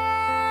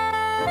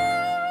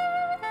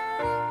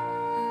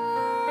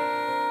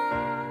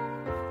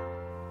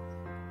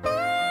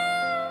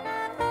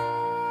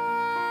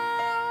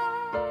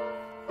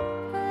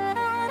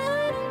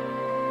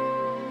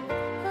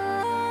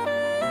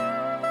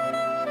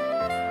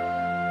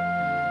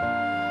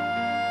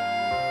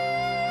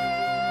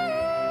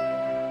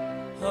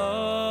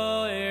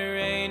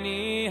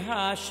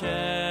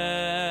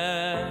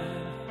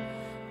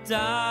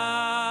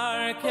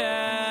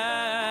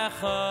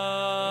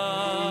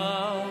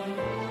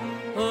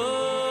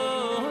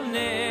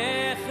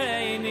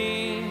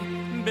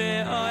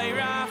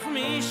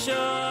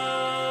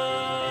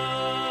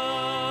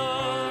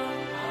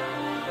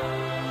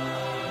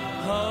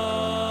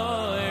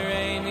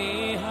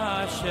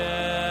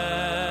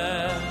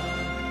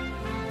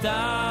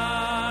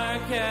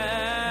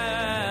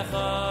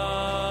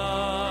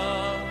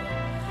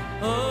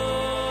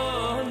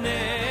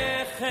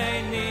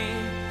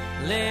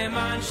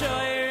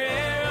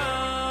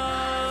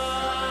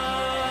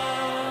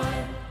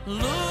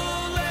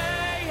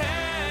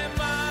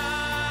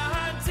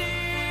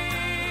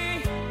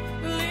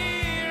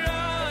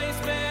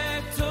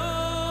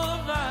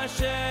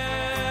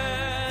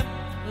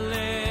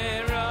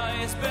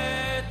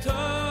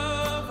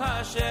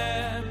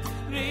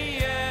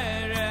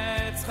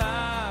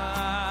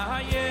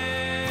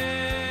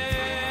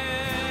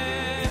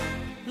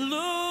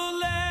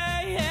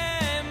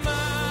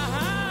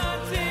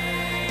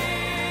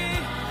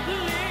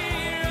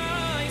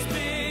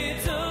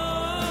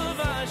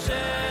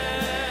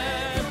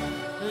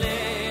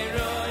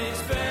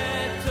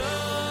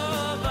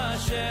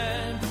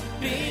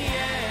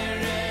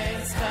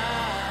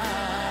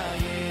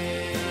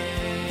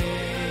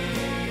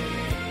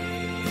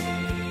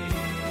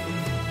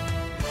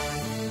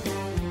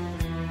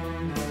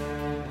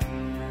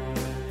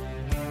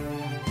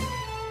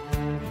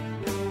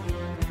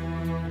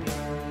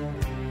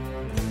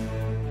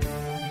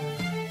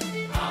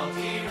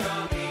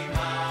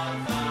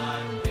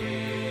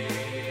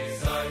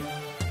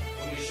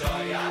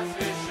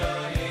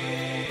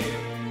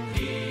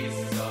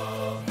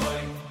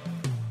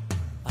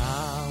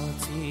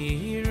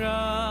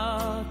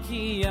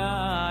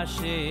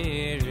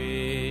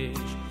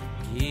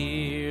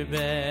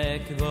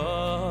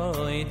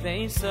 kvoid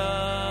beisa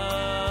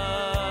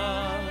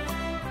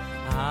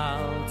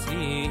al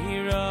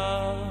tira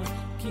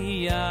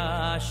ki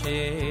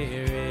asherish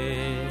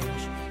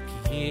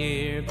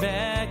kir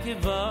back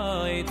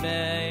kvoid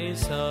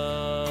beisa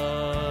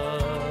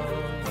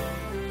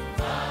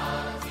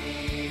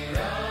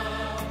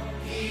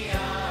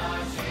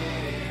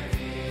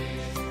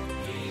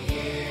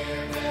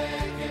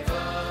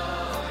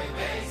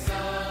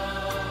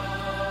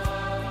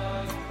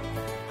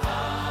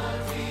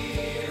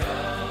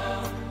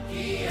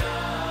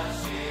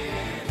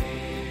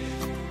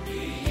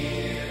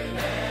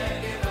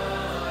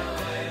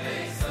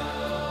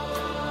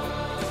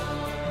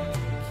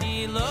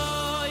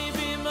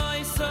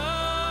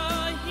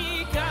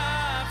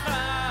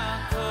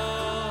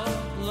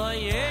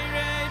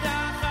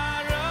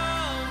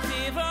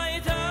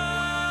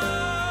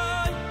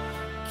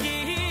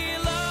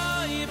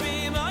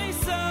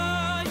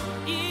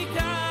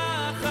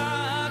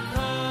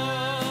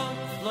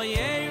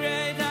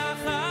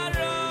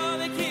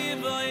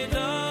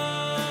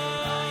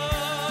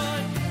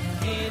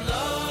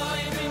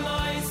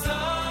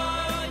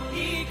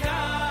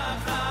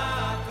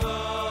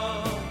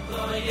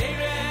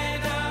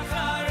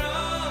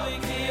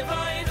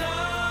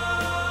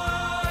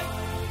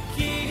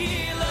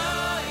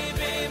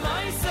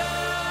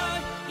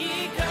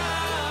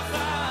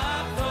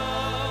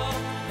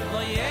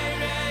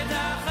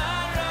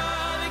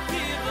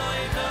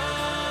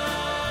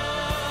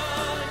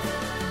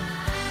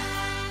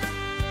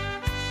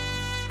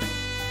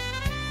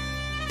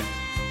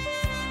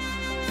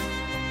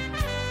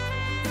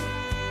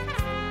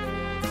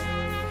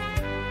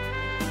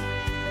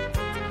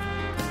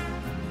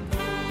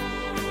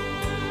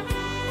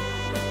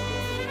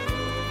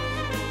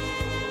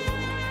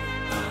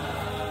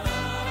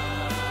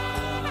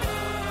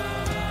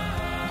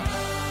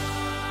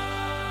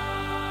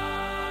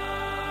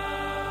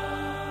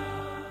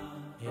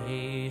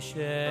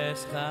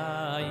Shes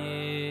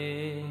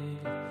Chayim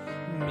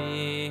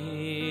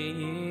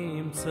Mimtza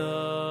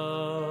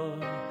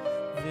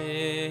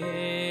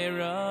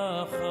V'Rachoik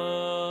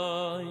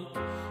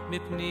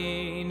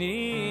Mipnini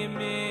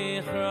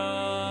Michra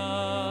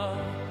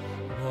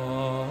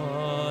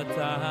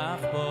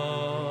Botach Bo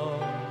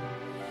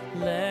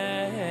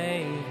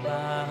Leich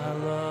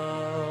Balo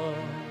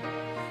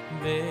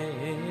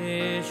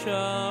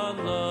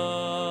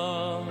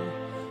V'Shalom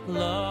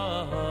Lo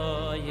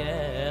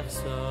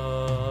Yechzor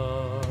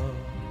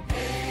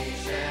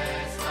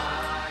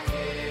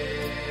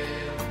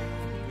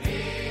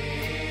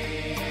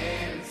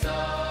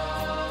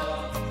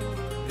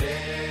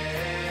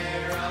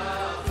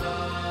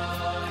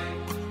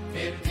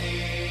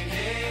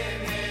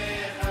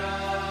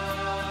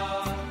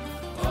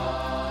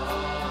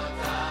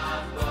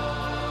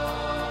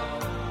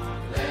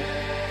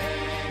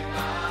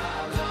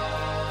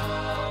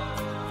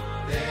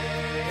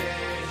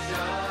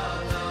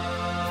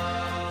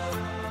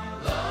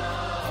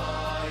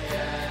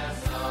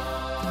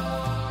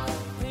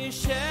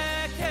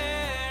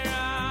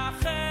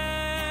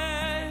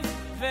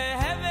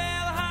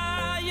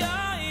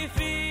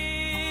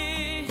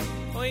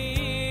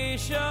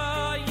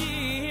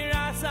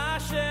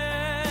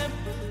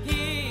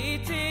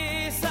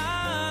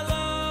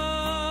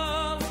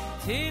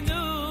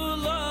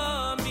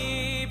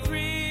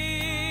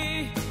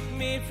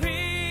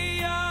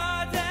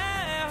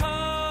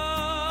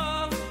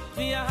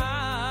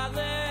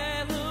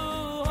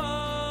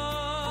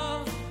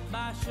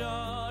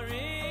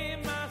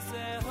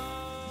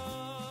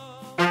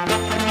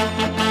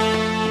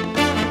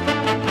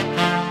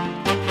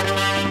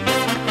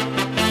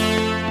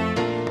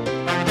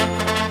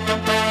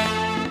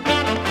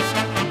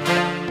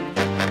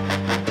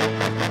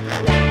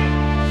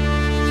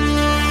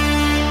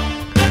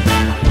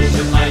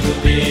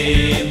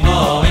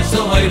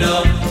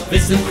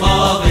V'simcha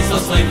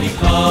v'sosay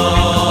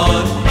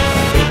mikar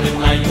Hayudim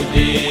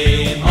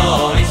hayudim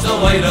ha'isa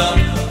vayra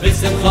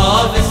V'simcha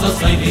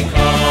v'sosay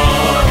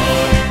mikar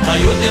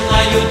Hayudim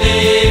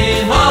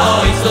hayudim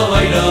ha'isa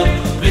vayra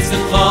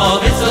V'simcha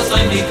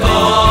v'sosay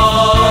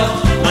mikar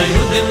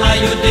Hayudim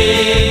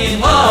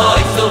hayudim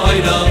ha'isa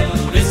vayra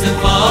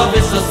V'simcha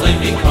v'sosay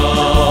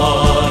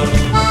mikar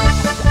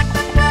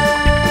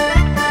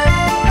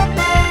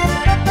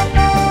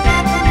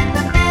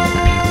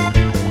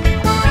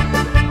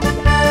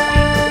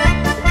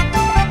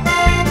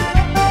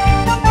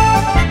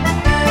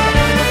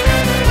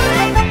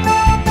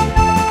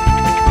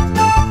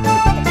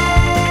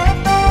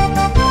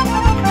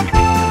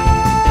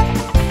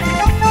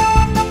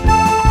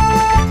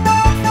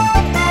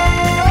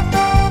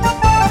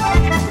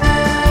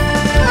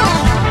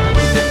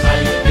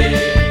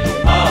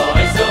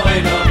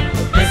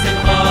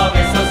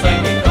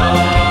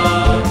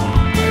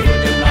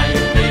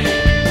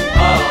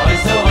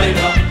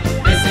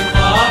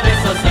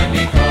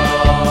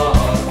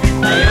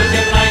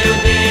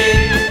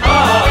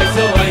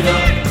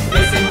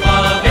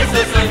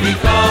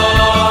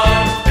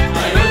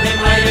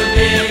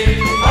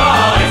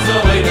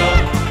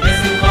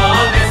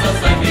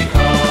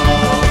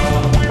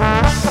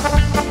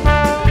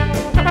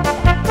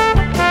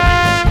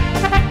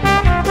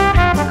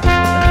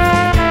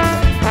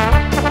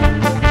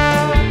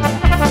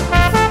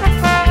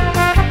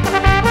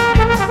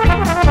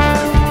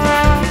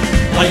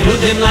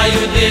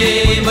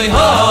yudim oy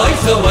hoy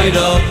so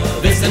wayro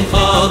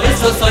besimcha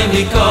besosoy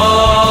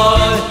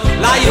mikol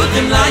la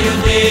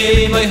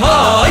yudim oy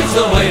hoy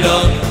so wayro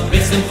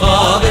besimcha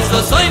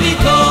besosoy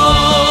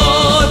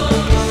mikol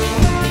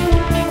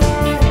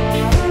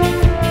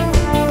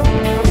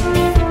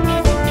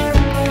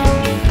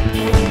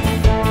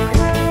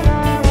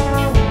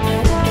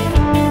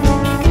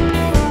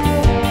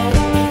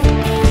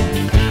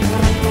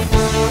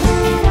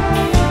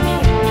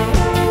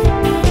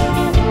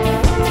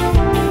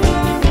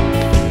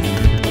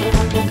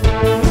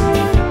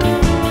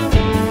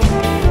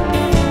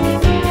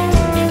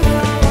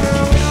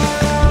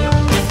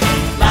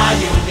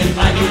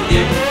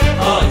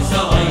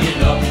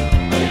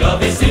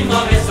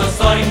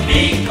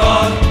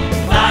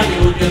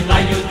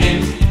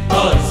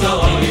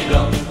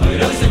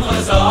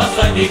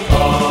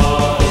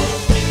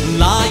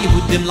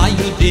La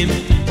yudim,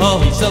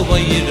 oh so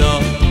wayra,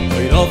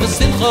 wayra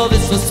v'simcha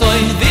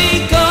v'sosoin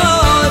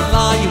vikor.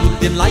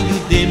 La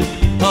yudim,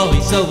 oh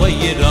so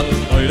wayra,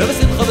 wayra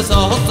v'simcha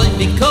v'sosoin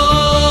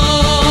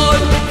vikor.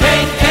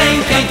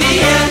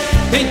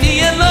 Kein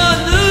tiye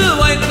lanu,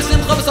 wayra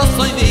v'simcha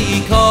v'sosoin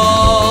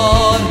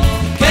vikor.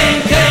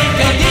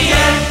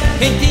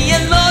 Kein tiye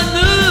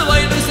lanu,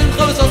 wayra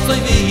v'simcha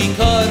v'sosoin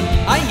vikor.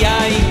 Ay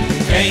ay,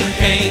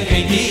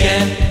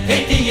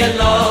 kein tiye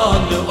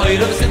lanu,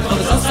 wayra v'simcha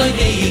v'sosoin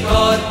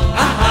vikor.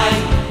 Ay,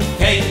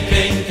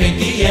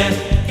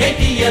 kein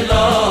tiye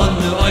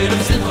lanu, wayra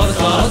v'simcha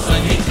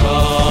v'sosoin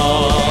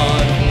vikor.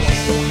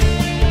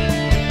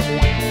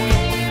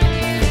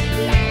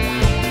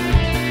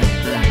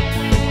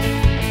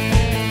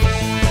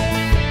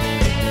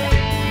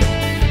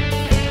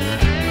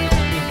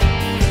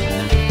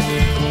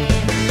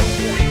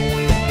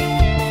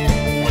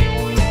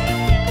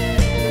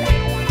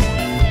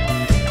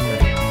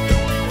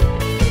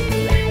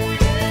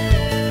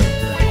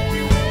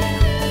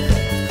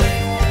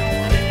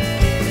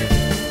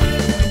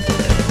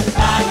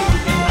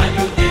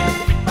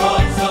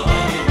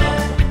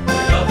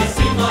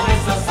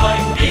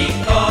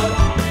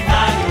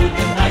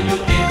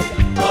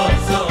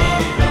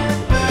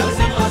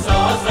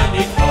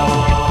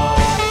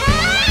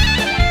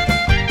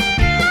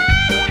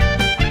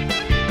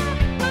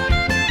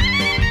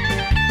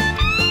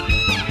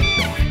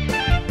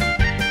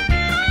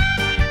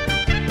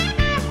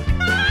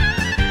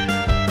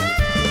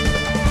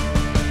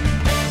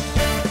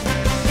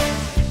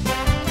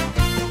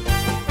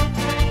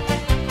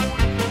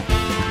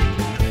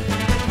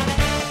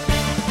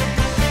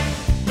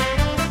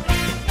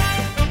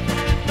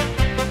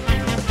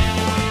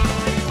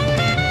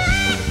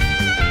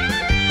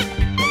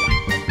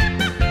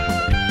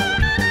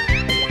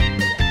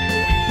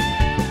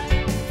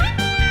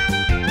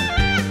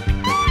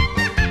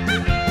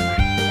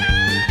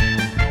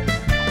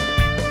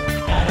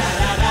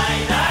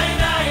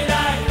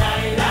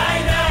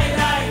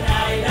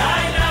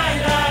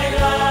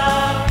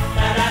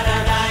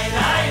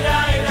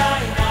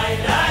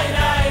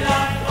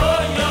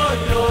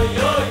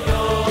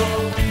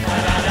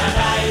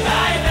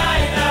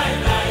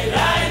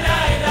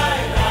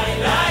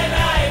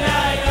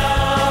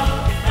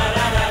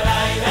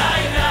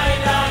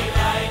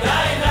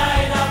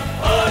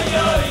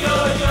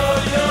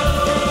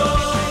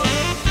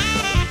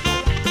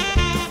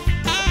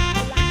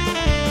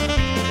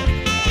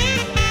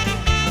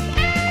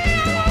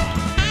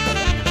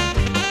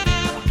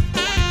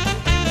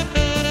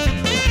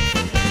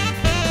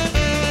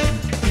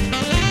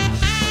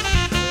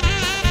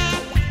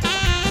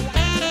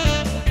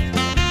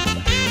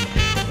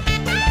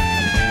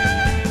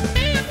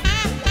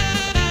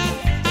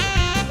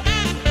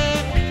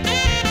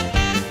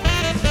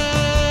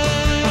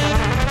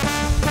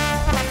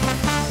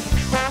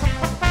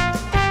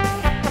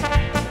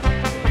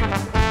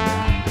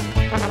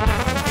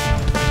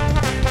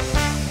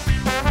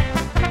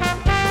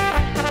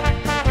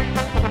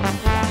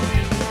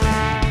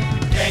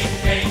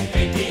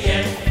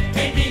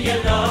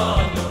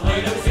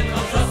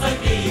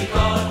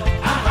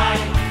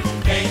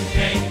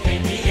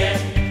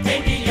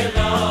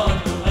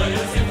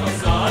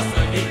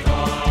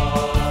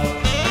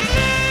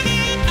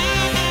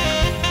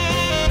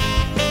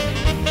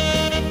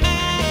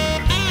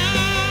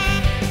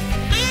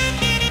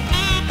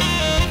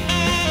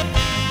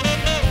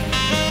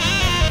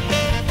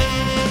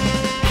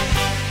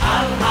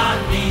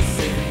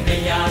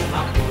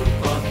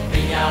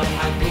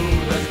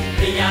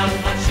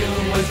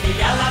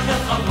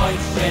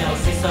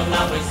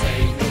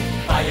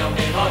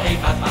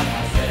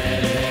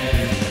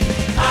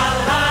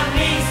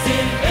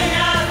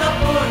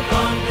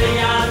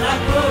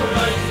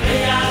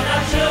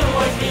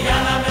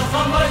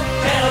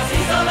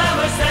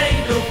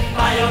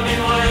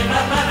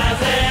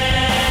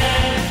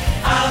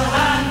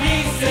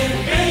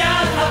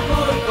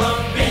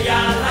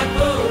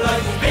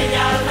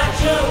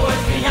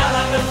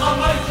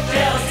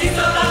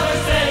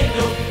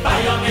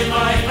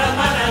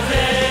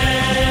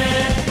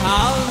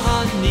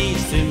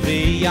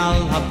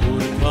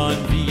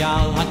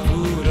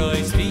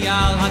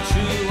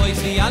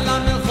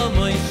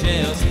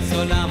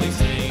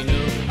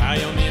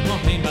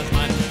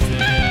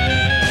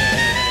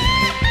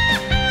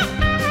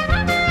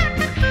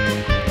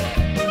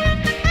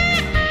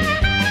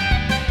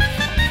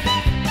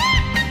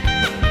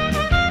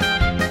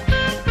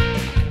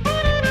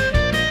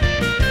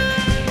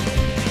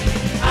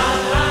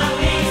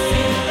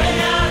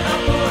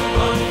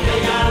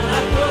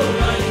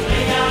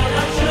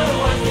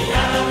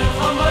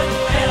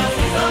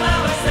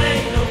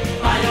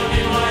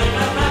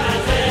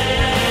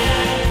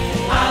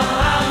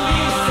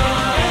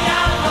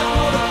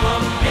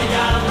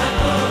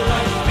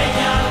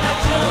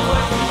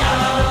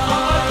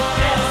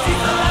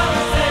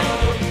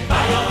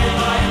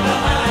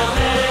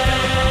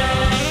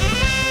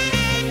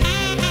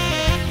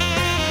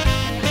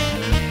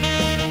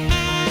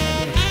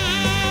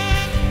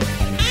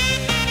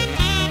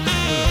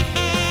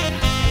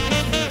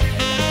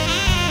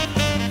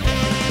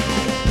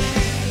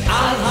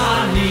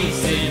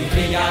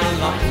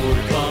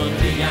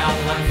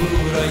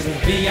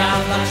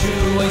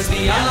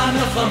 ויאללה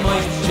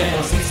מלחמות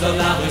שעושים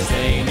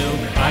לאבוינו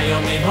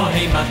ביומים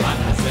ההם הזמן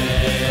הזה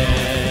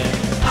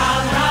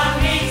על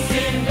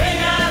הניסים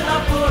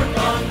ויאללה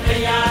פורקון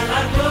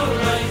ויאללה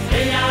גורויס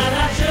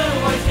ויאללה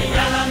שורויס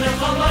ויאללה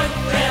מלחמות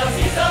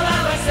שעושים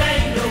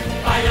לאבוינו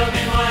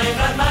ביומים ההם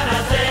הזמן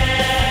הזה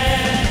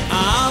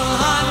על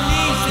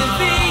הניסים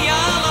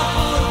ויאללה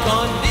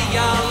פורקון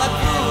ויאללה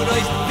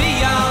גורויס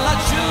ויאללה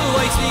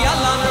שורויס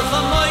ויאללה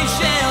מלחמות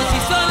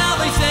שעושים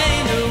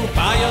לאבוינו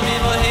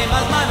ביומים ההם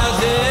הזמן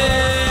הזה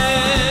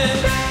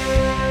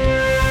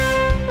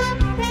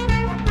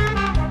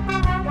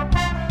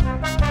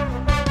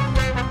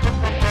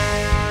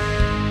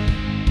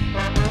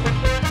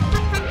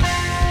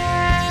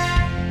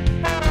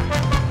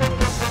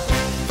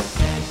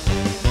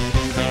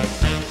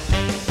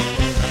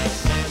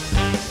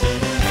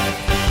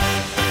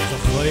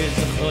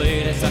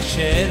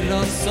אשר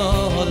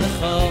עשו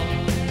לך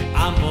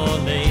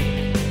עמולק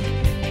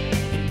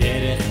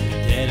דרך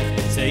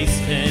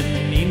בצאצכם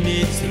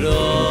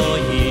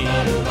ממצרים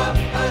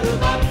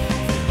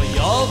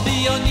ויובי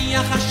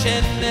יוניח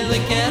השם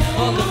אלוהיך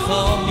לך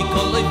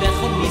מכל אויביך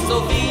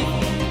מסביב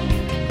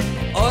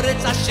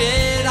אורץ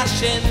אשר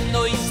השם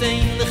לא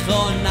ייתן לך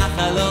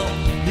נחלו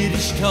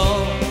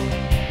לרשתו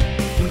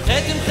תמחה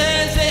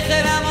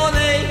זכר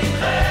עמולק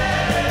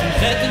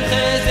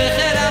תמחה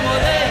זכר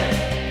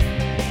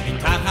עמולק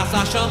תחס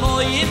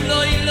השמיים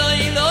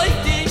לא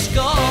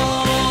תשכח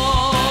תמחה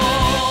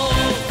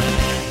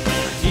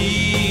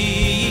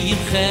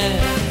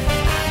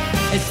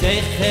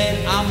זכר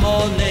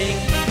עמולק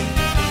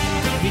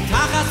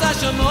מתחס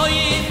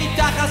השמיים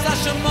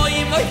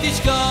לא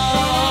תשכח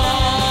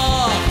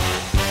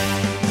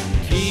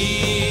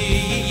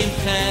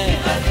תמחה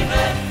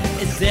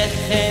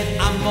זכר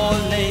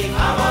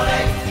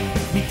עמולק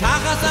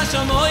מתחס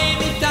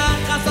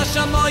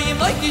השמיים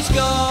לא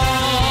תשכח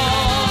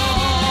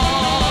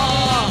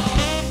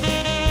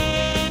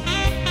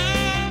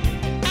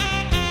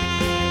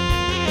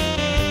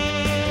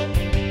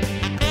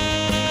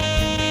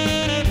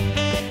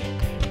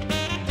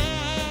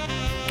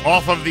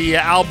Off of the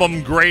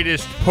album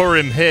Greatest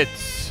Purim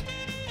Hits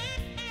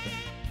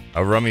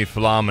of Rami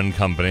Flam and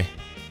Company.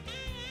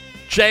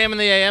 JM in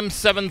the AM,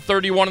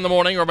 7:31 in the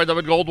morning. Rabbi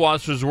David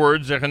Goldwasser's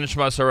words, Zechar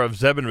Nishmas Harav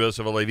Zeben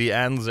Yosef Halevi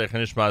and Zechar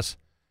Nishmas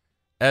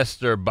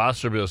Esther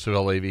Basar Yosef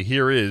Halevi.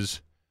 Here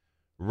is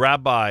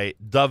Rabbi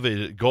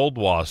David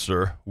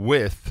Goldwasser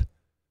with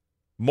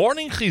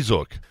Morning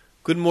Chizuk.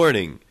 Good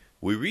morning.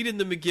 We read in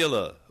the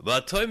Megillah,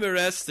 Vatomer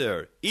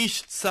Esther,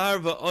 Ish Tsar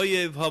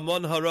Va'oyev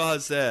Hamon Hara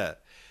Hazeh,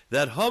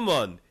 that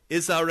Haman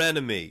is our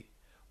enemy.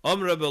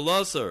 Rabbi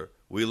Lazar,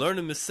 we learn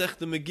in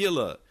Masechta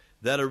Megillah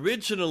that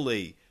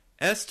originally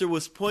Esther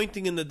was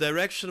pointing in the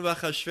direction of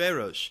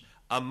Achashverosh.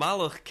 A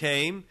malach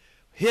came,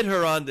 hit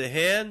her on the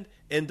hand,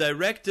 and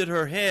directed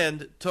her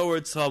hand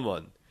towards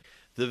Haman.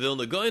 The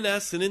Vilna Gaon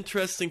asks an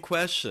interesting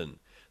question.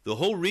 The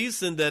whole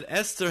reason that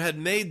Esther had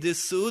made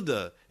this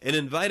Suda and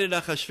invited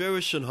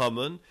Achashverosh and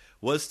Haman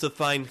was to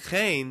find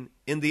chen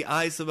in the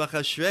eyes of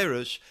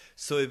Achashverosh,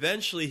 so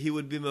eventually he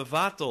would be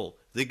mevatel,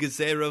 the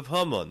gezer of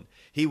Haman.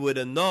 He would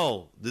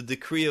annul the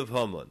decree of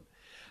Haman.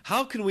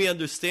 How can we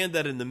understand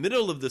that in the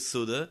middle of the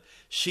Suda,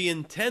 she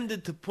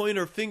intended to point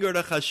her finger at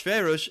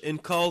Achashverosh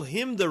and call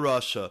him the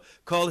Rasha,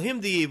 call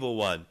him the evil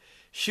one?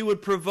 She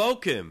would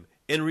provoke him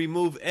and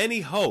remove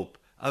any hope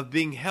of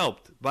being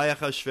helped by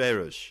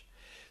Achashverosh.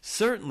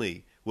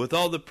 Certainly, with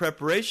all the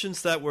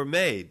preparations that were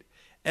made,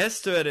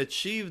 Esther had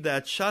achieved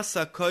that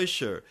Shasa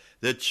Kosher,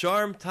 the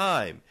charm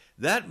time,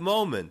 that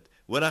moment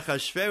when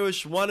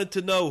Achashverosh wanted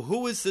to know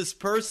who is this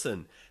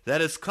person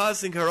that is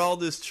causing her all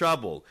this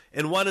trouble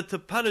and wanted to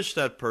punish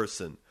that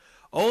person.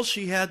 All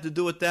she had to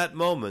do at that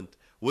moment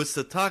was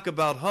to talk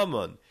about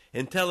Haman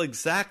and tell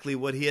exactly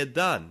what he had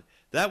done.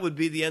 That would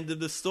be the end of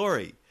the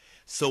story.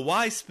 So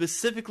why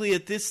specifically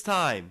at this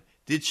time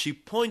did she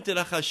point at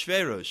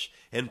Achashverosh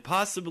and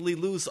possibly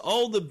lose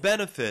all the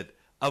benefit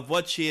of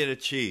what she had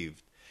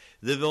achieved?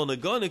 The Vilna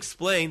Gaon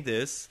explained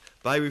this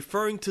by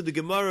referring to the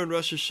Gemara in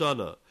Rosh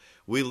Hashanah.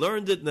 We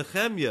learned that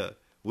Nehemiah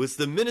was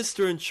the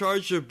minister in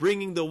charge of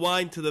bringing the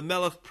wine to the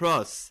Melech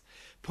Pras.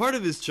 Part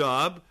of his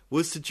job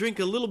was to drink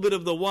a little bit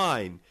of the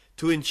wine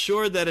to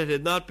ensure that it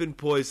had not been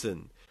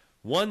poisoned.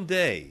 One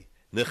day,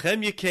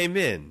 Nehemiah came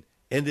in,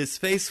 and his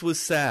face was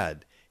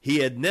sad. He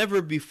had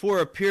never before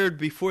appeared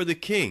before the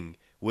king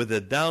with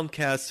a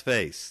downcast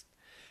face.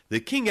 The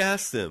king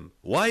asked him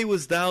why he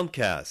was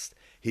downcast.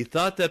 He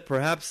thought that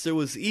perhaps there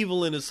was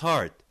evil in his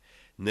heart.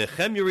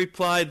 Nehemiah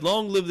replied,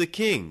 "Long live the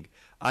king.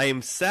 I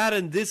am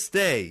saddened this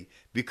day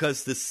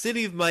because the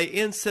city of my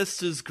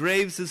ancestors'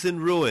 graves is in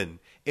ruin,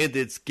 and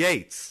its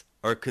gates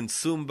are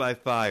consumed by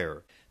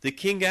fire." The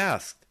king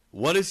asked,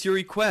 "What is your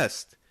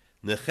request?"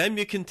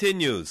 Nehemiah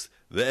continues,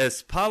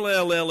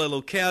 "Ve'espalel el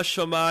Elokei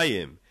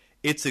Hashamayim."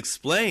 It's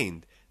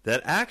explained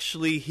that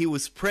actually he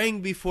was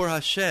praying before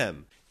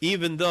Hashem,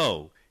 even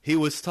though he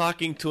was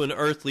talking to an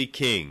earthly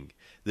king.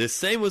 The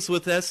same was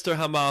with Esther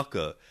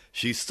Hamalka.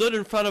 She stood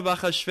in front of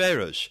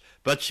Achashverosh,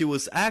 but she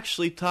was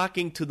actually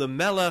talking to the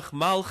Melech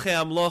Malchei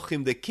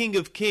Amlochim, the King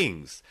of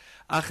Kings.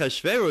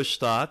 Achashverosh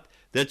thought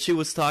that she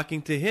was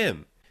talking to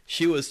him.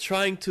 She was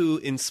trying to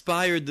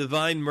inspire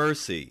divine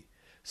mercy.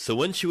 So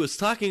when she was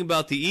talking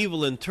about the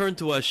evil and turned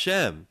to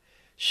Hashem,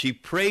 she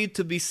prayed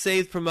to be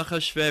saved from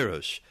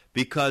Achashverosh,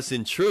 because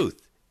in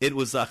truth, it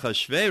was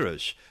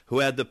Achashverosh who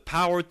had the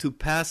power to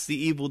pass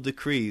the evil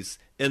decrees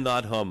and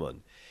not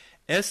Haman.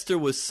 Esther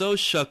was so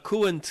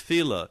shaku in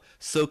tefillah,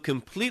 so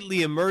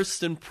completely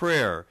immersed in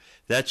prayer,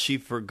 that she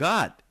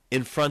forgot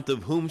in front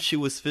of whom she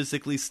was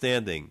physically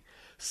standing.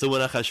 So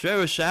when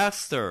Achashverosh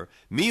asked her,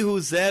 Mihu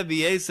zeh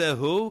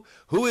v'yezehu,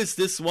 who is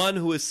this one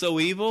who is so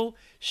evil?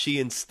 She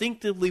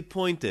instinctively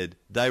pointed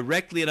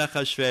directly at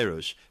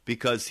Achashverosh,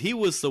 because he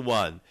was the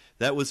one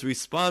that was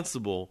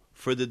responsible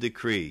for the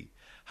decree.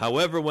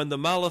 However, when the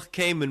Malach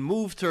came and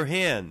moved her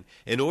hand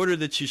in order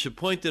that she should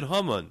point at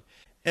Haman,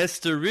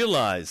 Esther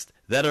realized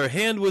that her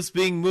hand was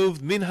being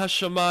moved min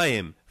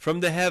hashamayim, from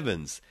the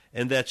heavens,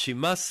 and that she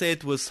must say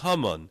it was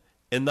Haman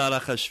and not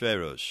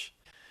Achashverosh.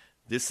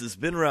 This has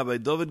been Rabbi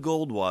David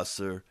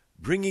Goldwasser,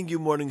 bringing you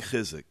Morning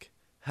Chizuk.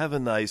 Have a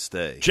nice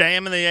day.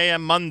 JM in the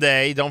AM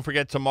Monday. Don't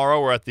forget, tomorrow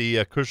we're at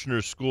the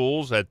Kushner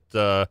Schools at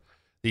the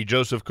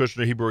Joseph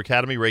Kushner Hebrew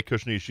Academy, Ray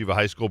Kushner Yeshiva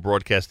High School,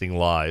 broadcasting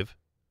live.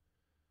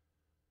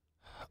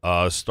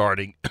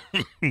 Starting,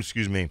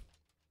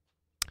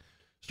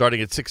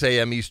 starting at 6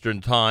 a.m.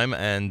 Eastern Time,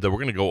 and we're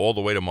going to go all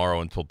the way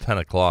tomorrow until 10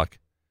 o'clock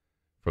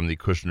from the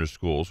Kushner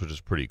Schools, which is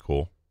pretty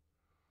cool.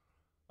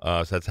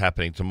 So that's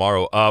happening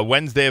tomorrow.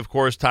 Wednesday, of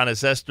course,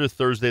 Taanit Esther.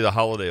 Thursday, the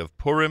holiday of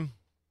Purim.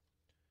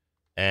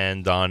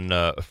 And on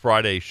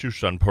Friday,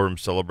 Shushan Purim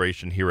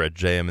celebration here at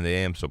JM in the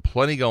AM. So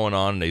plenty going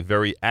on in a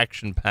very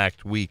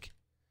action-packed week,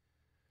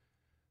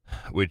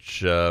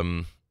 which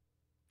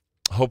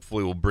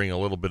hopefully will bring a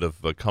little bit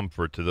of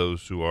comfort to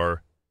those who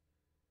are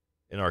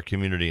in our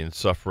community and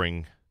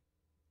suffering,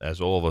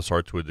 as all of us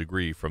are to a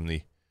degree, from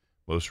the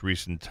most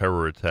recent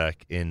terror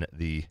attack in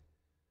the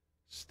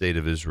state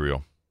of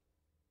Israel.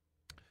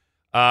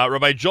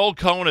 Rabbi Joel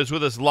Cohn is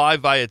with us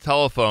live via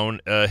telephone.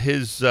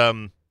 His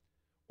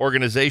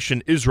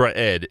organization,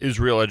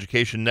 Israel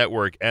Education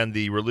Network, and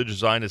the Religious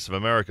Zionists of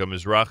America,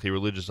 Mizrahi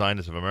Religious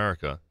Zionists of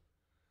America,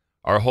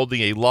 are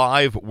holding a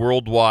live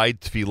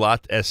worldwide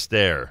Tefillat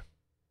Esther,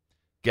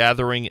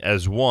 gathering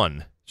as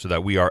one so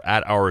that we are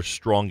at our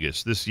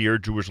strongest. This year,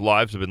 Jewish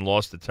lives have been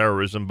lost to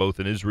terrorism, both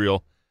in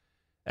Israel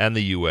and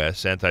the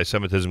U.S.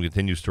 Anti-Semitism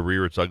continues to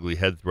rear its ugly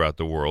head throughout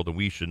the world, and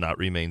we should not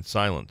remain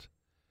silent.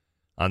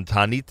 On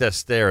Taanit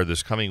Esther,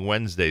 this coming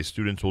Wednesday,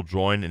 students will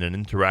join in an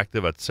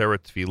interactive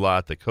Atzeret Tefillah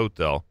at the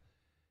Kotel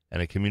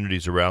and in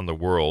communities around the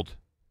world.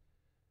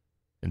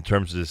 In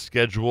terms of the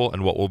schedule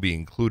and what will be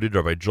included,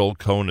 Rabbi Joel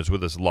Cohn is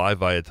with us live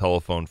via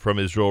telephone from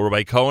Israel.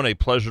 Rabbi Cohn, a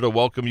pleasure to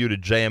welcome you to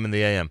JM in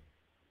the AM.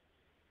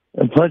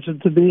 A pleasure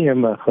to be here,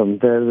 Malcolm.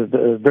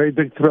 A very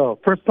big thrill.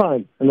 First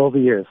time in all the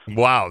years.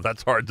 Wow,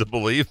 that's hard to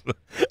believe.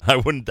 I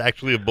wouldn't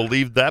actually have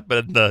believed that,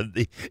 but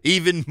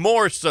even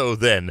more so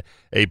then,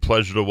 a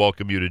pleasure to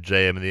welcome you to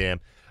JM in the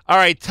AM. All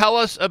right, tell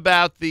us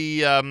about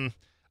the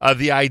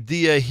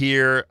idea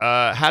here.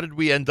 How did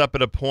we end up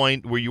at a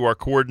point where you are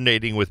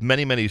coordinating with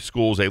many, many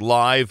schools a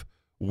live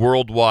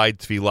worldwide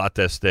Tefillat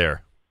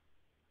Esther?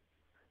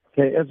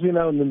 Okay, as we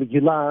know in the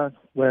Megillah,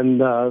 when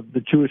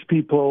the Jewish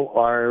people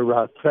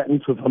are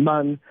threatened with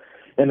Haman,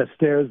 and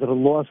Esther is at a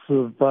loss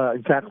of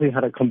exactly how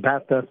to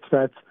combat that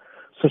threat,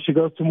 so she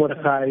goes to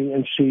Mordechai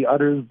and she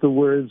utters the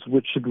words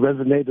which should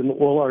resonate in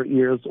all our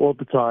ears all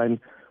the time,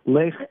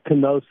 Lech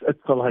kenos et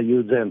kol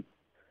hayudim.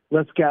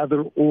 Let's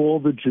gather all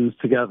the Jews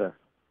together.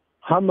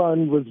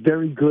 Haman was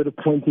very good at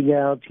pointing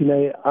out,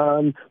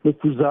 the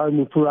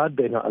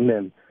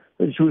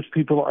Jewish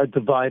people are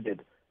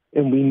divided.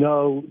 And we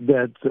know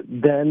that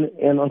then,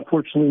 and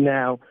unfortunately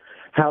now,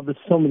 how there's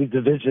so many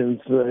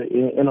divisions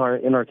in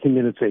our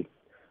community.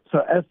 So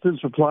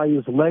Esther's reply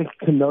is, Lech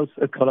kenos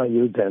et kol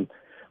hayudim.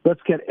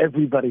 Let's get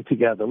everybody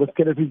together. Let's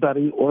get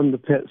everybody on the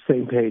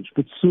same page.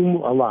 But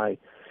sumu alai,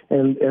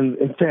 and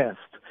fast.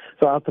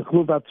 So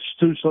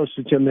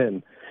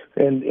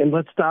and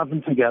let's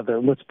daven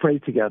together. Let's pray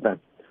together.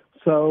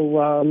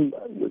 So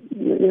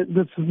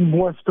this is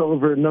morphed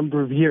over a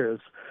number of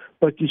years.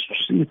 But you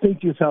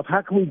think to yourself,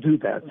 how can we do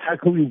that? How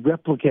can we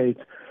replicate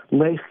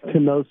Lech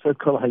kenos et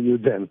kol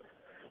hayudim?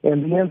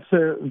 And the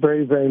answer,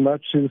 very, very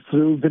much, is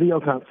through video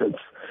conference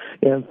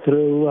and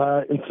through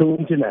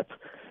internet.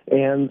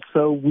 And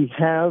so we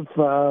have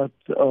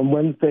on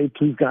Wednesday,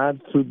 please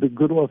God, through the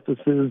good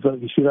offices of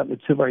Yeshivat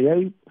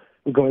Mitzvah,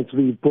 we're going to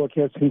be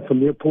broadcasting from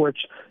their porch.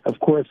 Of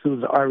course, it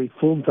was Ari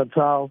Fulm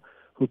Tatal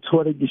who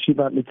taught at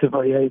Yeshivat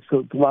Mitzvah,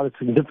 so a lot of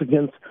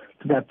significance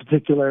to that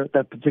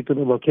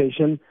particular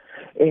location.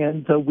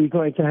 And we're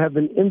going to have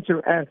an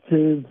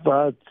interactive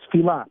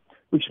tefillah,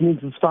 which means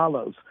as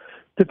follows.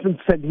 Different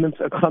segments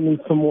are coming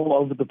from all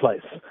over the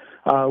place.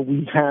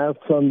 We have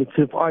from the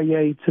Tiv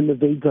Aryeh to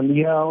Neve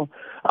Daniel,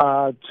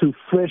 to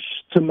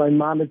Frisch, to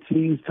Maimonides,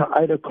 to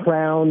Ida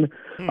Crown.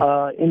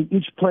 In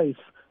each place,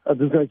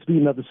 there's going to be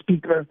another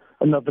speaker,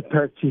 another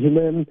Perek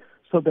Tehillim.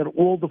 so that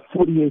all the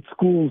 48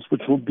 schools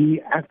which will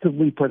be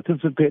actively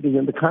participating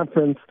in the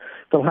conference,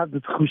 they'll have the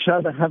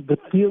tchusha, they'll have the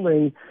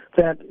feeling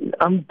that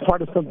I'm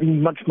part of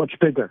something much, much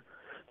bigger.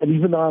 And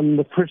even on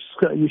the Frisch,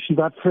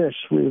 Yeshivat Frisch,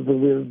 with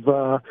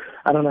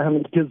I don't know how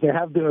many kids they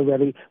have there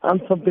already, I'm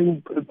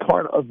something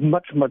part of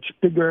much, much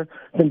bigger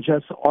than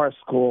just our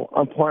school.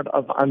 I'm part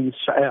of Am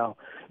Yisrael.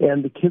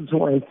 And the kids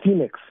who are in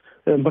Phoenix,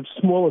 a much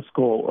smaller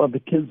school, or the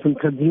kids in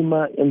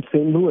Kadima in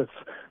St. Louis,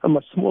 a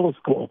much smaller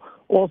school,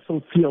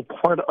 also feel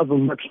part of a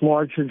much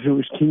larger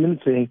Jewish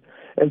community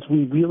as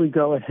we really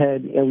go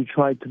ahead and we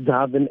try to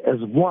daven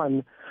as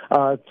one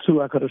to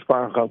HaKadosh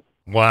Baruch Hu.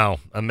 Wow,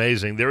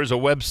 amazing. There is a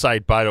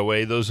website, by the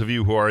way, those of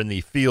you who are in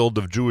the field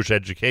of Jewish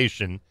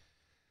education,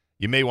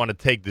 you may want to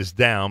take this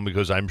down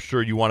because I'm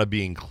sure you want to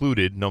be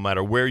included no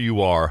matter where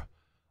you are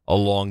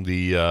along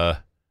the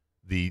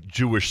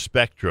Jewish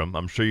spectrum.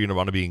 I'm sure you're going to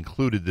want to be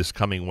included this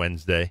coming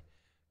Wednesday.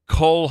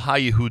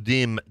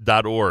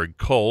 kolhayehudim.org,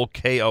 Kol,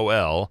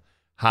 K-O-L,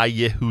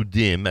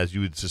 Hayehudim, as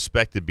you would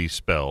suspect it be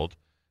spelled,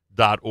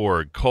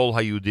 .org,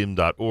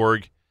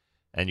 kolhayehudim.org,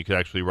 and you can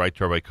actually write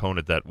to Rabbi Cohn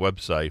at that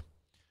website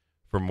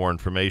for more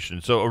information.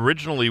 So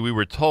originally we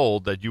were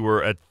told that you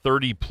were at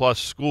 30-plus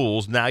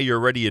schools. Now you're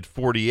already at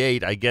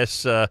 48. I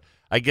guess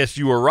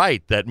you were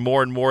right that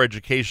more and more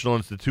educational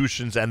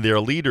institutions and their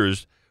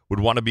leaders would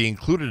want to be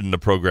included in a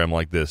program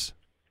like this.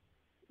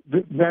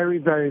 Very,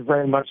 very,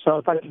 very much so.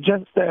 If I could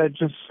just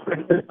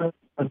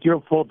it's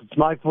your fault, it's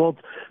my fault.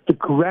 The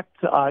correct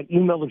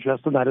email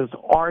address on that is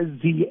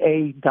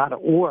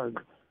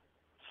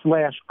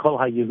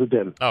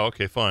rza.org/kolhayehudim. Oh,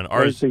 okay, fine.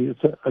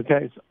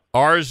 Okay.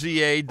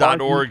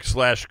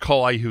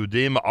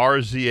 rza.org/kolhayehudim,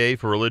 RZA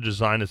for Religious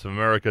Zionists of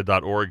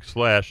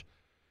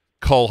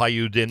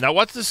America.org/kolhayehudim. Now,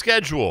 what's the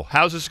schedule?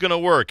 How's this going to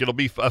work? It'll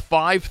be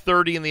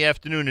 5:30 in the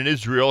afternoon in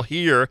Israel.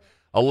 Here,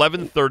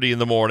 11:30 in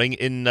the morning.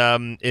 In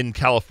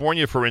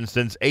California, for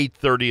instance,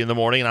 8:30 in the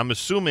morning. And I'm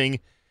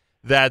assuming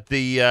that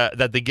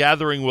the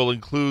gathering will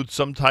include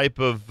some type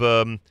of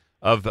a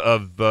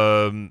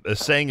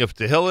saying of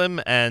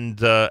Tehillim and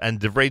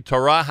Divrei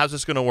Torah. How's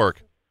this going to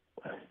work?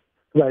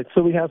 Right,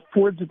 so we have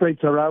 4 Divrei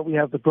Torah. We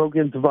have the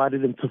program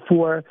divided into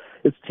 4.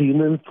 It's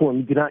Tehillim for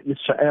Medinat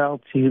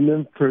Yisrael,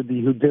 Tehillim for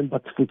the Yehudim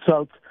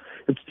Batfutzot,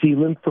 it's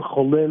Tehillim for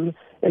Cholim,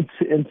 and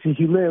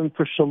Tehillim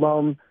for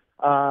Shalom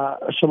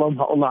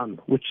Ha'olam,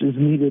 which is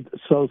needed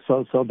so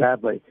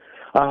badly.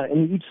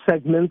 In each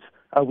segment,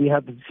 we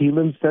have the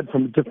Tehillim said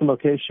from a different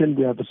location.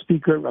 We have a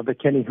speaker, Rabbi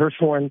Kenny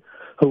Hirschhorn,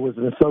 who was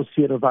an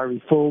associate of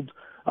Ari Fuld.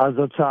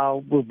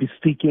 Zatzal will be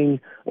speaking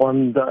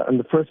on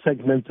the first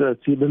segment,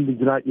 Tehillim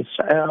Medinat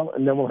Yisrael,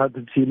 and then we'll have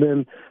the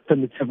Tehillim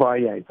from the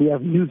Tivayeh. We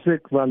have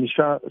music. Rami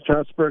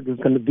Strasberg is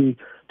going to be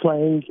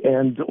playing,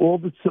 and all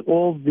the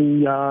schools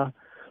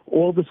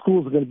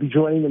are going to be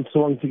joining in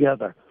song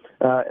together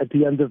at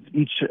the end of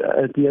each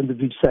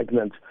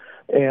segment.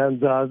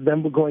 And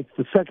then we're going to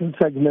the second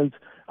segment,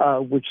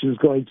 which is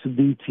going to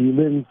be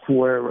Tehillim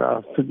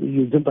for the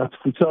Yehudim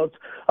Batfutzot,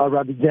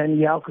 Rabbi Danny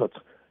Yalkut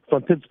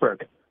from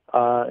Pittsburgh.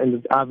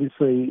 And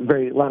obviously,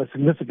 a lot of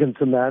significance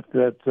in that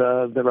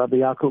Rabbi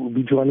Yaakov will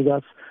be joining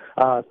us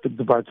for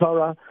the Bar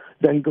Torah.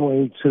 Then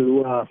going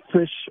to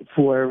Frisch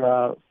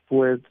for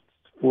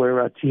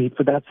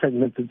that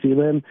segment of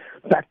Tehillim,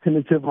 back to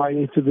Nativ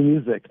Aryeh for the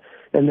music,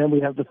 and then we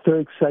have the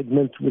third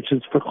segment, which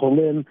is for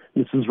Cholim.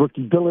 This is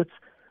Rookie Billets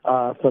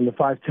from the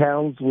 5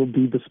 towns will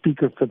be the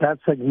speaker for that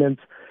segment.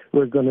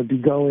 We're going to be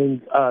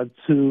going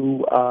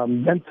to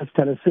Memphis,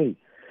 Tennessee.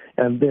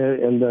 And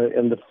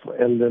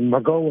the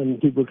Margolin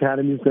Hebrew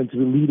Academy is going to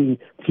be leading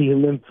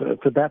Tehillim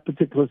for that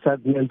particular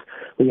segment.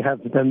 We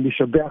have then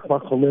Mishabech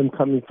Cholim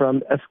coming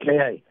from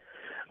SKA.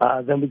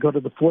 Then we go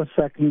to the fourth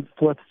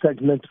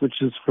segment,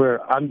 which is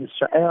for Am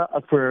Yisrael,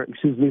 for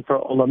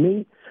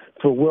Olami,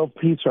 for World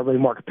Peace. Rabbi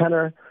Mark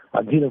Penner,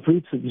 Dean of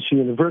Reitz at Yeshiva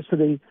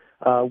University,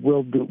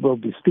 will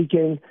be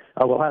speaking.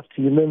 We'll have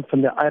Tehillim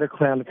from the Ida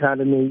Clan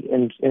Academy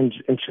in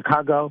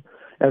Chicago.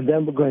 And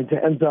then we're going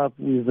to end up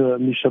with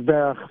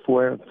Mishabech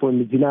for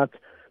Medinat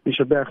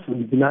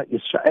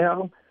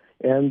Yisrael,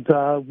 and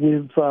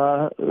with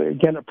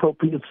again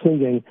appropriate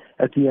singing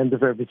at the end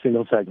of every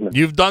single segment.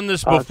 You've done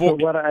this before.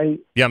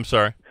 I'm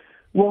sorry.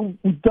 Well,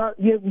 we've done.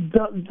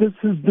 This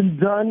has been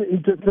done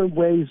in different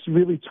ways,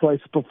 really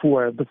twice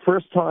before. The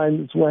first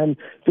time is when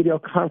video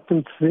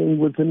conferencing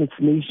was in its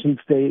nascent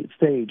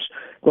stage,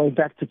 going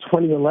back to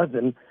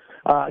 2011.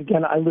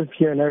 Again, I live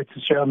here in Eretz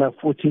Yisrael now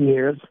 14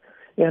 years.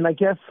 And I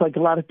guess, like a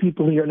lot of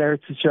people here in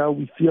Eretz Yisrael,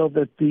 we feel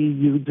that the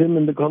Yehudim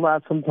and the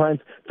Golah sometimes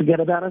forget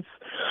about us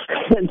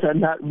and are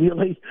not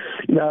really,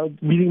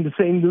 reading the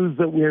same news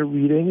that we're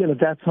reading. And at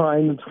that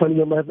time, in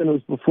 2011, it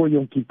was before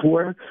Yom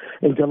Kippur,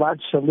 and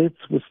Gilad Shalit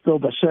was still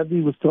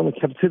Bashevi, was still in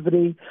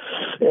captivity.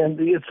 And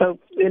so,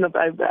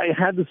 I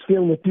had this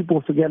feeling that people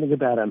were forgetting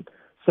about him.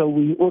 So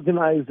we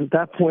organized at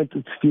that point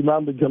the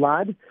Tefillat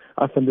Gilad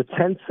from the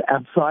tents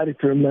outside,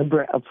 if you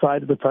remember,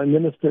 outside of the Prime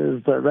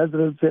Minister's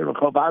residence there,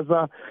 Rehov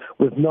Aza,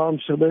 with Noam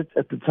Shalit.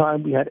 At the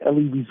time, we had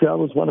Eli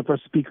Wiesel as one of our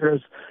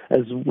speakers,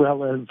 as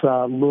well as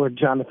Lord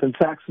Jonathan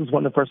Sachs as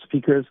one of our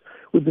speakers,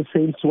 with the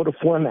same sort of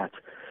format.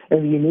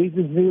 And the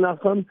amazing thing,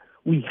 Nachum,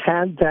 we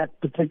had that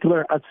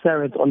particular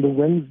Atzeret on the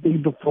Wednesday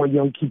before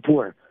Yom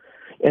Kippur.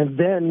 And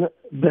then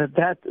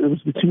that it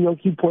was between Yom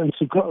Kippur and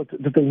Sukkot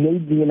that they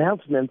made the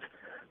announcement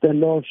that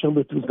Noam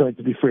Shalit was going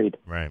to be freed.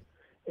 Right.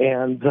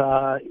 And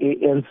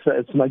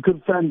it's my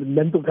good friend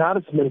Mendel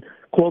Gottesman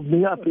called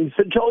me up and he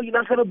said, Joel, you're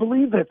not going to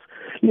believe it.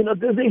 You know,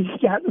 they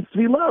had the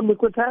tefillah.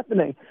 Look what's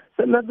happening.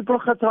 I said, that's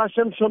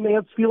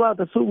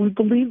what we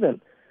believe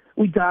in.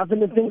 We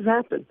daven and things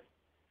happen.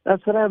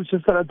 That's what I was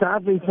just saying.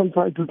 Davening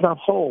sometimes is not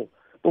whole.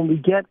 When we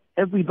get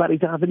everybody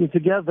davening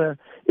together,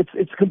 it's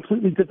a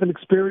completely different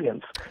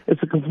experience.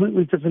 It's a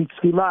completely different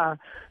tefillah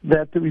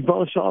that the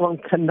Rebbe Shalom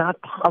cannot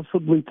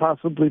possibly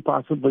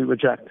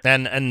reject.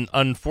 And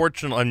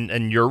unfortunately,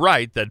 and you're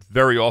right that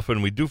very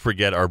often we do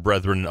forget our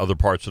brethren in other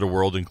parts of the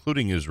world,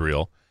 including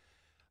Israel.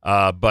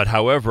 But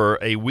however,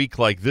 a week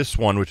like this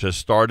one, which has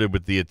started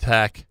with the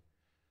attack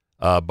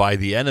by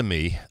the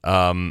enemy,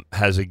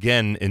 has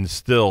again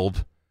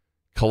instilled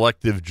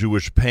collective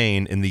Jewish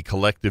pain in the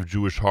collective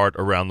Jewish heart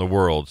around the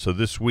world. So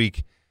this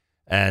week,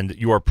 and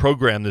your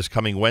program this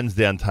coming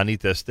Wednesday on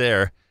Taanit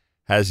Esther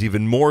has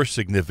even more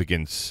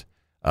significance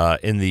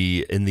in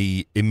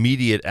the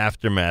immediate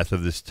aftermath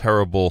of this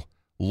terrible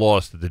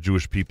loss that the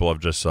Jewish people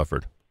have just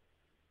suffered.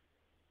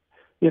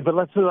 Yeah, but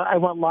I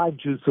want live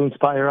Jews to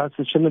inspire us.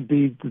 It shouldn't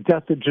be the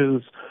death of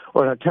Jews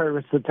or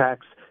terrorist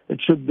attacks. It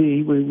should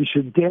be we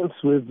should dance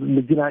with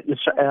Medinat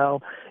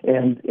Yisrael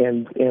and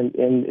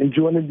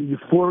join in the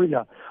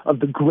euphoria of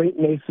the great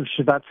mace of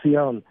Shivat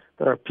Zion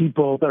that our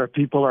people are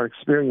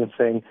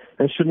experiencing,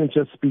 and shouldn't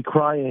just be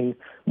crying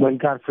when,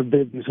 God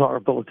forbid, these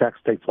horrible attacks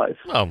take place.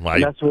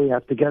 And that's where we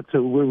have to get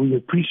to, where we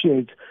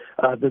appreciate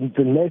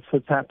the mace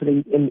that's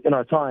happening in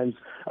our times.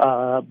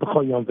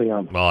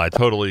 Well, I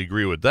totally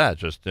agree with that.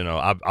 Just,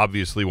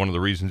 obviously one of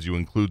the reasons you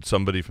include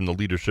somebody from the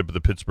leadership of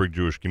the Pittsburgh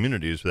Jewish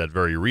community is for that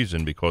very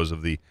reason, because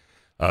of the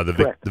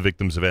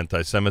victims of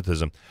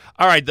anti-Semitism.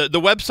 All right, the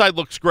website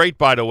looks great,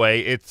 by the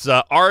way. It's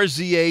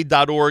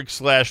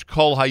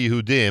rza.org/Kol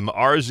HaYehudim,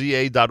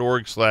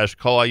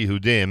 rza.org/Kol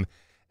HaYehudim.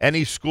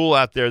 Any school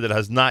out there that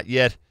has not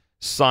yet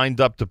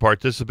signed up to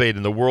participate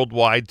in the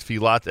worldwide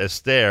Tefillat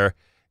Esther,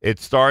 it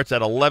starts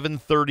at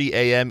 11:30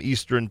 a.m.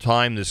 Eastern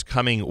Time this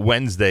coming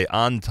Wednesday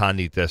on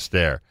Taanit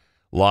Esther.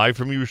 Live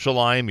from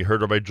Yerushalayim, you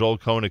heard Rabbi Joel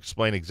Cohn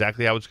explain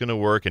exactly how it's going to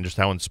work and just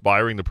how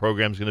inspiring the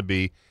program is going to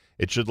be.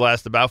 It should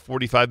last about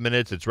 45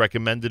 minutes. It's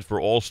recommended for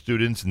all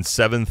students in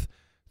 7th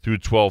through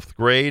 12th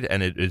grade,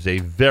 and it is a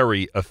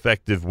very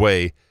effective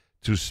way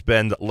to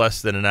spend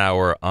less than an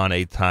hour on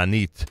a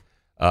Taanit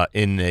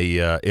in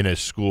a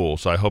school.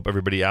 So I hope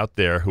everybody out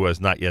there who has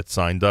not yet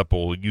signed up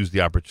will use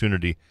the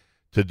opportunity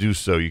to do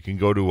so. You can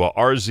go to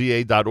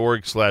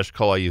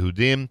rza.org/Kol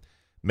HaYehudim,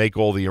 make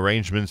all the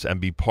arrangements, and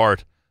be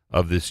part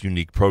of this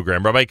unique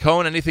program. Rabbi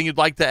Cohn, anything you'd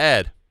like to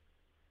add?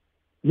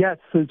 Yes,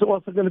 there's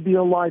also going to be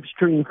a live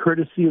stream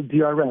courtesy of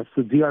DRS.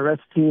 The DRS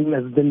team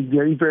has been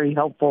very, very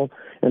helpful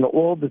in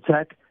all the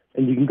tech,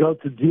 and you can go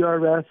to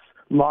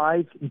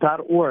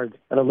drslive.org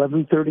at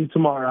 11:30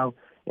 tomorrow,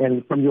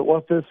 and from your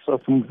office or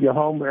from your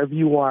home, wherever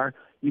you are,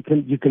 you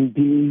can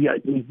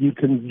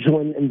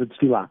join in the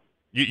tefillah.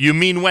 You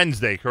mean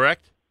Wednesday,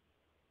 correct?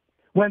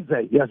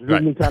 Wednesday, yes.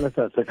 Right.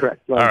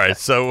 Correct. Wednesday. All right,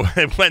 so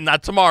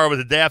not tomorrow, but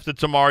the day after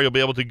tomorrow, you'll be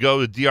able to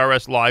go to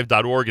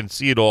drslive.org and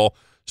see it all,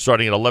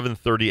 starting at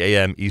 11:30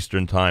 a.m.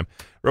 Eastern Time.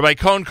 Rabbi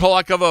Cohn, Kol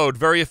HaKavod,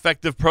 very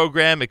effective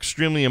program,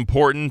 extremely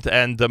important,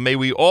 and may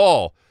we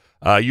all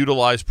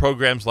utilize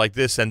programs like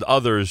this and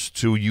others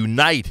to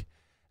unite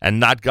and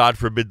not, God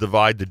forbid,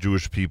 divide the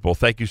Jewish people.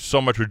 Thank you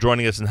so much for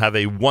joining us, and have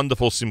a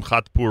wonderful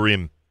Simchat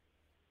Purim.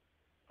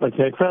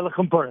 Okay,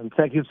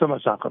 thank you so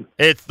much, Achim.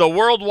 It's the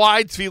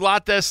worldwide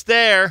Tefillat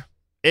Esther.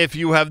 If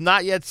you have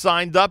not yet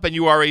signed up and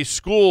you are a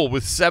school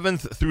with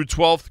 7th through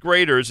 12th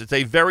graders, it's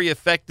a very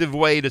effective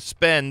way to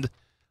spend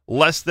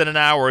less than an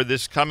hour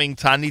this coming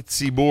Taanit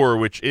Tzibur,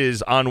 which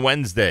is on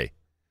Wednesday.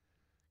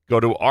 Go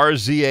to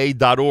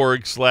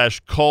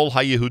rza.org/Kol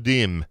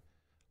HaYehudim,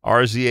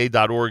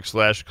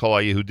 rza.org/Kol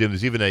HaYehudim.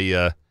 There's even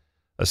a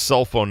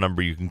cell phone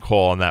number you can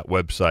call on that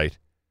website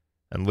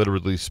and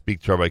literally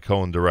speak to Rabbi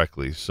Cohn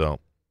directly. So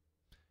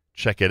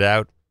check it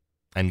out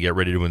and get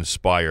ready to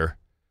inspire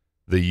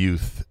the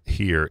youth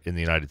here in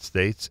the United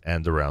States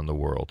and around the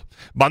world.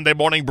 Monday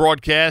morning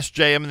broadcast,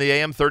 JM in the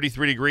AM,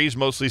 33 degrees,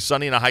 mostly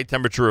sunny and a high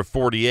temperature of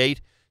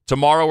 48.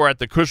 Tomorrow we're at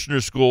the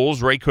Kushner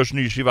Schools, Ray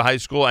Kushner Yeshiva High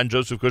School and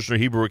Joseph Kushner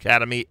Hebrew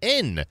Academy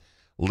in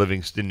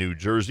Livingston, New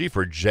Jersey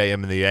for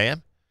JM in the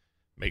AM.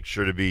 Make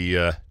sure to be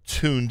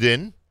tuned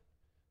in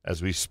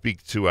as we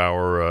speak to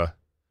our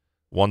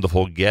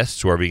wonderful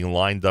guests who are being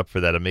lined up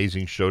for that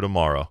amazing show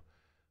tomorrow.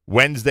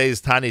 Wednesday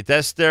is Taanit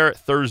Esther,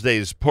 Thursday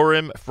is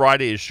Purim,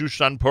 Friday is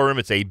Shushan Purim.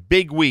 It's a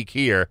big week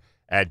here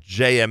at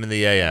JM in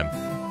the AM.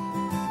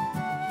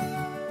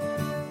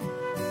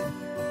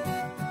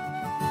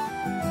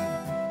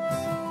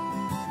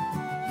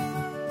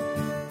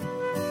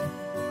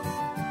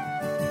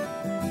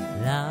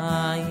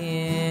 La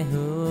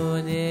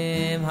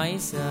Yehudim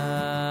Haisa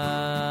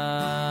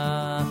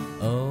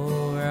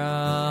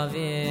Ora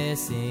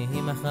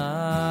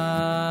V'Simcha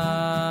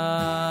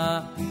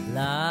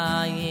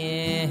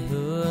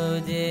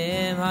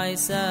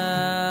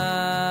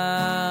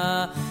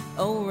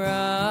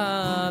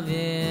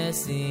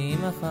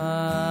simcha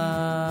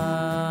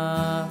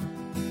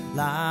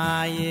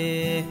La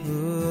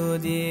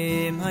Yehudim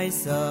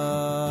haysa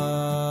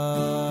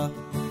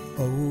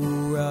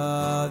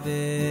Ora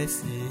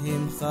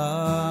v'simcha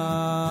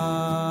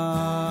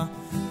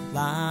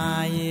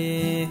La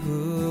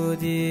Yehudim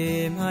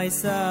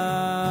haysa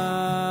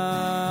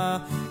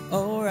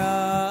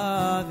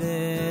Ora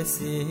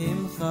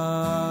v'simcha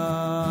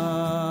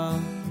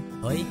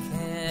Oy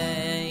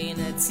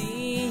keinati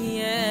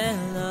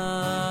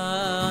elanu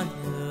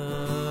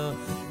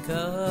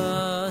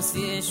Kos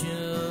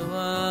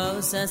Yeshua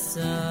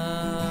Sasa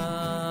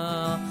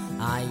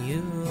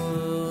Ayu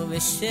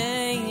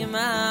v'shem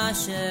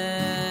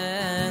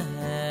Hashem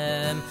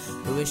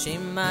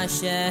v'shem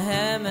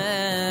Hashem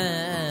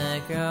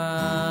ekra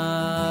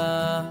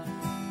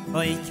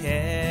Oy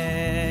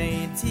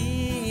keiti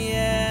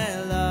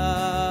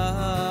elanu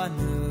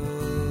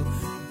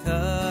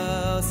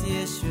Kos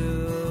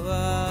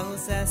Yeshua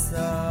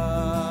Sasa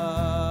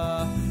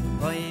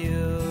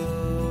Ayu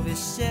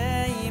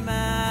v'shem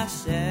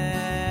Hashem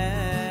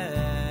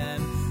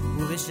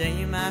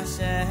v'shem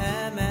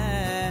Hashem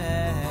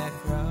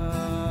ekra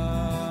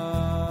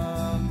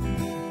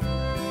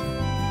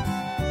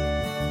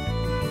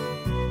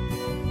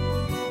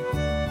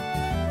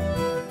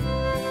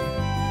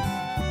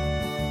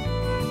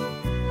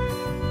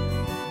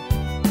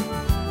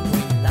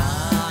La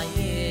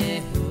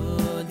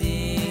Yehudim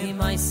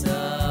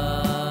haysa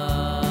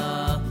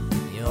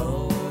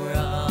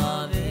Yora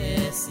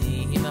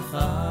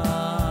v'simcha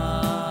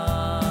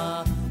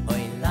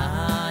Oy la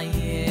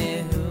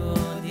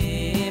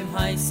Yehudim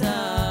haysa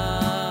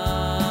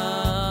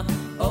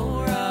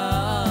Ora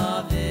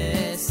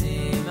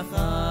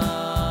v'simcha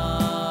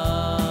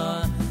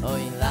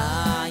Oy la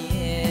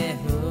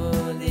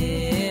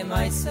Yehudim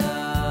haysa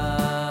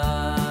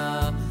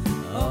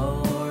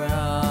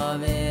Ora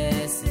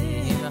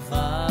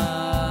v'simcha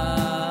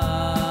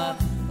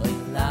Oy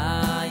la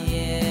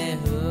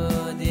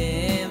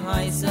Yehudim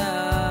haysa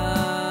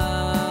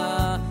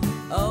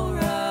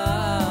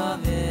Ora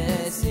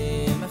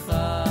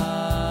v'simcha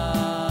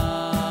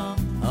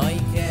Oy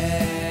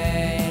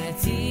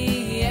keiti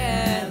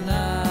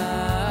elanu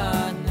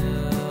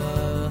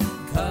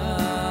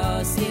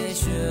Kos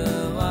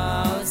Yeshua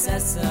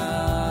Sasa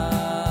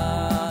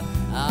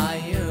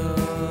Ayu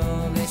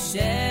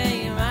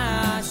v'shem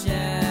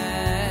Hashem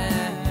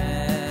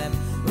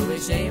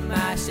v'shem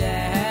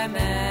Hashem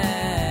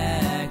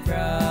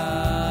ekra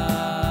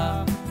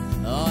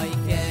Oy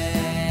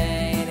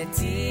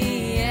keiti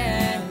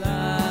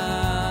elanu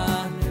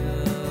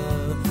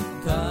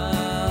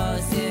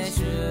Kos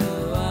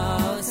Yeshua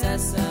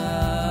Sasa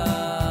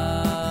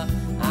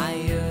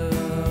Ayu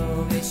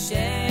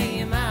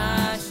v'shem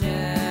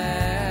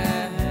Hashem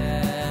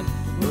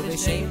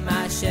v'shem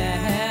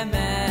Hashem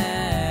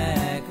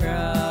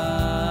ekra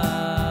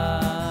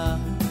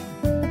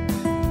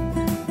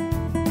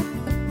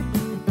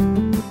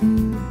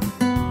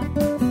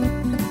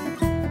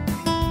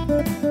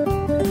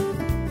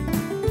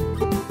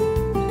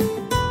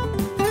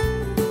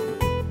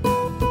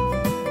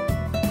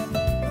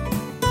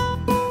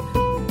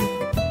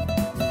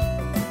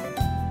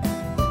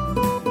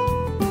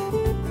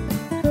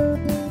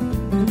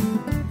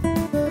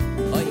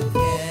Oy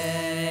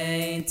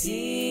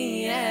keiti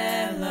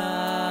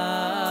elanu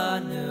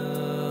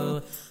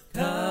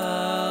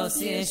Kos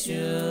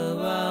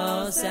Yeshua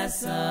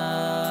Sasa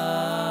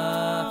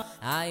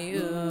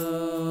Ayu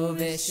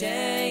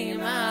v'shem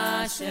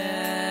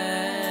Hashem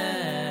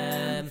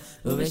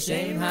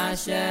v'shem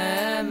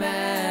Hashem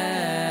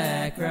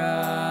ekra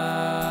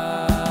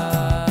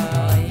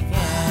Oy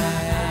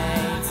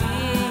keiti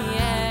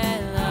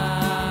elanu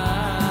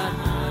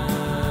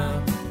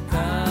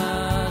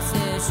Kos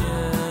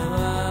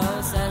Yeshua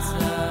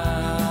Sasa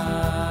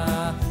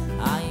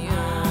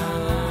Ayu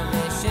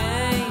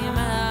v'shem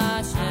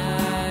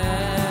Hashem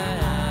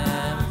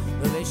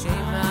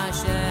v'shem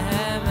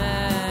Hashem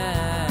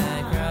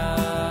ekra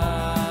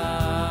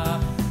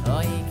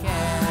Oy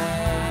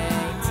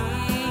keiti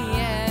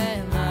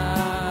elanu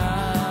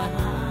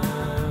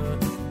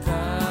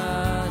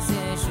Kos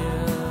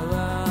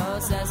Yeshua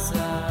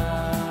Sasa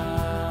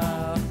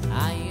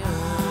Ayu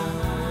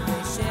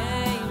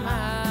v'shem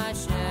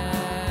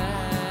Hashem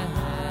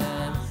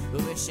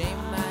v'shem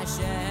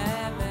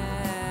Hashem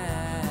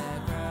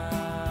ekra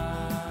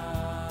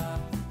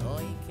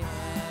Oy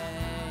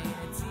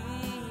keiti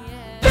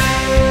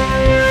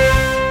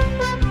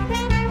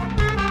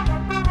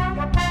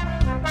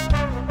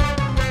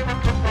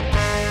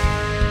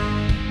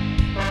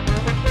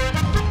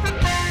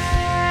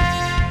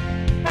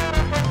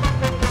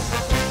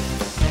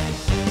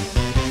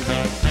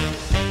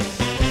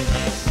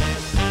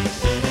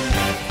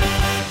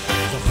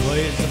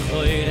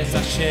זכור את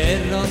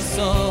אשר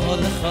עשו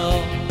לך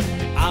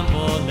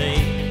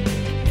עמוני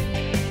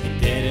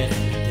דרך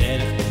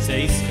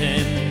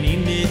צאצכם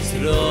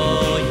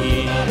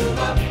ממצרים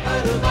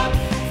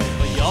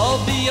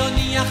ויובי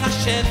יוניח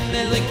השם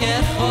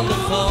אלוהיך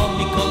לך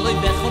מכל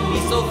אויביך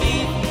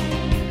מסביב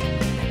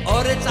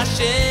אורץ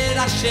אשר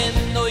השם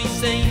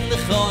נויסן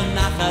לך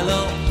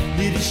נחלו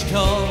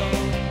לירשתו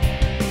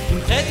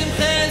תמחה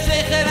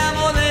זכר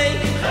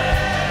המולך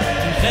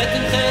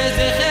תמחה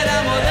זכר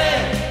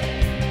המולך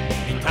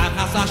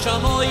מתחת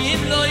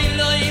השמיים לא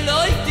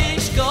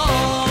תשכח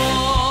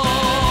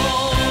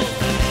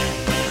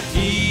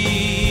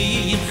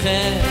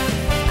תמחה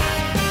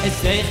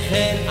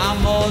זכר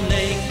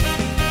המולך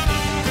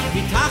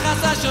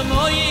מתחת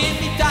השמיים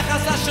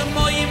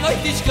לא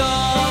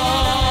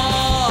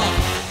תשכח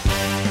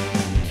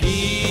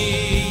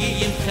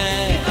תמחה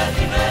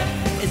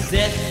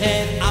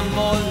זכר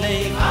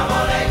המולך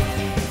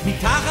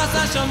מתחת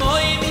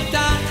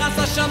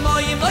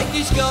השמיים לא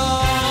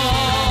תשכח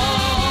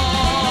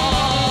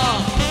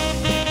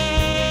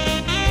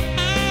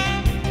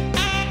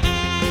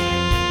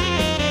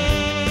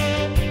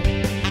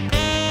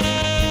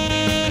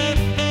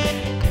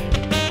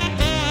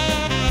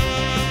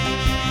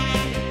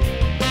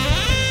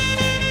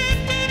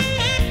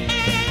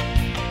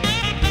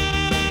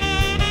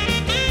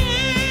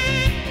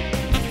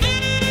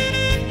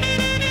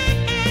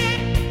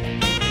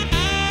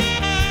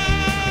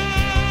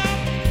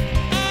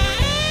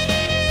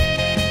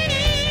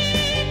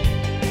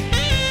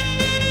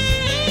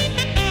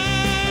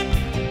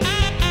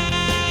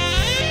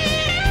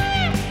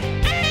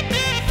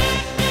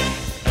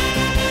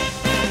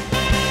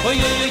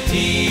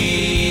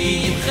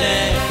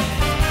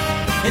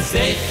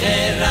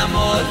זכר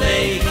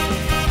המולך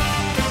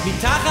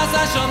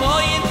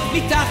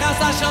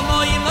מתחת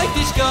השמיים לא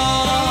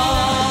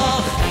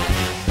תשכח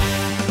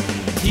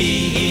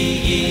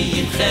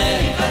תמחה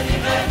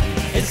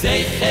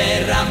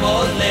זכר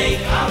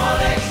המולך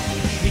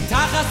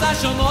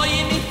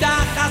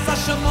מתחת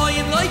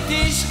השמיים לא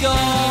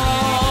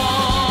תשכח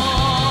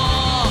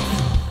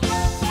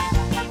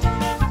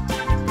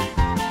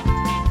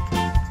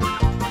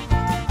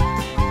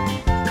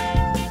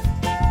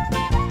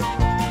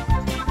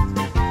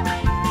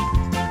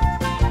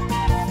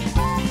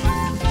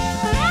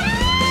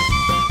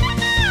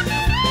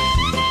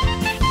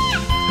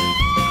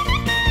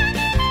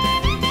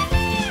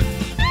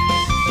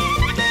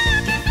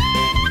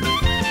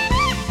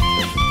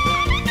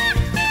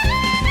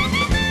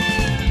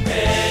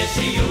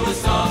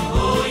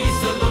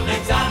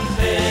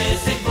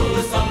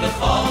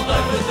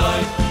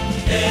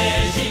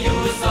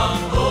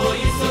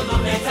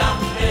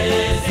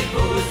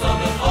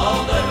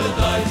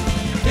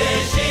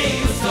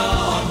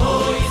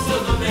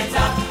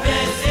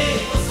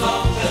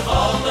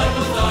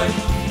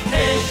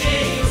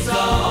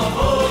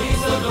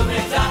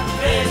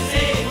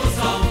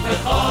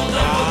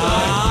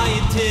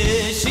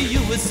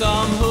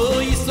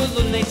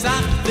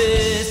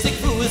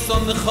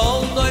on the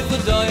cold doy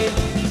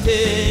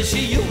doy she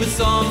you was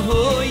on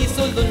who you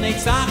so the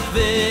next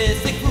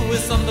this the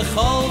was on the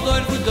cold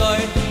doy doy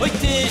oi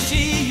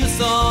she you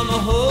saw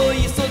who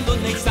you so the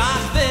next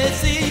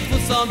this it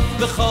was on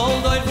the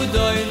cold doy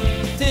doy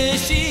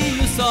she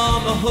you saw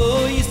who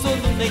you so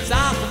the next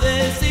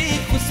this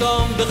it was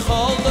on the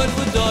cold doy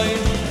doy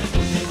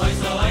my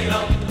saira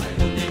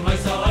my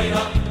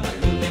saira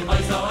my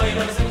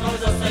saira some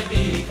comes us like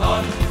the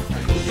car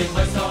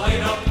my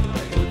saira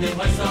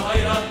my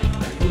saira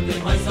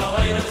my soul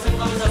is a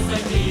close of the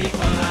deep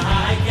on the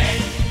high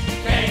gate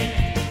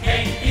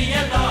be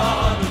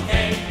alone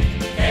be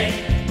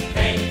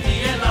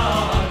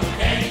alone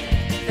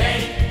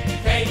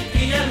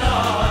be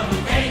alone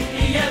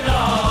be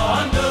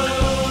alone the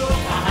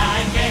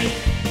high gate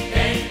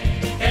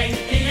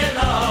be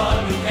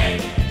alone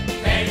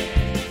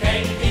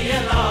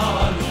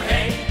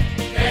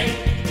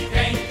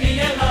be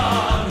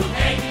alone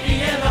be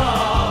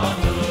alone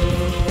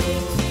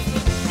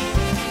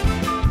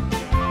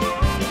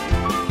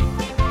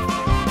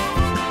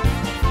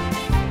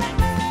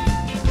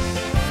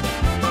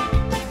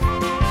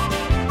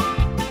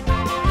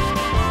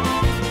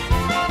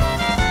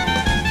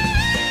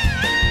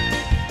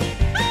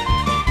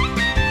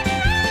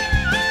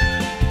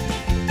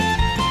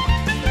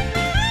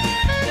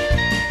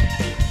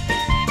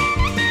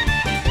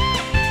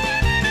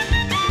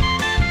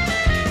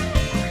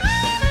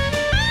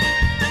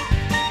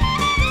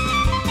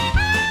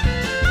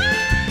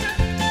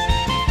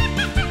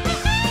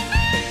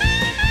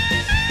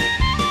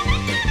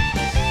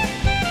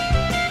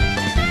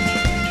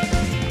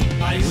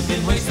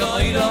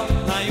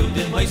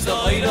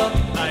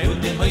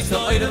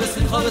Oira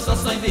wissen alles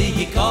was sein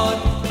Weg kann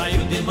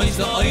Ayudin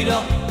Moise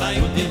Oira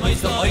Ayudin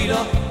Moise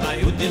Oira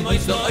Ayudin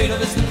Moise Oira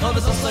wissen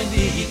alles was sein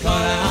Weg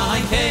kann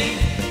I came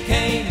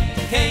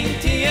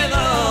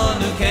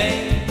Tielanu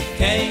came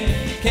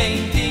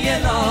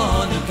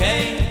Tielanu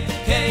came Tielanu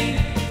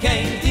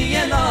came Tielanu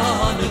came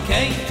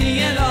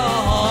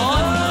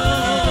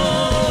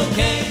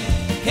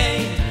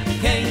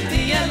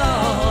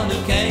Tielanu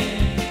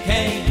came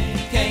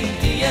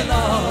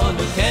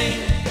Tielanu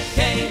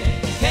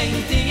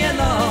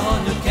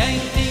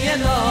came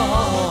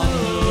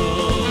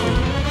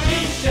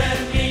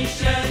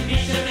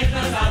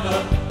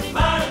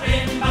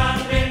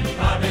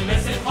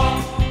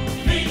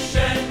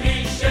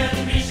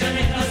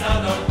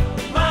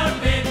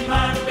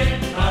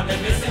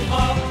Marvin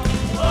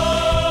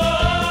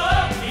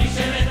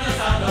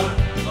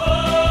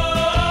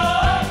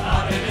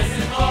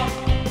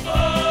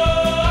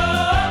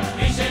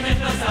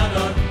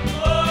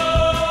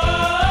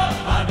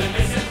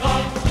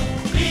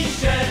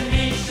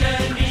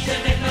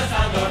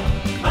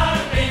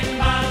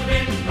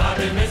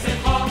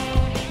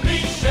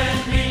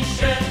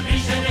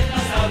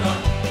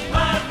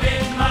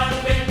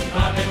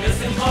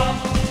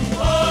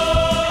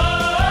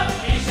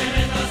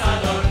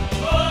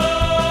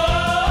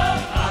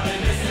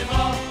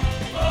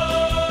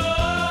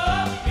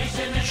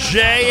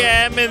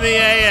JM in the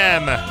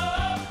AM.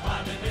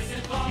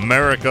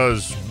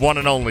 America's one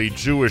and only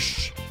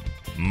Jewish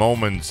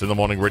Moments in the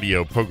Morning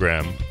radio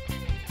program.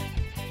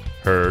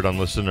 Heard on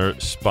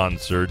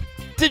listener-sponsored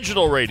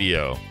digital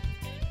radio.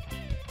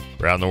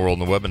 Around the world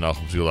on the web at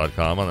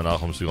NachumSegal.com, on the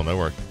Nachum Segal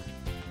Network.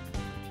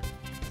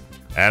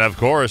 And, of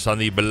course, on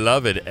the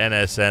beloved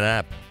NSN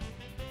app.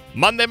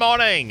 Monday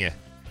morning.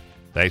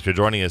 Thanks for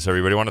joining us,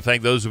 everybody. I want to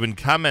thank those who've been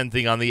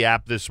commenting on the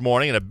app this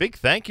morning. And a big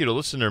thank you to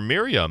listener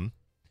Miriam,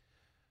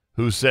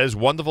 who says,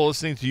 wonderful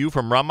listening to you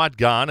from Ramat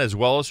Gan as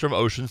well as from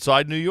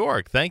Oceanside, New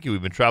York. Thank you.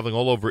 We've been traveling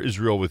all over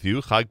Israel with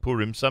you. Chag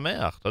Purim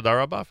Sameach. Toda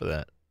Rabba for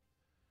that.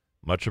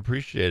 Much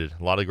appreciated.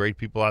 A lot of great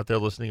people out there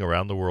listening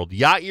around the world.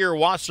 Yair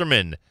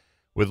Wasserman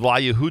with La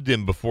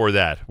Yehudim before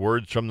that.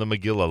 Words from the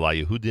Megillah. La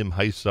Yehudim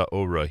Haisa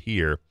Ora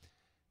here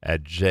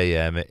at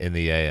JM in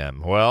the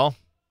AM. Well,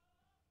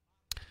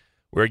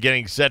 we're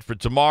getting set for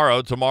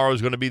tomorrow. Tomorrow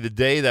is going to be the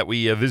day that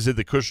we visit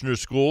the Kushner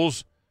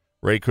schools.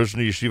 Ray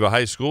Kushner Yeshiva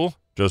High School,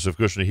 Joseph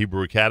Kushner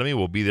Hebrew Academy.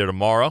 We'll be there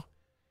tomorrow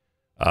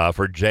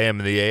for JM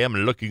in the AM.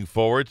 Looking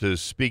forward to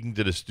speaking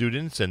to the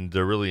students and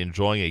really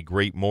enjoying a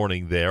great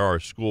morning there. Our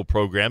school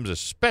programs,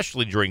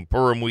 especially during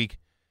Purim week,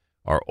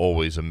 are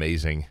always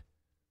amazing.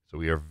 So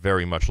we are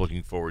very much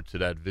looking forward to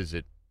that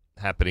visit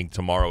happening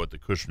tomorrow at the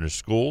Kushner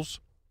schools.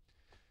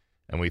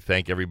 And we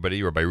thank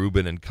everybody, Rabbi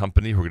Rubin and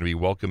company, who are going to be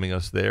welcoming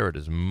us there. It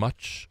is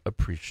much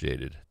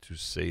appreciated, to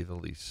say the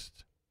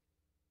least.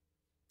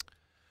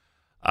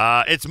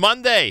 It's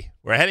Monday.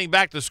 We're heading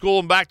back to school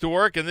and back to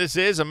work, and this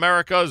is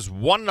America's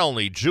one and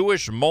only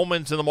Jewish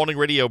Moments in the Morning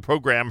radio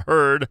program,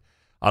 heard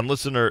on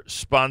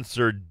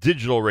listener-sponsored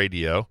digital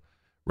radio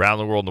around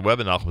the world on the web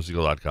at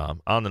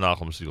NachumSegal.com, on the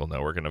Nachum Segal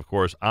Network, and, of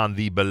course, on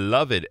the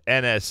beloved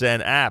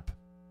NSN app.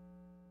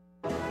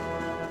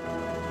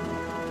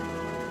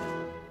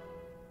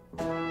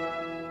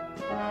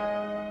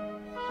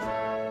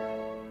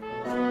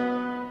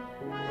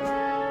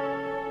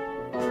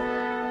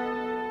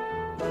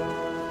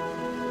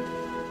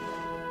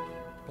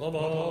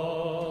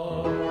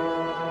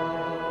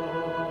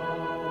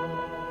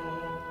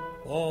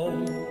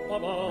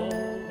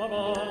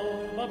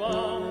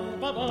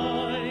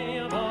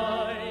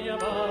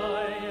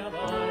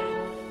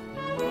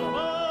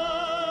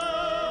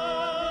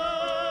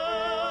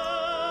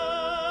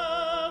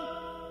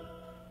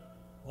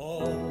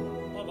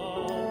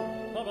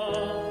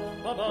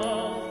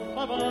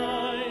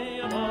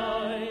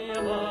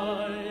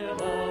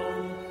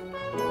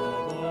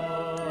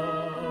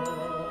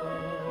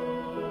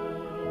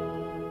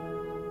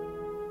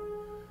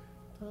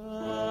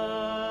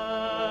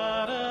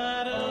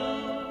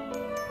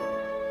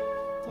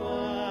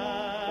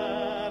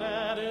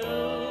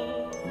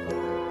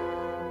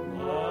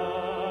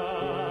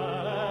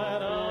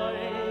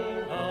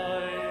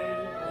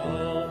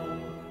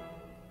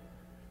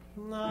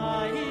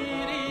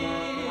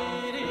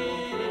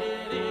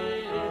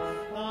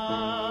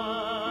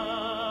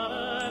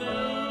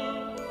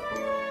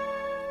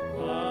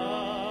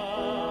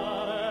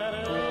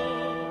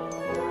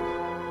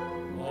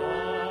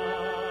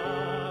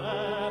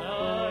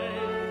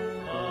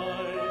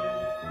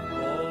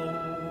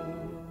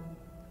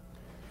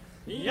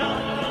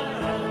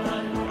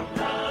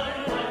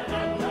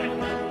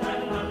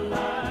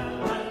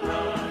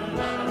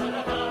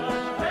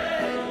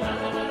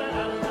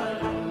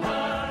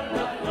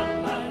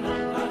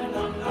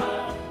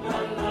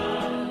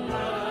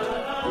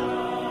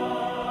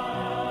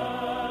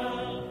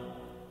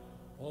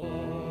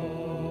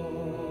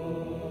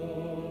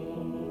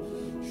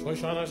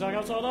 Shana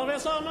Jagal Soda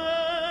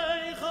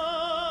Vesamecha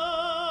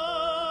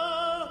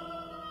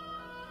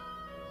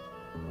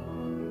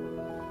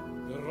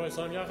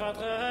Roisam Yachat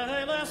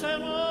Hele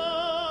Semor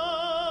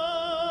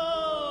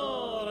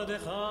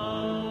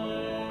Dechai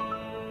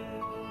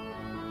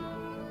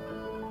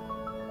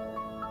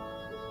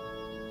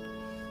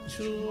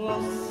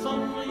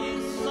Shuasam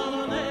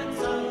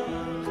Yisanetza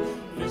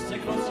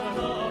Visekos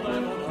Vechavai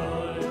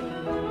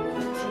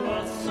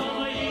Shuasam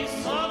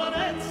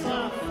Yisanetza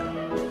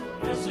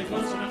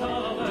Visekos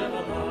Vechavai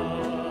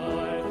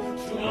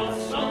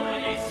Shuasam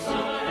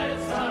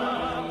Yisanetza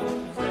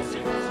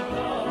Visekos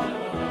Vechavai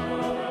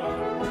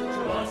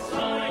Shuasam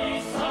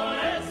Yisanetza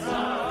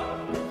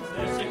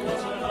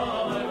Visekos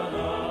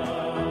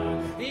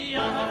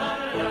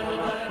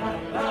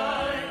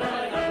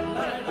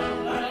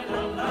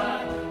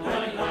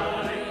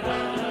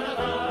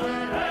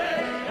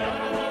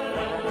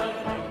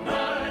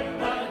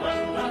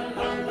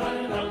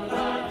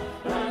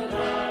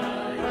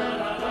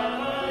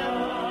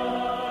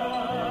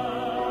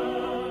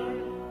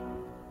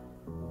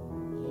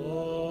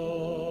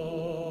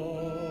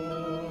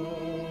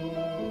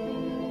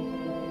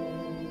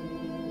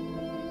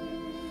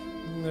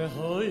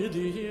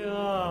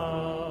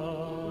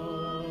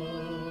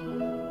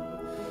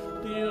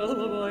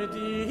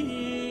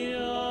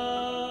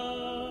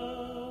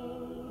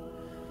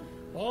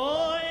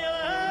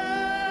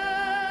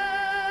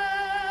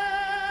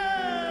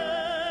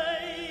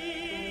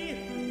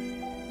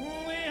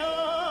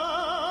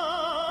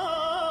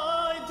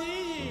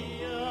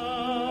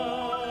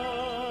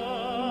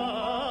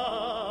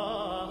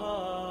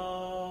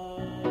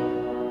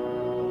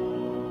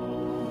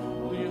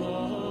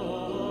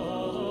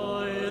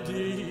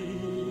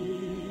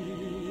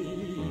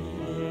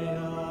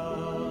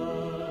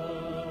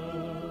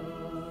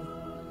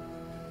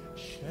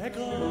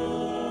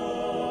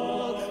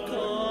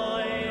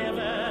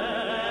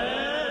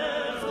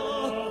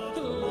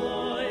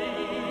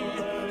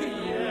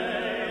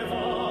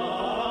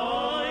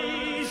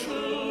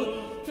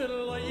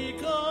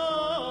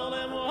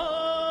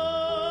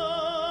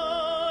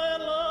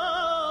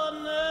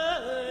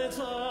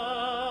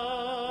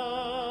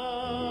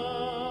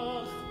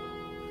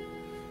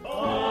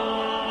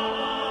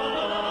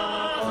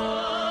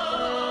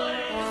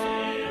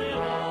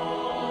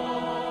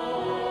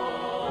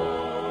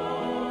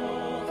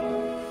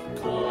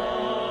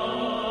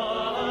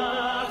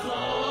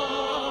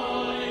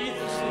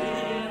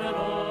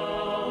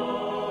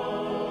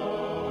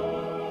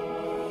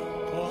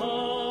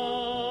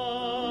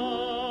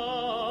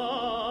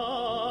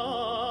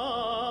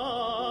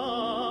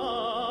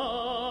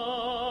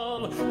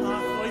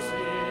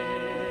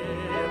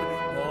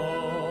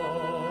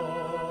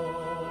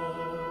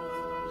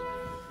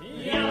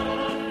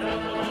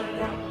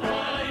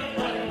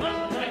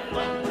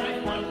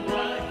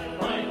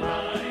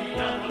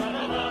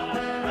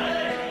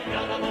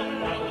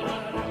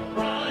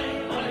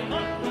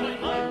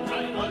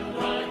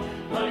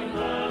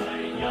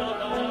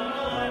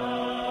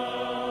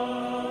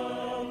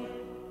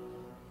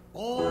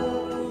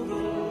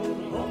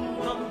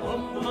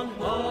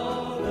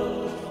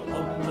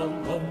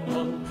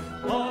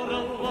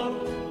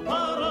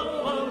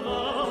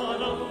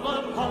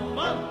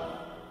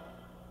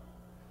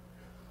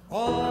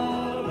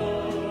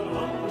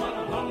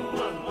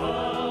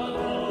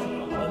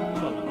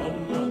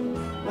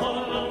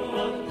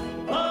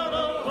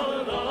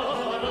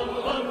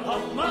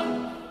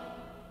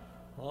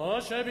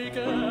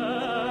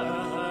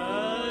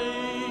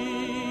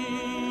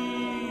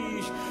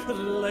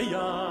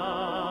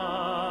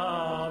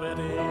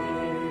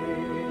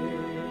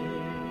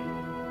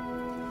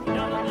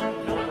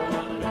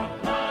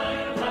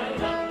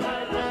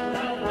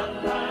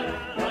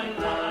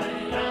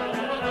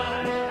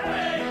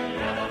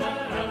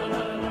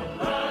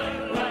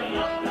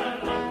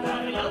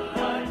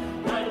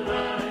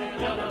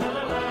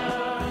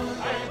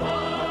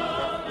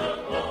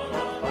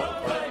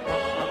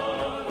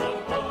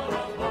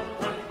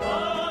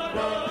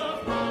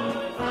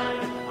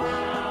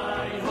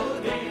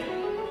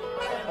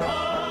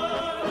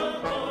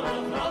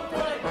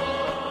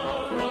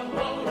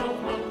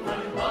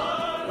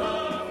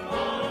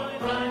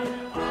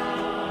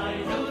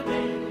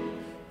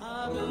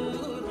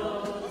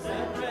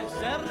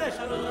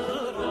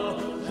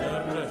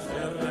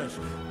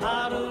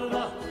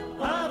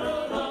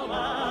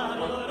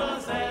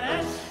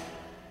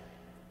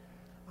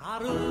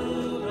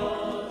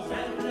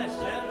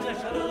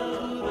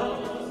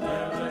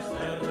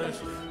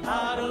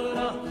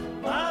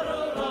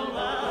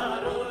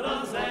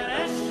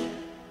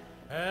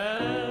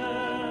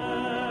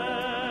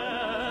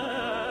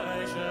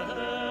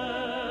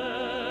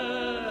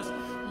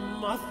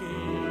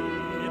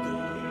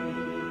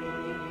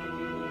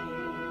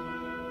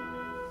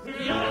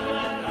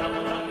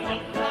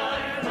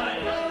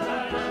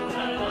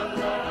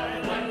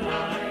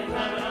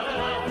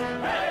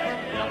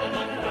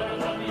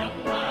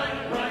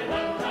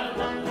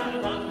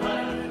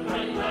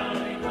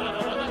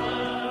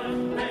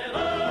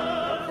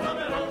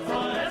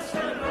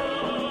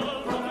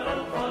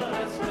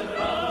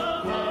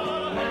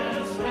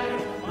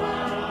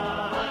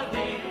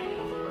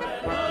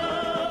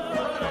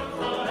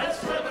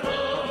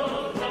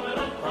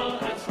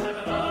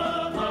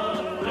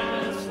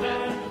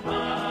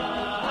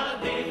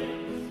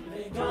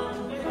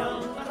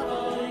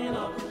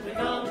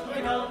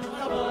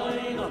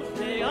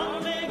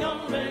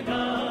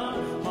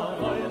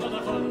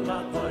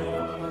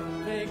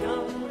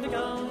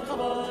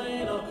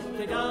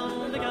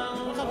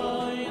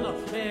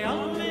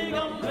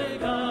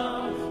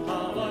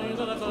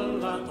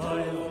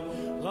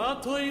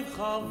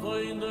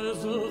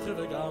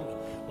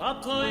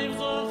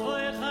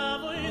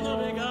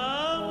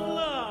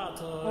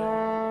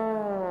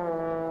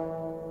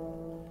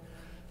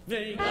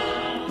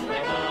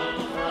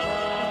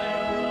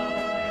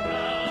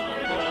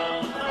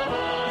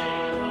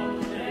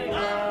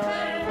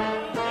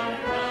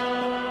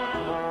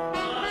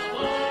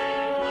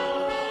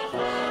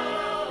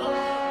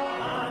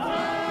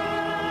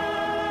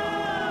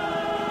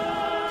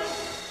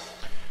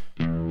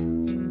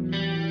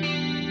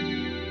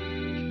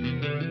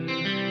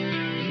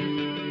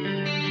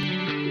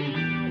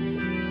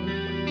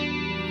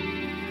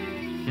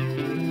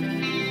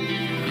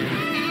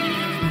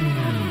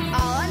All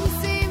I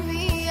see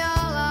me,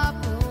 all I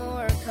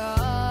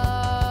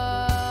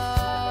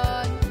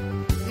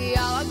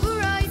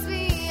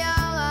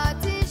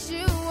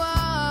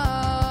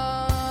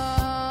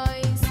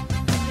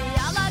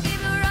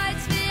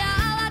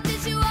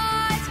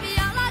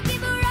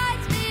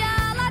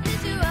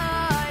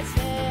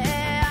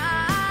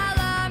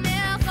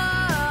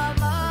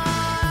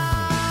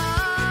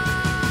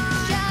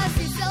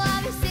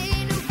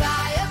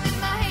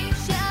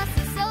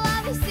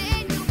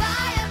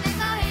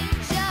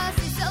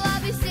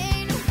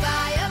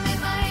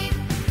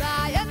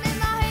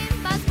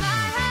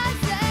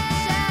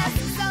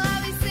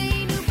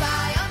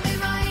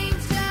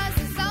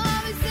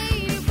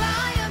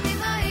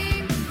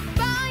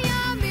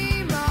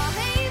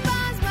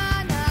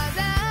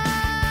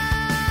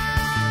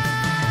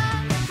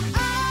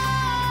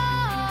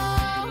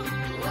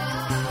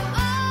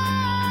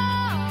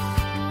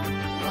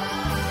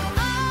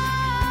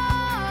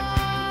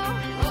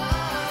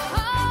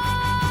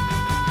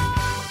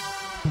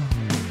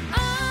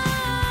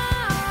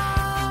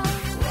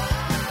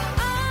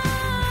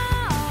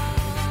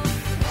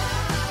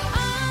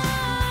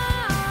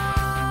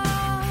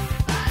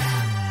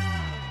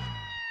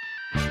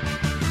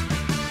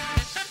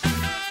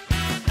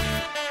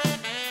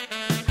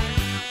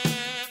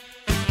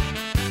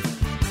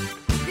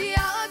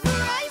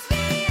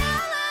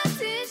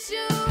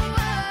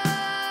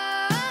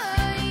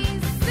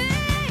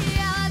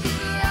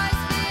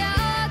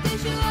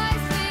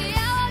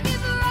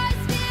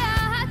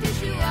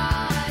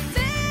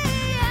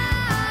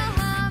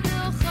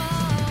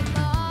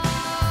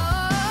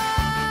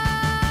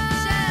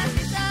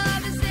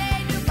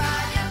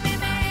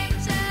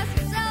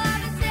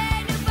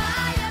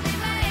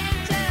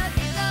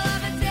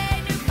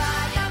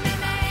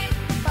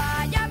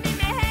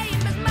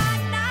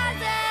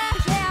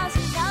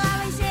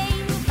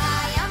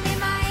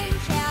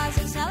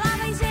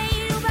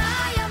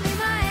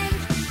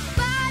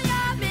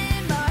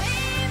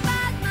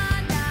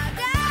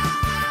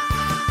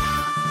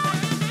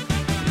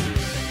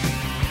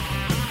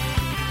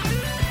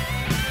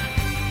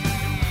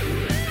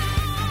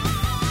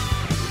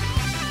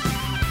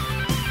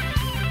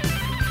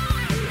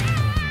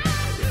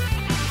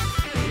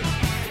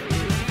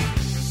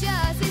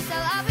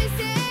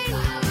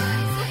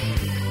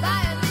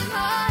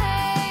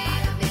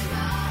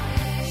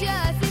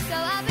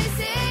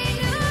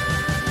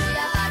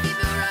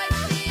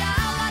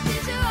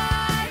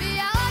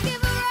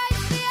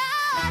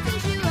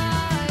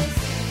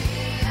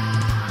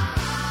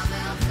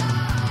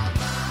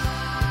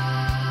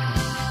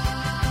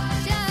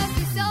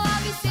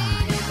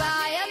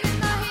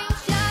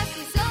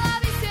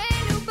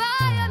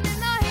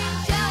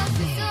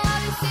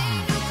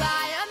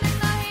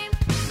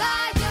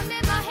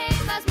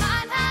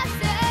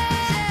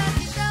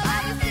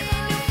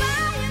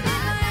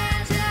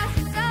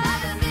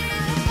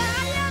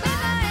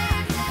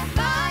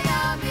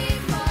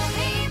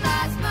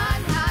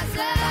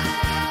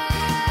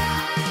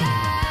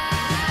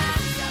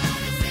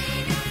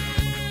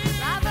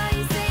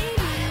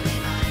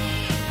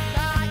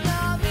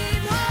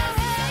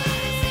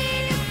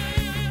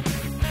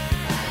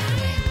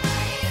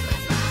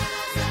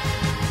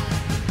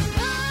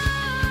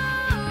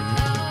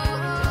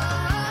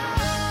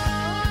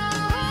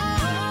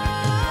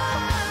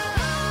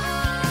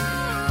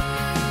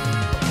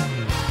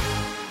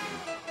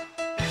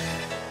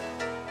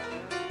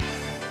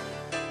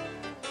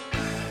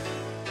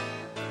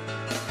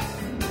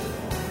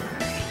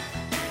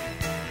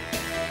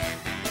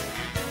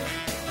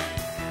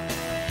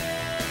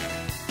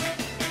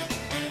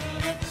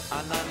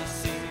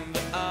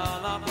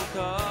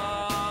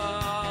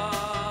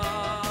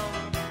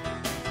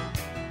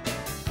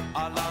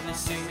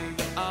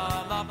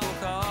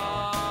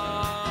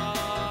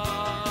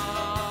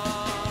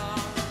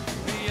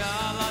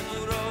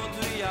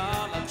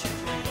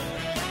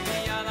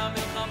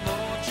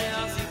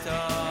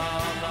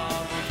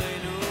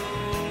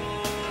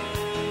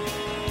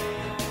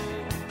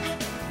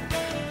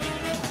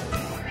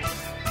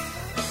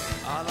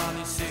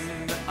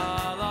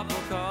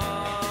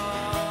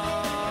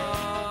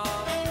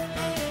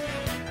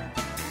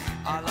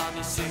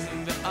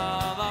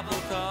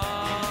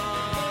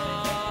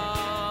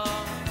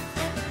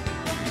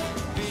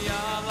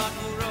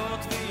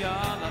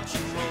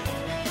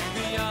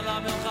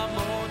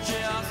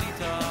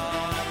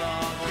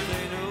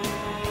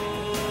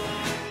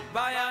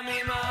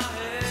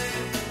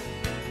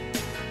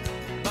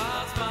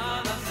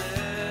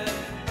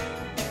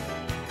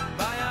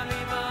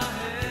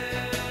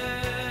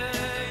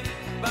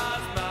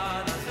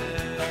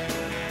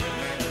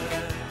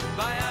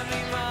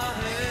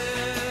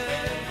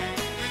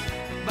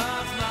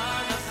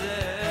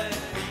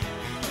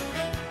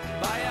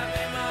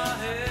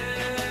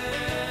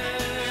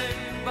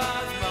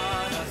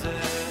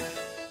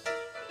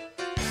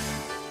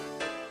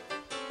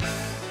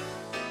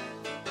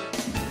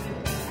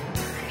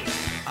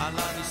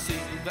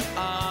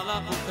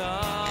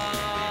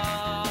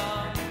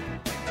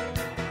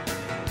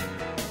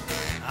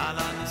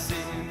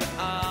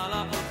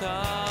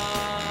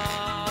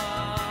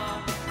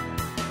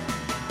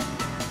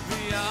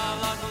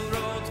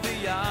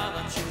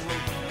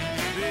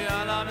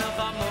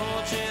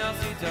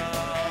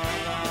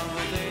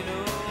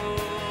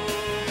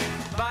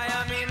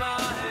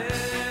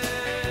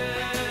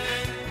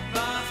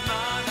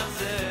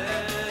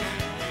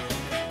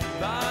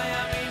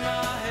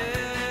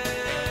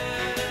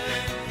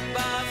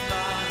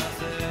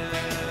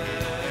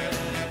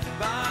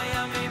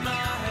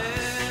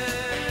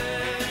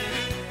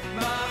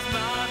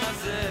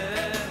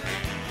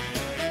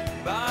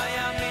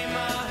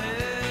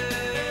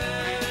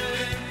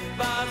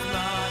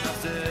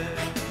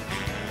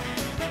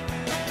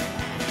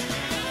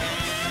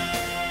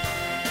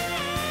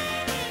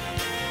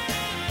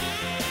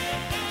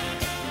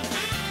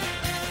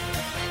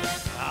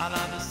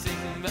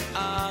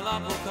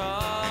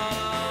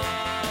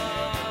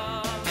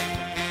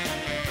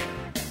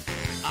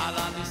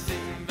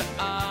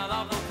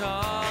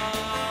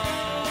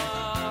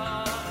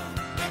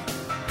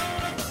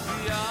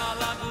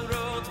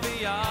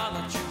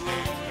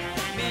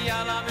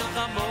על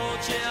המלחמות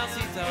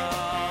שעשית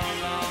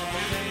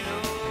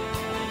לעמותינו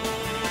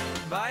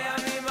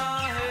בימים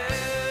ההם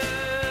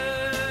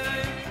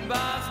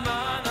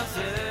בזמן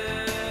הזה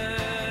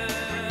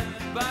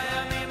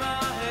בימים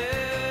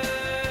ההם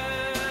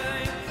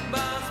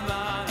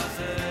בזמן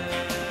הזה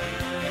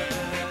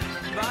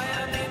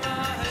בימים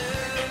ההם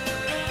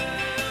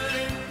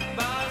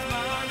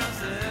בזמן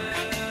הזה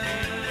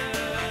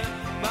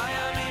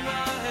בימים ההם בזמן הזה בימים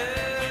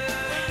ההם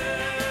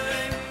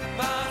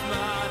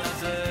בזמן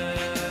הזה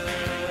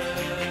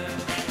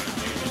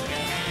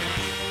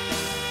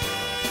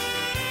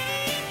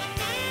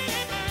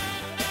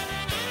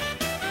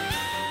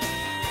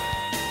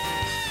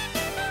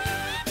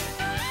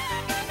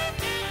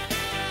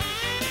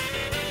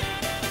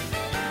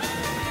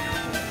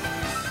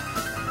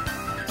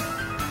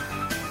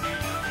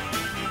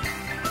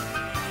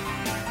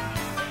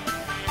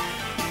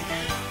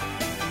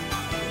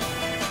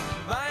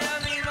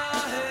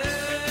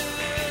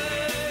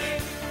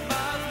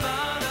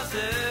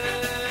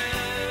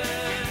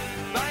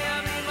בימים ההם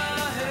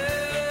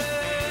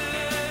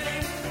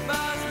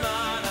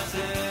בזמן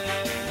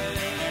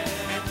הזה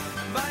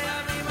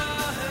בימים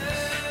ההם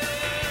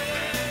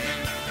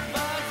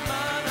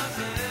בזמן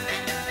הזה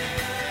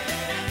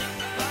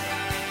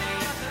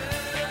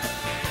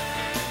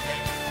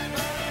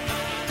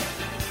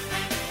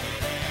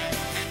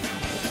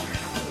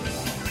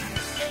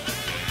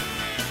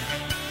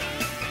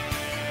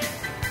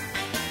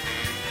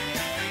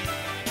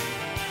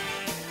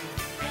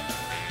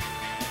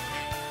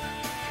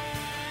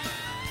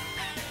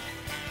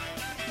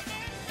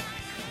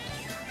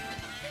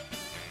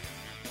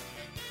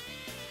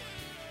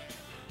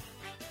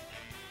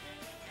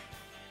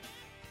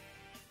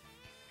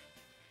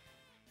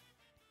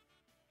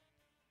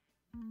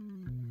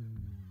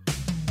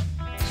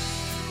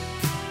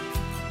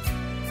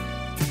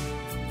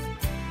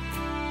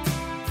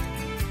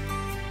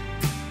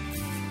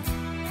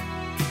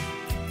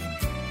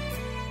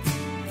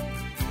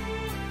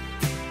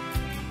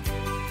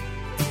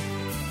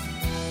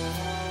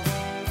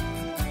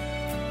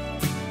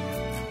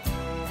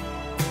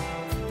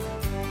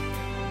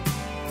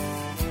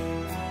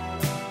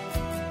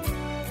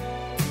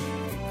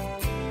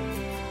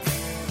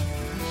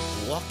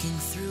Walking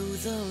through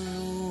the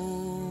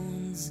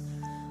ruins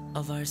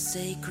of our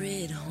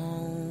sacred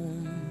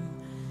home,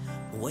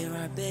 where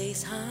our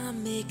base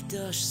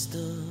Hamikdash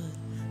stood,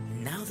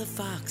 now the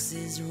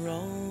foxes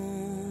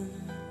roam,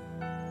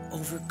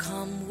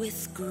 overcome with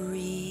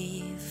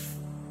grief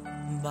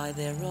by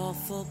their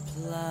awful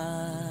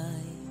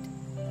plight.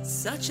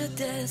 Such a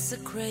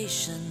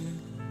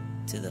desecration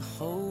to the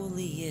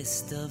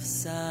holiest of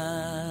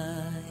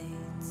sights.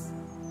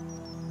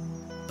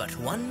 But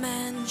one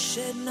man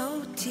shed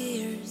no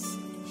tears,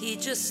 he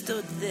just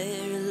stood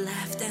there,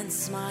 laughed and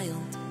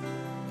smiled.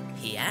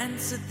 He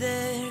answered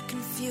their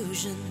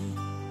confusion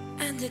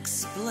and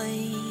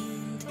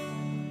explained,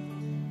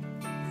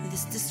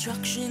 this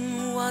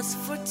destruction was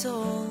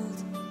foretold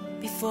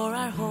before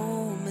our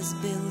home is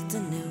built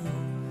anew.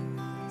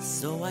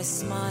 So I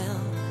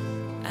smile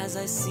as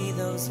I see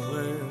those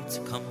words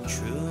come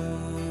true.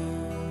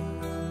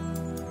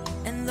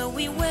 And though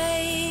we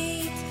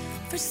wait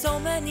for so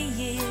many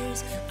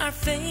years, our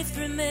faith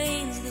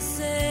remains the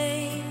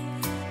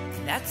same,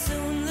 that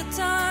soon the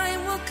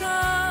time will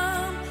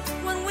come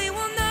when we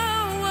will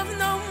know of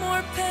no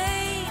more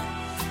pain.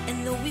 And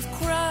though we've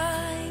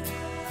cried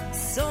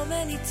so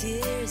many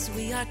tears,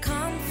 we are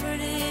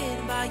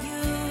comforted by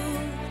you.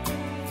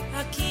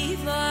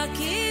 Akiva,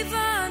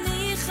 Akiva,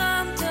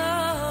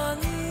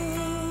 nichamtanu.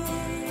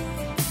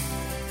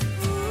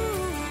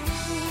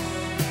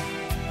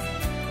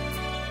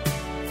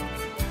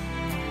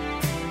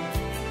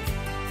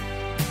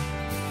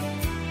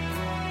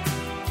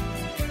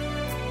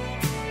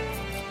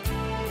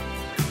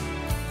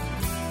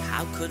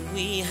 How could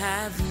we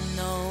have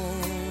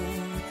known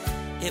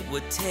it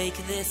would take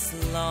this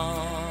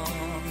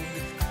long,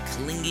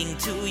 clinging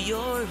to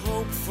your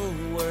hopeful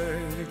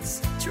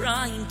words,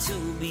 trying to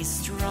be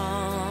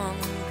strong.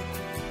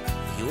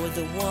 You're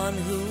the one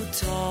who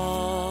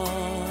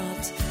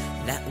taught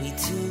that we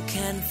too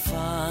can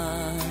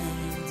find,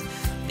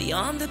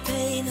 beyond the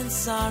pain and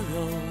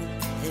sorrow,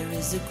 there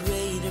is a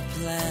greater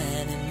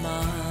plan in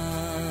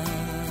mind.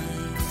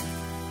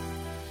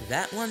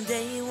 That one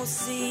day we'll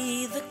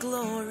see the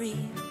glory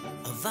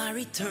of our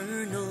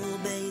eternal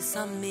Beis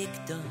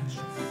Hamikdash,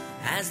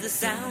 as the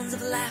sounds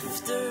of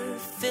laughter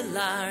fill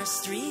our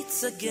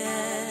streets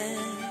again.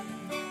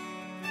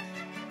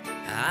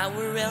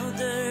 Our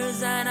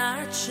elders and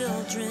our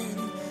children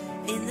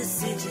in the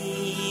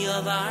city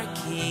of our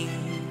King,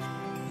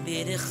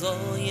 B'recho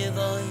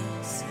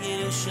Yevois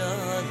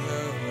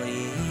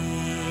Yerushalayim.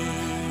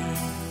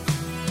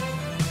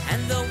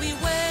 And though we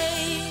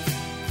wait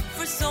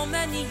for so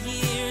many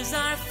years,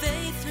 our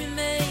faith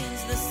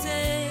remains the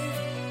same,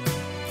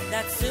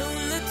 that soon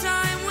the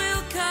time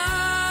will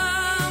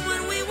come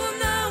when we will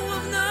know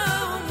of no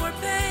more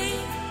pain.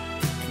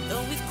 And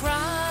though we've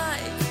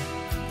cried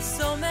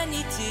so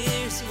many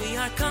tears, we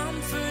are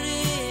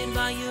comforted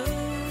by you.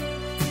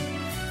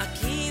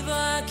 Akiva,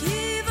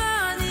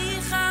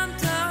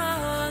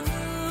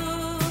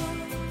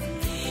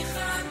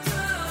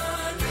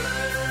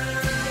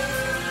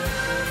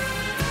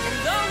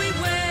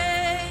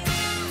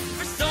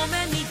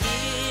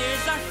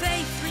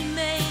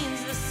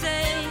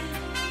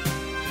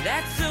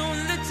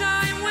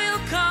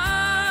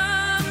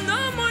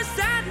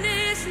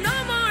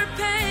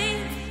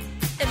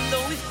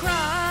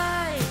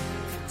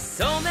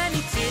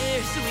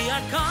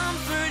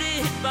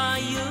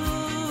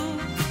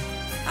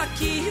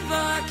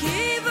 Akiva,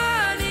 Akiva,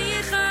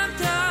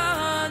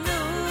 nichamtanu.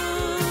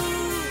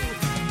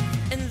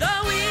 And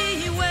though we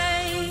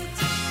wait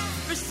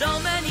for so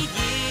many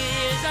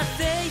years, our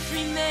faith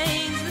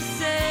remains the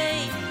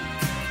same.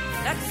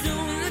 That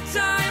soon the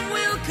time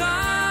will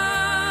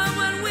come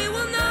when we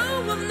will know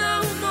of no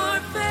more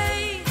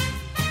pain.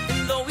 And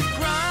though we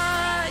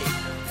cry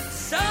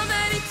so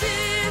many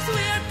tears,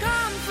 we are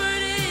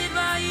comforted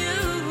by you.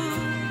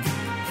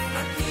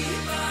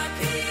 Akiva,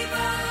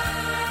 Akiva,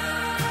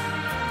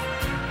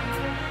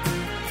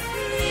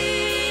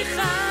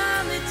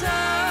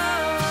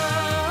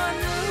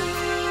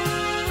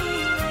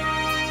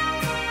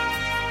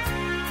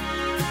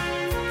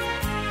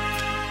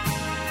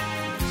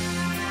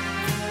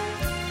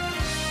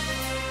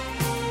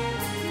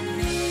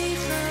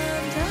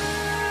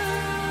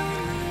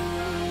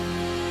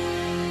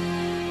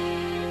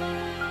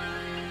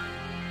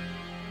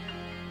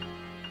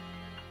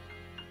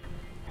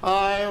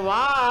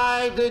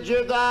 Why did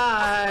you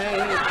die?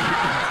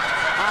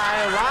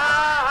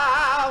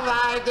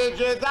 Why did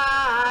you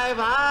die?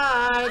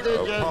 Why did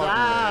you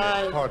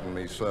die? Pardon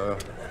me, sir,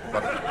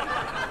 but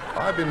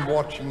I've been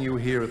watching you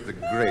here at the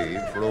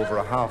grave for over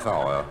a half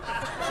hour.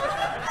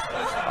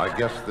 I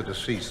guess the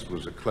deceased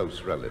was a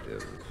close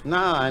relative. No,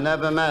 I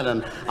never met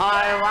him.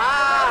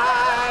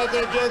 Why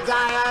did you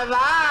die?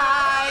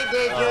 Why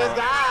did you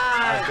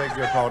die? I beg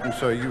your pardon,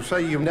 sir. You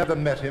say you never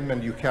met him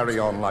and you carry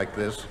on like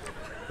this.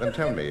 Then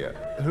tell me,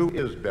 who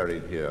is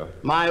buried here?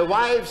 My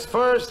wife's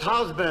first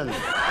husband.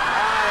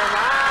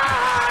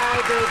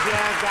 Why did you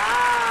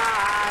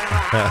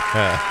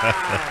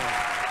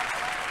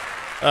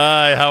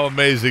die? How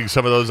amazing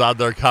some of those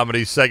out-there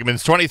comedy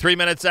segments. 23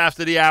 minutes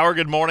after the hour.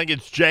 Good morning.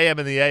 It's JM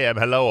in the AM.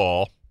 Hello,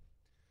 all.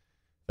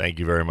 Thank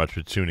you very much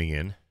for tuning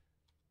in.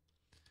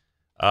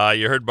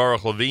 You heard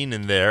Baruch Levine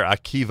in there.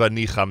 Akiva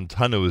Nicham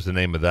Tanu is the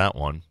name of that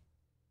one.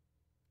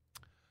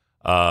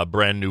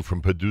 Brand new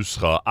from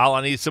Peduscha. Al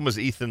Anisim was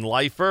Ethan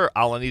Leifer.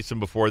 Al Anisim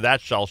before that,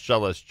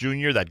 Shalshelis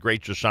Jr., that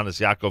great Shoshanas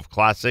Yaakov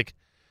classic,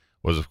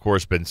 was, of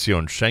course, Ben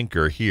Sion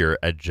Schenker here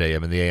at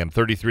JM in the AM.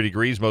 33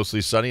 degrees,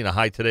 mostly sunny, and a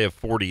high today of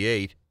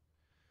 48.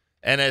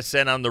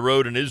 NSN on the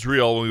road in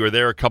Israel when we were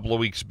there a couple of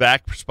weeks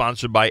back,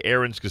 sponsored by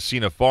Aaron's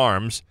Casino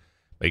Farms.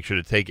 Make sure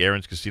to take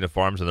Aaron's Casino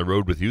Farms on the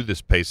road with you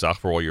this Pesach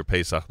for all your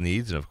Pesach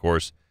needs. And, of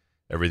course,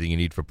 everything you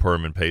need for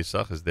Purim and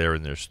Pesach is there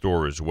in their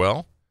store as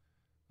well.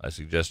 I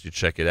suggest you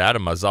check it out.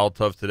 And Mazal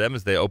Tov to them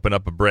as they open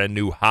up a brand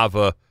new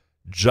Hava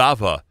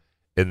Java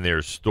in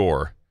their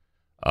store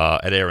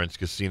at Aaron's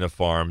Casino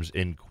Farms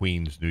in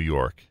Queens, New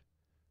York.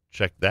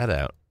 Check that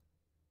out.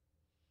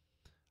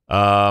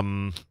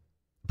 Prime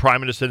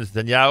Minister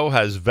Netanyahu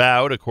has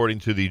vowed, according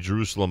to the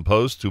Jerusalem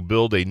Post, to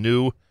build a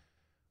new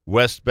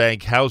West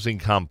Bank housing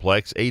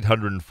complex,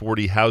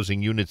 840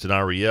 housing units in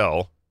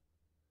Ariel.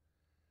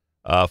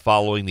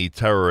 Following the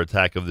terror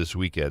attack of this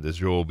weekend,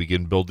 Israel will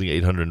begin building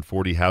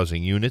 840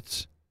 housing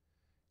units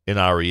in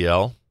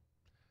Ariel.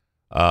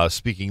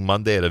 Speaking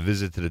Monday at a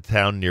visit to the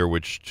town near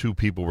which 2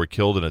 people were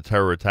killed in a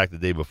terror attack the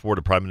day before,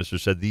 the Prime Minister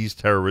said, "These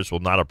terrorists will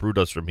not uproot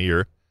us from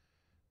here.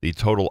 The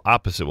total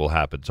opposite will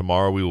happen.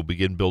 Tomorrow we will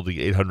begin building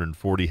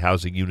 840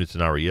 housing units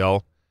in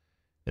Ariel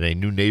in a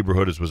new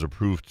neighborhood as was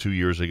approved 2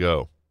 years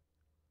ago."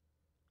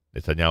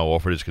 Netanyahu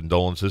offered his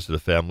condolences to the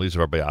families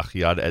of Rabbi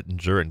Achiad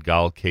Ettinger and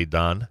Gal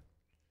Kedan.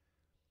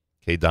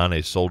 Kedan,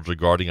 a soldier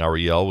guarding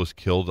Ariel, was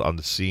killed on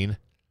the scene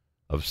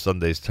of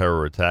Sunday's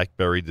terror attack,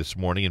 buried this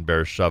morning in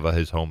Beersheba,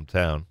 his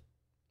hometown.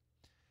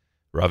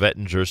 Rav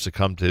Ettinger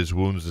succumbed to his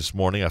wounds this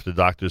morning after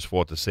doctors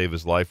fought to save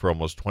his life for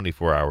almost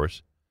 24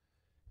 hours.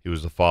 He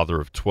was the father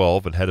of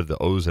 12 and head of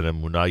the Oz and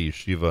Emunah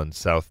Yeshiva in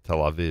South Tel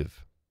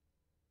Aviv.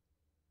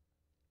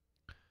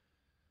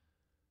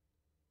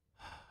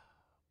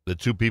 The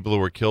 2 people who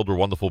were killed were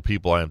wonderful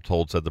people, I am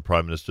told, said the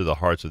Prime Minister. The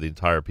hearts of the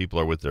entire people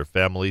are with their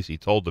families. He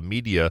told the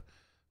media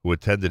who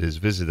attended his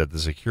visit that the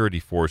security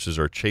forces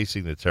are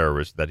chasing the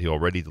terrorists, that he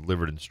already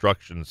delivered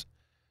instructions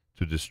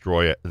to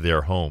destroy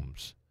their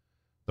homes.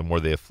 The more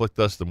they afflict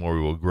us, the more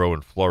we will grow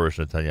and flourish,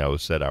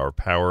 Netanyahu said. Our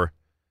power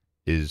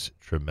is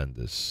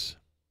tremendous.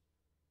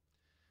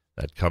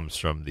 That comes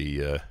from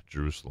the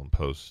Jerusalem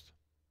Post.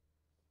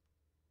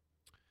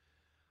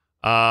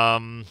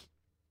 Tomorrow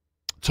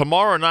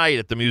night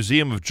at the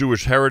Museum of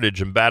Jewish Heritage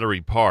in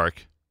Battery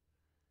Park,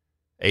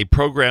 a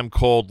program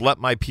called Let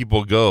My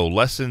People Go,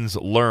 Lessons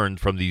Learned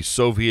from the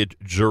Soviet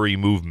Jewry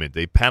Movement,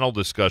 a panel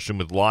discussion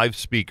with live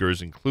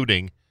speakers,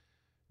 including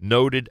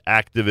noted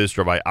activist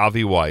Rabbi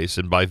Avi Weiss,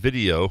 and by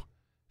video,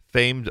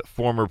 famed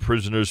former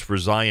prisoners for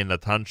Zion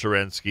Natan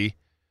Sharansky,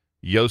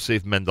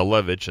 Yosef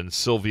Mendelevich, and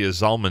Sylvia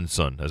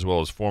Zalmanson, as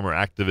well as former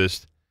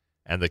activist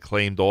and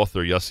acclaimed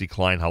author Yossi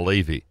Klein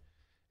Halevi.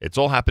 It's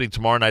all happening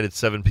tomorrow night at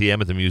 7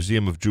 p.m. at the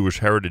Museum of Jewish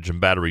Heritage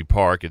in Battery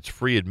Park. It's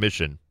free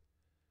admission.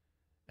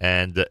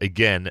 And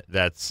again,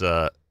 that's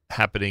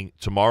happening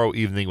tomorrow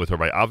evening with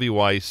Rabbi Avi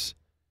Weiss,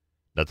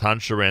 Natan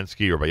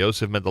Sharansky, Rabbi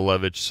Yosef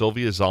Mendelevich,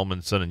 Sylvia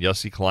Zalmanson, and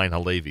Yossi Klein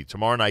Halevi.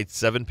 Tomorrow night,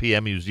 7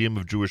 p.m., Museum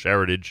of Jewish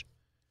Heritage,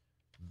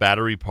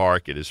 Battery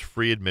Park. It is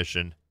free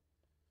admission.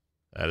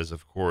 That is,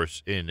 of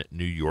course, in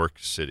New York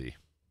City.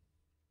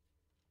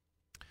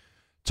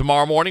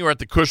 Tomorrow morning, we're at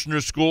the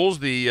Kushner Schools,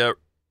 the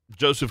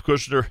Joseph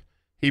Kushner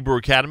Hebrew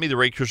Academy, the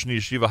Ray Kushner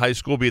Yeshiva High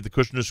School. Be at the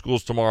Kushner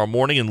Schools tomorrow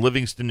morning in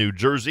Livingston, New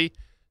Jersey,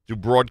 to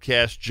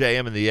broadcast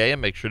JM and the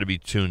AM. Make sure to be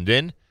tuned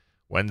in.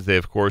 Wednesday,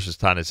 of course, is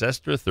Taanit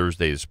Esther.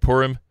 Thursday is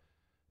Purim.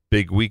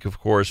 Big week, of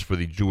course, for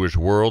the Jewish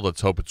world.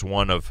 Let's hope it's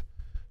one of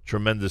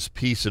tremendous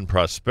peace and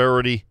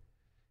prosperity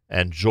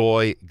and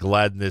joy,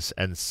 gladness,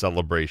 and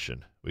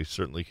celebration. We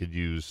certainly could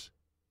use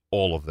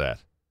all of that,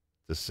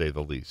 to say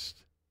the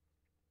least.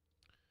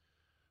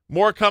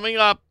 More coming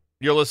up.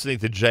 You're listening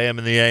to JM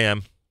and the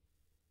AM.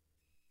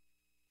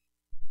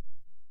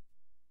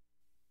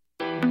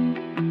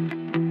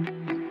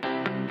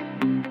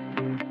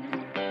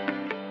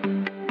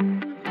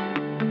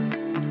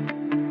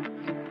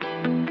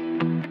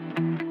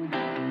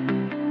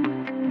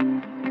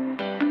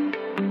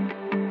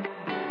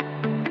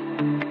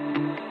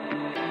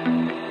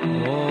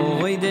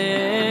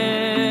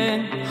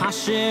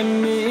 Hashem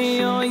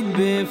yoid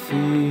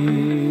befi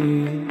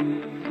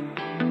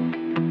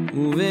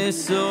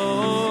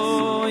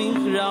uvesoy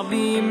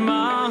Rabbi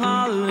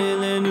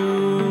mahalelenu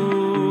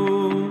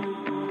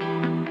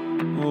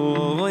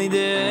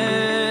oide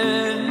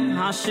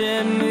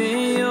Hashem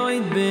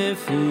yoid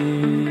befi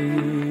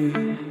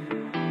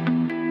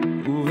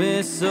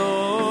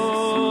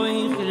uvesoy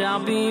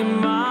Rabbi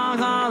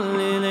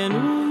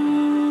mahalelenu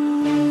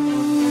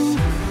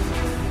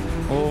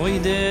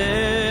oide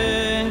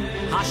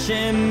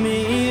Hashem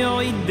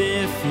yoid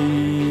befi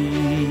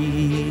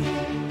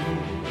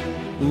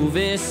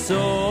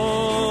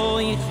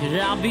uvesoy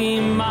Rabbi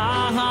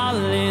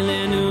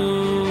mahalelenu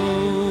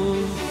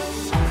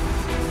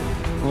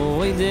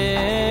oide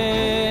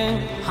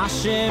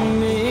Hashem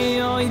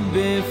yoid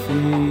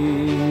befi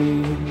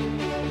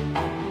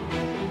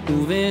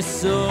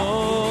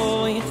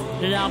uvesoy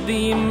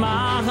Rabbi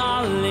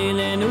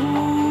mahalelenu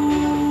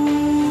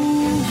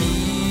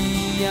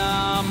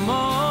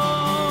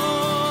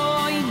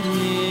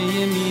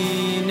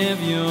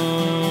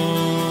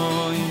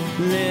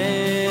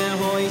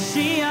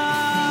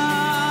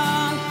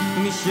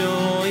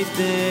Shoy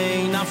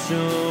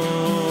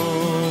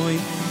nafshoy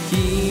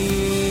ki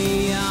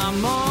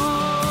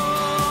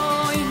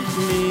amoy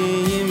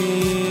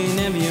limin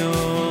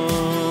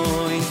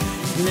evyoy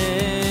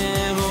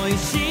levoy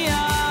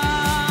shia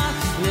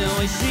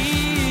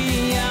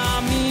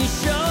mi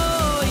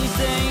shoy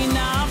say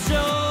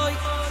nafshoy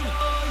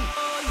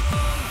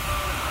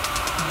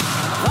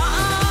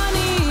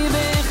ani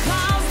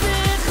bechaz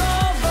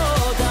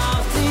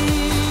bechovodati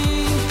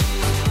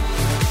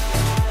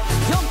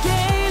yo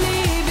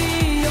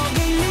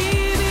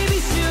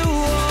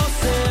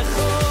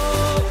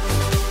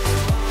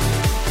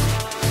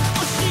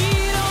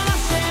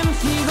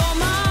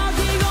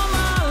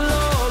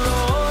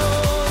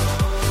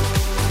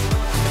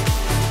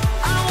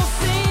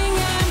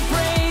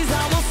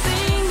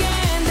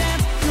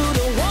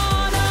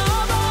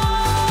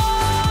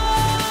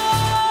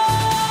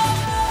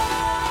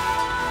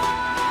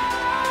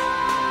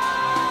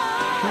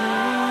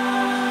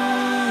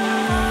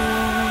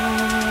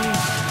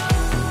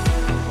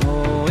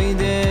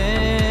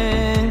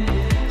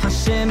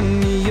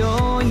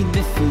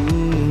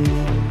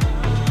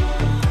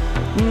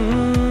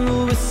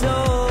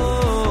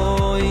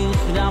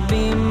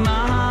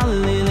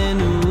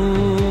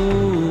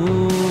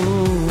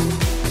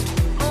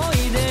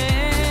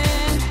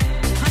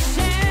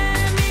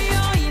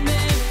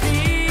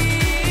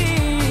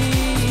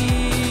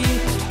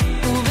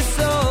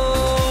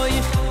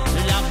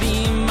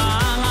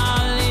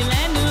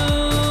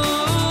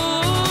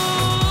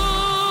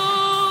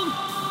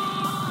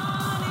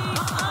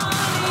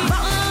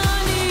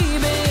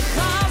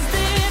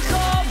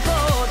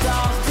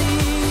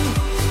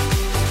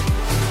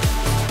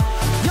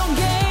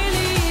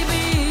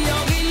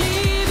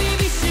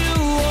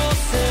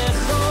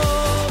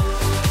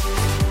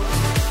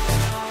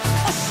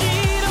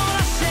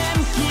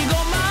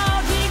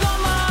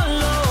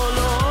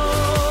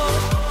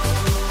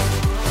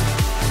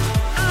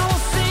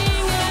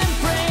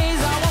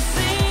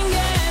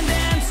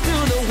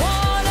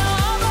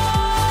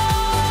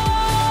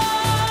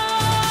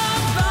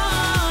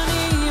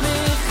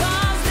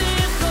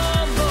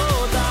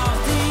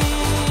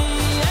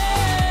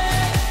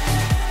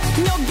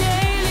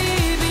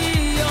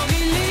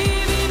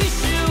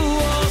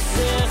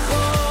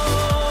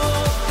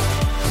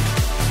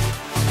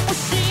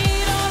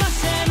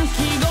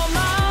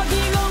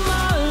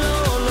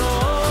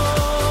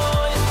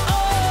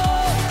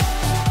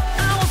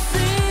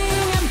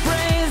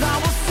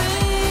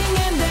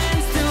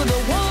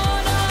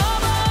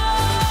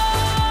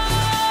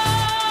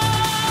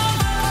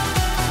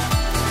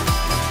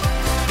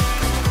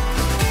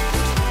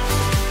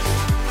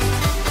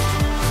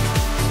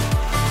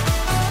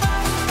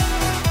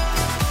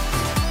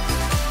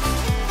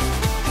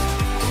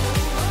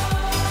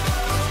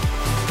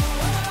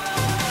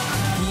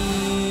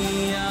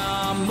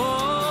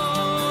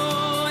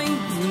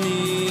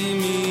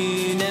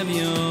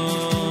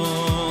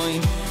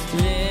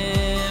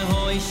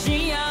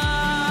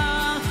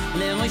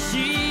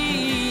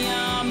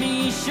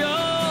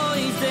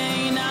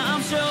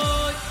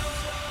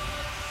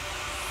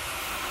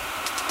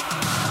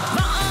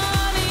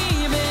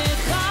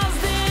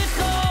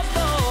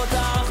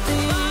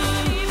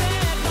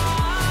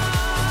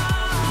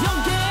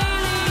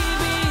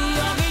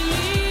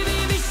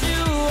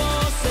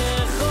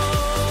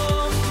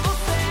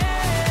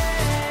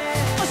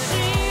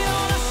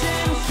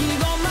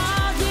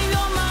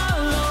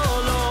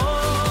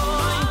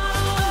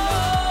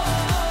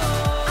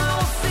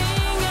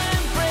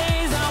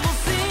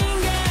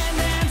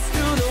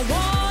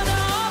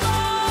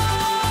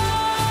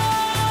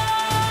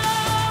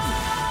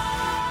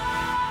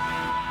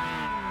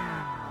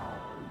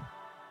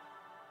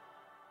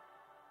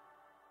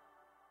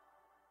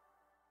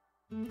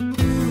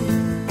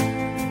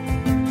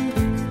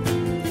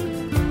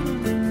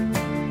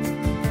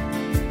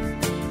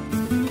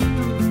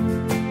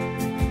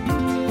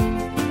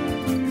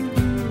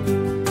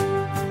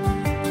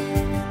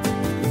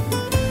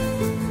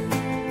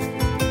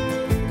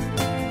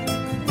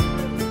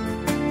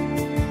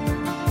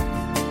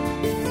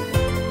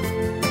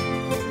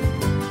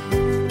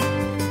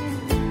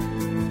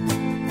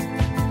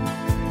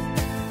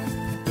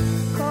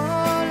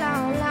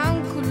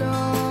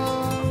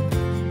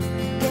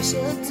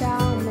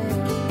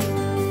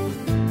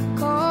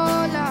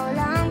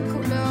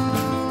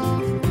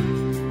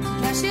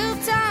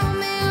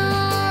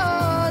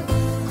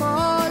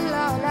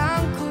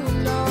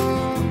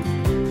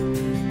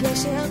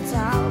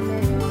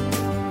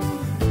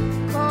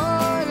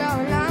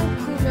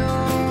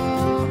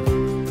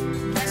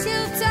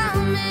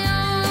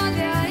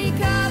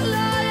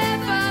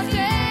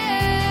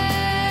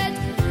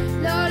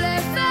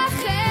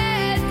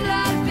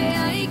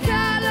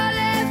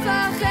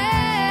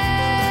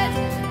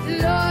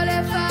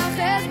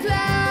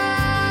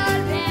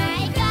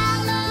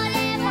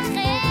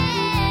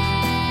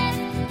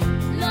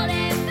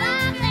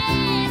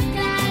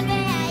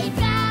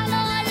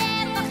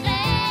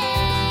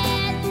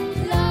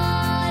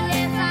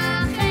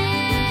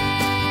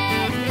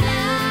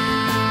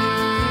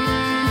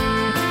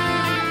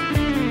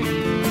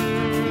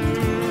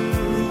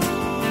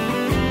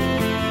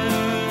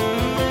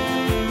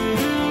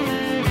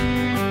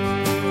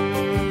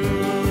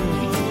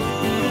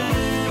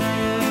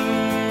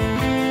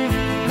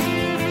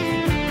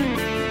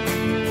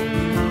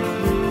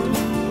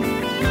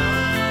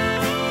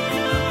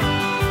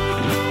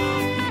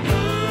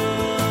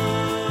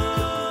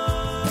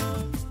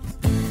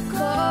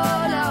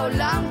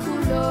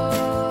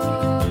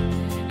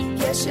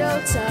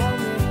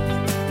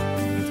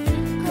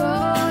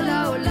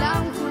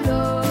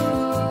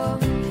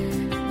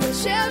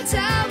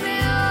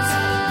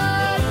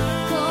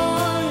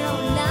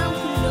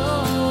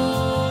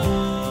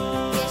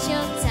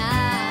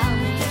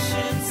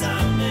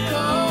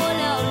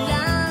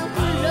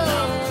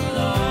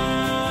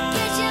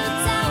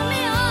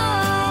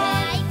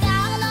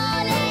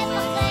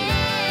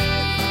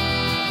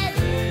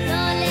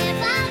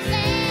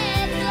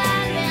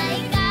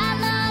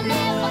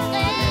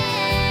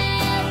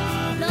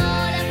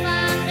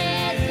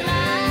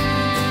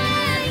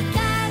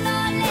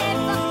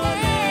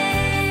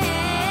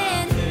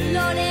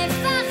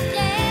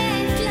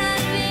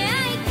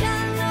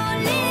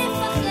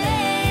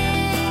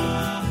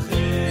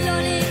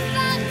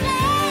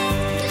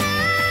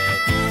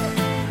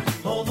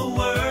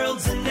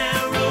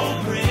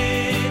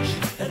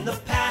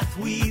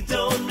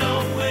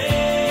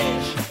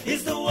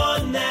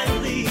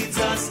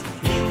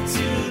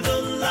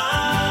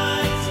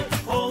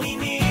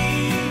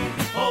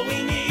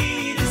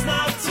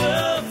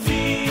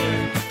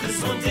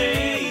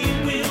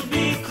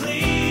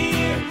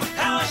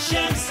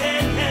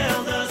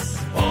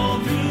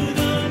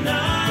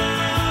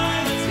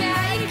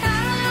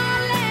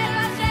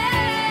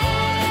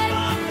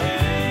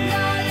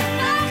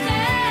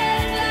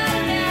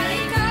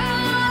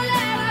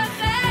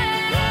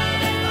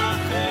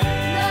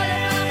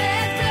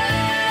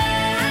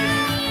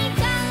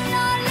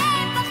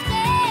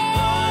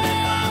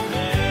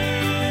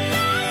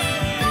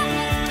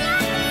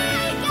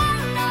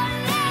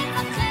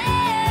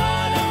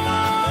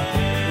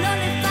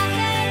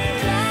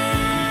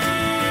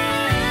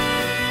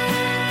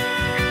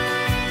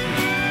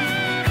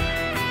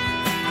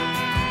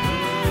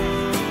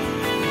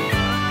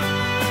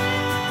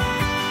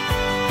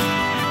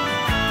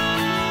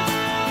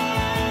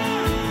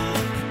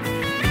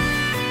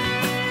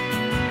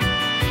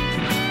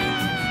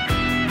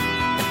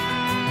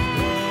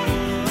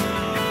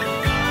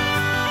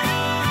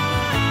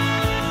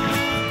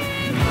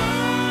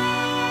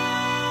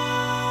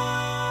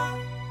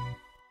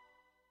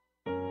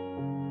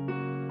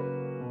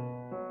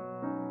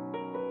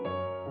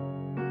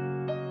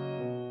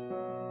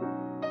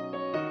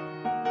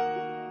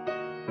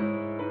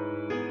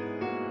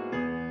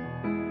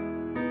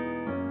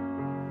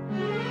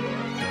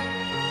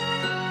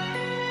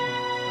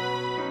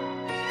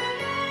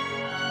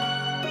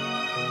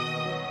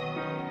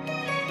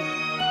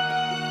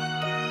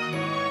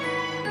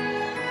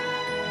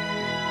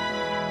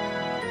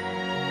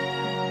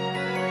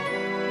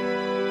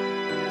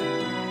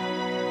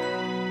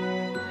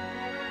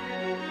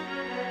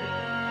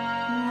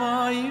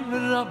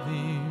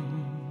רבים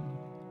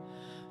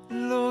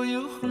לא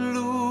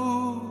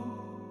יוכלו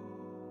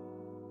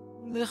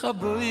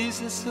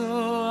לכבויס אסו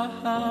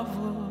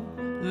אהבו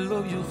לא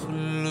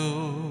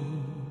יוכלו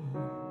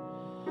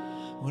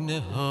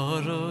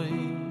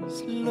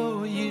ונהרויס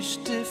לא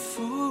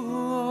ישטפו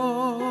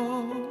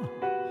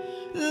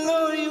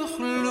לא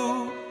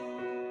יוכלו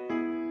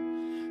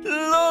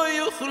לא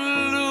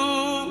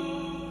יוכלו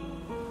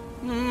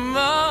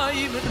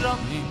מים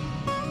רבים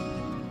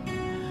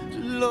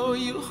לא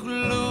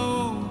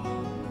יוכלו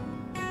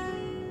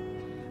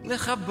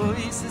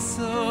לכבויס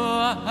אסו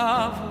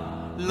אהבו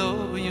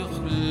לא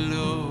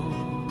יוכלו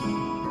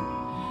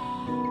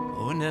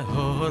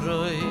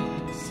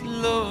ונהרויס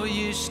לא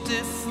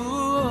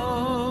ישטפו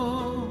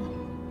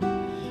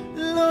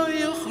לא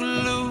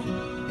יוכלו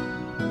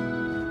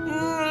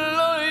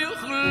לא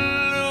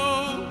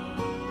יוכלו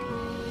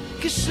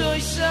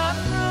כשוי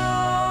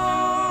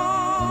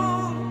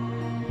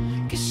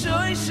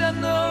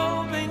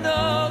שנו בין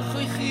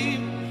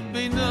החייכים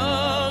בין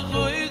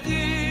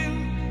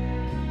הרוירים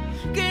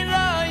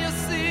גילה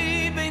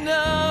יסי בין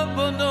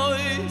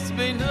הבונויס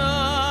בין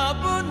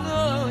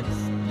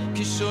הבונויס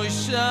כשוי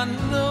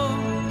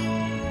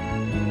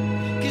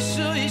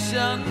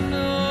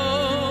שנו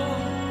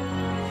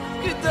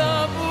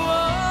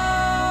כדבוה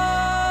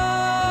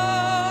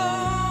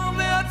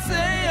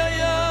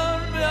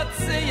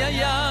ועצי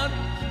היד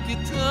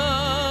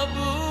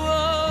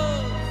כתבוה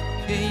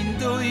אין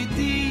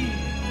דוידי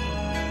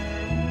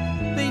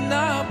בין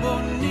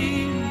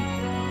הבונים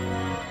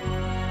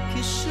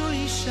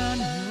כשוי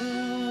שנו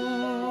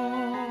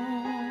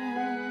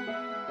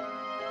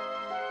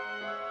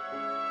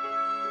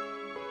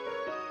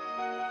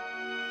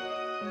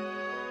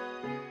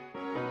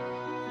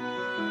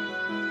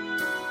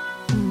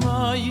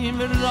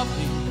מים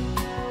רבים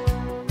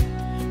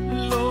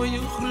לא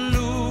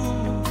יוכלו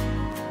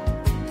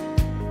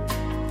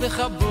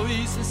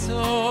לכבויס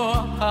אסו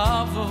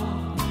אהבו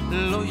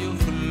לא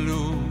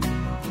יוכלו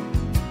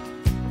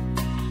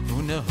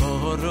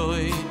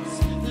ונהרויס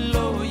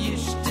לא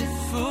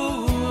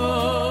ישטפו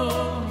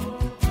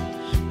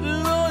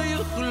לא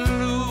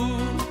יוכלו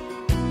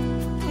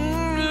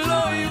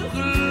לא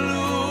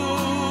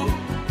יוכלו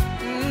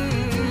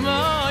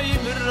מים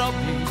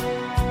רבים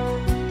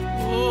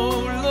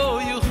לא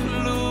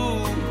יוכלו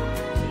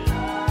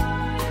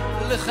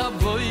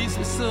לכבויס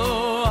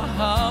אסו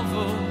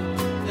אהבו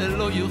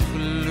לא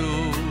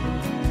יוכלו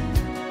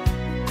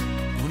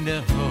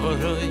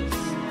ונהרויס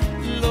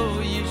לא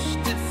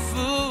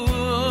ישטפו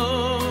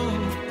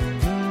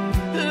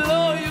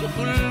לא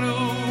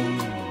יוכלו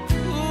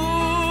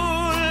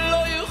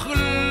לא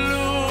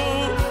יוכלו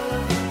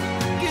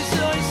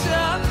כשוי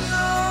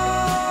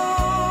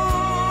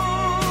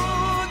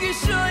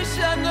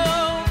שנו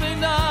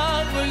בין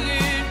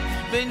הרוירים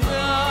בין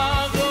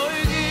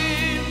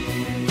הרוירים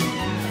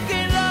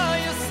גילה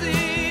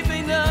יסי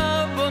בין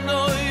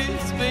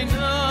הבונויס בין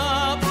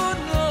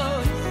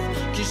הבונויס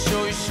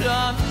כשוי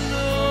שנו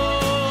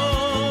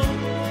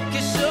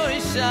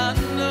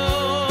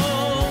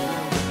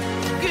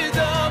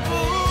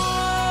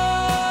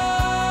כדבוה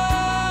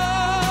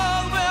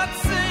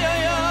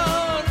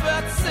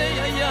ועצי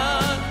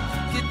היד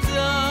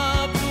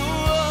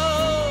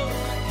כדבוה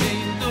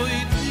אין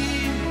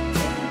דוידים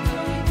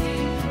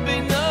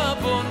בין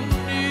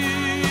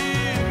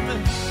הבונים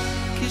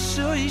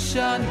כשוי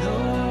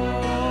שנו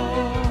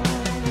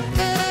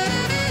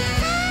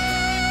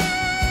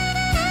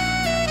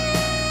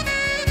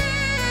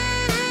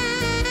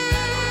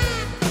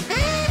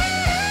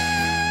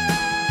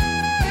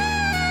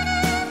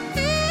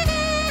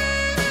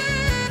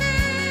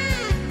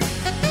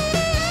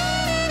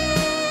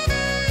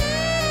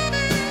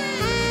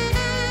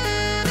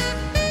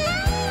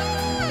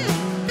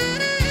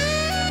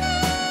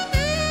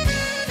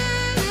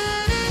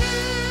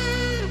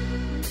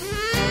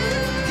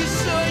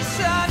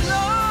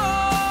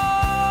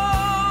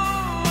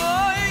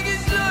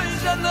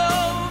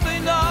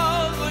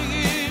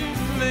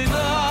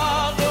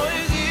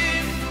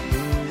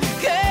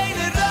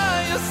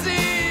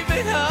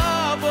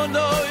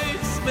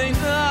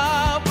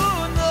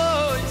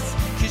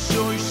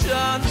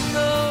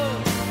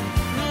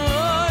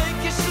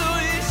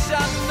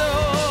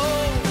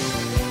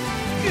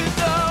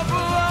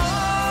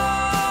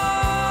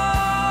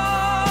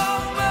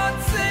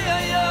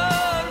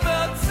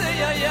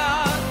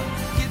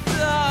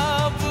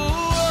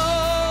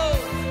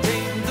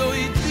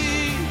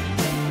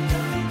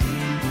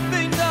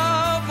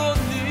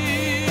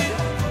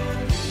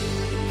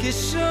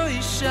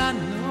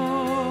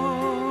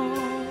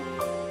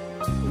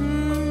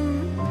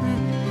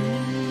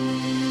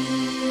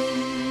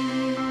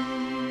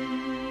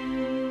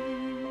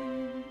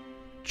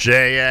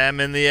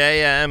JM in the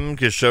AM,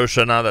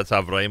 Kishoshana, that's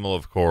Avramel,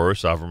 of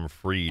course. Avram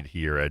Fried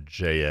here at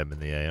JM in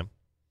the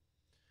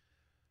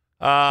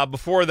AM.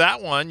 Before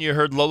that one, you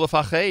heard Lola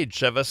Fached,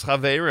 Sheves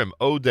Chaverim,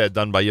 Oded,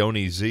 done by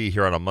Yoni Z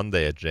here on a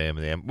Monday at JM in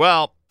the AM.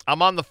 Well,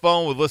 I'm on the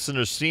phone with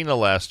listener Sina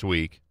last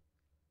week,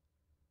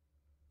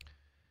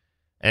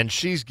 and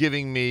she's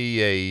giving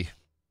me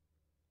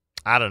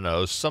I don't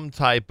know, some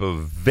type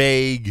of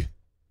vague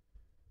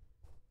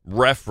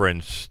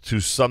reference to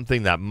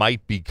something that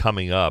might be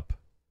coming up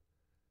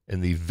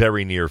in the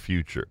very near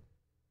future.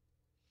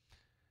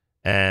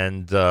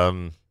 And,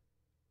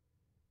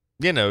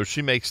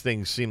 she makes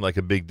things seem like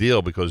a big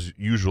deal because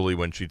usually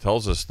when she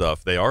tells us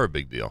stuff, they are a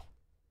big deal.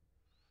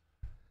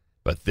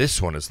 But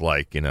this one is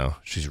like,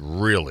 she's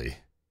really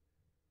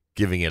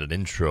giving it an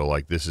intro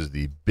like this is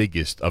the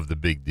biggest of the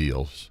big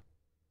deals.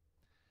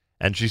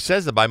 And she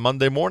says that by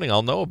Monday morning,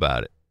 I'll know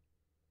about it.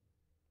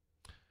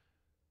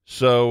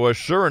 So,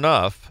 sure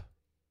enough,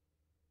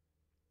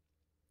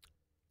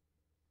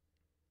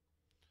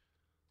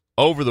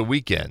 over the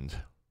weekend,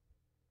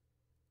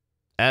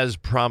 as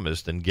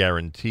promised and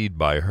guaranteed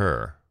by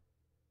her,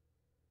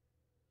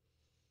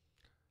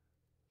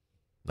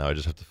 now I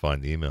just have to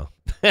find the email.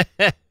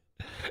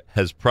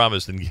 As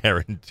promised and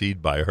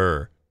guaranteed by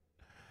her,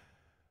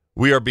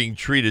 we are being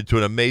treated to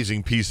an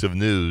amazing piece of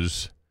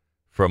news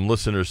from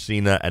Listener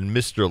Sina and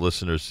Mr.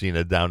 Listener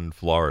Sina down in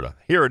Florida.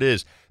 Here it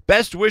is.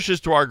 Best wishes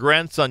to our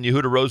grandson,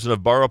 Yehuda Rosen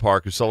of Borough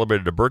Park, who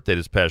celebrated a birthday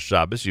this past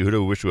Shabbos. Yehuda,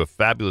 we wish you a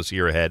fabulous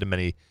year ahead and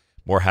many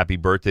more happy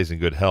birthdays and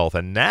good health.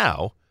 And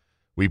now,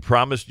 we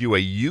promised you a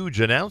huge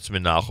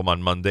announcement, Nachum,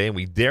 on Monday, and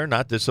we dare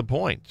not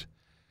disappoint.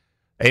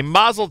 A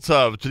mazel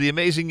tov to the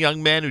amazing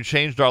young man who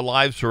changed our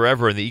lives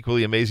forever and the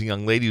equally amazing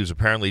young lady who's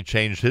apparently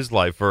changed his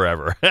life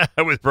forever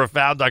with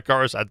profound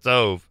hakaras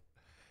hatov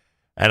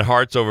and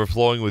hearts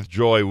overflowing with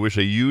joy. Wish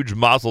a huge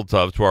mazel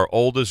tov to our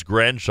oldest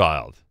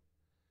grandchild.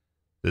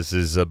 This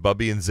is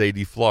Bubby and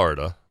Zadie,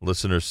 Florida,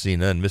 Listener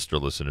Sina and Mr.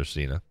 Listener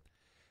Sina.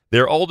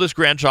 Their oldest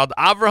grandchild,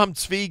 Avraham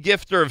Tzvi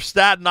Gifter of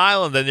Staten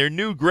Island, and their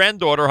new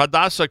granddaughter,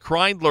 Hadassah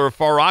Kreindler of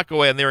Far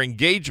Rockaway, and their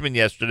engagement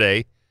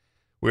yesterday.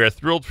 We are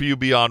thrilled for you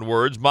beyond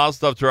words.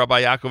 Mazel tov to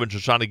Rabbi Yaakov and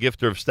Shoshana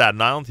Gifter of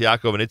Staten Island, to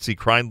Yaakov and Itzi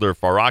Kreindler of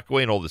Far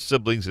Rockaway, and all the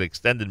siblings and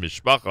extended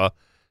mishpacha.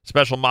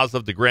 Special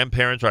mazel tov to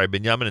grandparents, Rabbi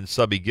Binyamin and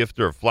Subby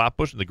Gifter of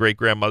Flatbush, and the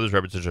great-grandmothers,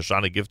 Rabbi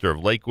Shoshana Gifter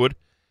of Lakewood,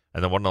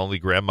 and the one and only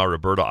grandma,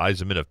 Roberta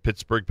Eisenman of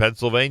Pittsburgh,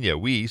 Pennsylvania.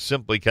 We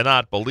simply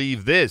cannot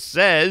believe this,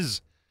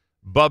 says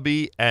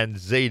Bubby and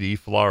Zadie,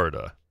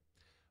 Florida.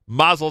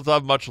 Mazel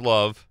tov, much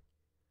love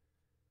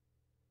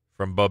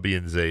from Bubby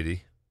and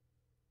Zadie,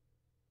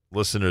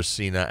 Listener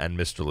Sina and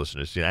Mr.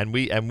 Listener Sina.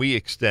 And we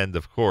extend,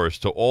 of course,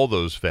 to all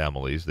those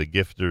families, the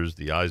Gifters,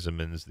 the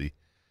Eisenmans,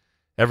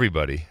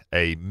 everybody,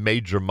 a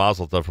major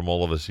mazel tov from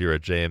all of us here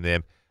at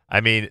JMM.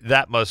 I mean,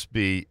 that must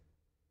be,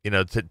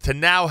 to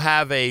now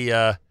have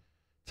in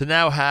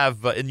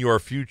your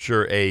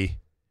future a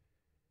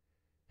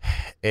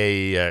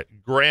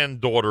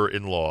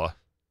granddaughter-in-law.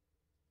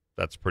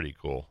 That's pretty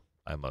cool,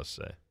 I must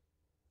say.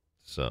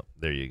 So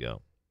there you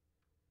go.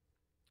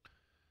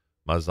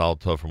 Mazal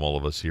tov from all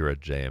of us here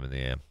at JM in the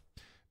AM.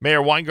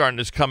 Mayor Weingarten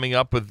is coming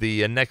up with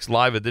the next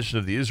live edition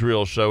of the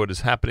Israel Show. It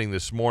is happening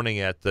this morning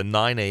at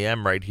 9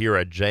 a.m. right here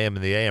at JM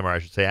in the AM, or I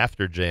should say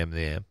after JM in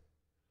the AM.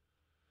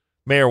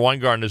 Mayor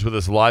Weingarten is with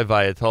us live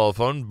via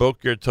telephone.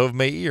 Boker Tov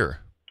Meir.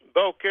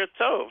 Boker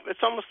Tov.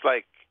 It's almost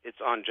like it's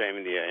on JM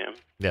in the AM.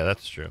 Yeah,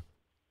 that's true.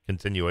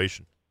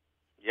 Continuation.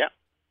 Yeah.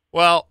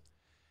 Well,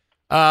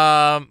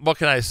 what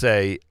can I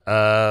say?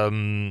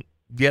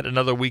 Yet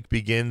another week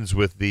begins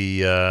with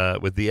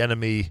the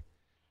enemy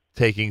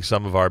taking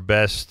some of our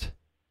best,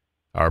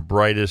 our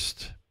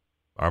brightest,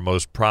 our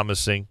most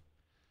promising.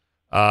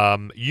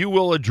 You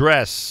will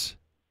address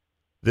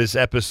this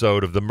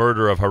episode of the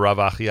murder of Harav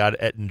Achiad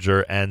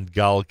Ettinger and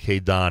Gal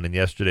Kedan in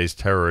yesterday's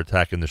terror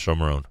attack in the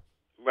Shomron.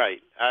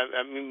 Right.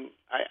 I mean,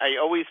 I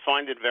always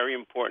find it very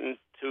important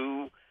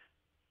to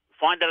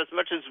find out as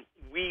much as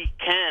we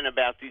can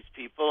about these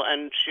people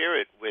and share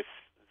it with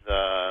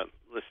the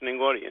listening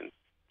audience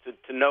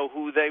to know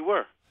who they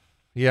were.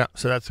 Yeah,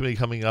 so that's going to be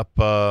coming up.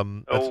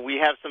 We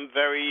have some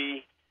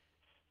very,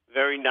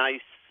 very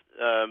nice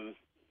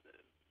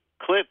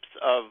clips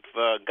of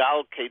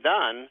Gal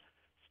Kedan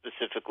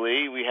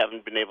specifically. We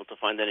haven't been able to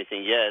find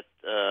anything yet,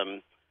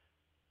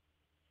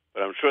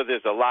 but I'm sure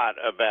there's a lot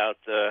about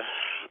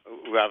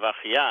Rav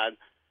Achiad.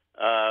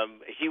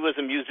 He was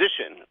a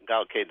musician,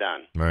 Gal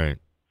Kedan. Right.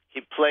 He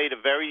played a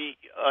very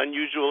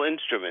unusual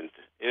instrument.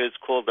 It was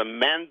called a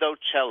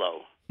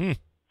mandocello.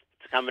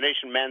 It's a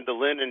combination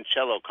mandolin and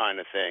cello kind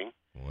of thing.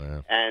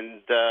 Wow.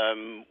 And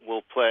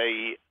we'll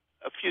play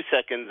a few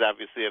seconds,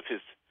 obviously, of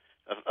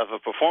a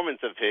performance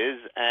of his,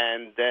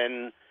 and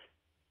then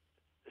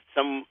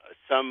some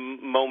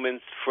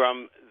moments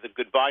from the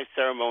goodbye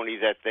ceremony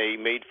that they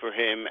made for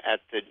him at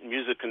the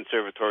music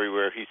conservatory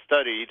where he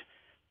studied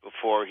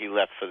before he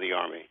left for the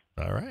army.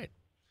 All right.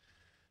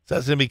 So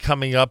that's going to be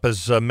coming up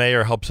as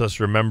Mayor helps us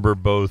remember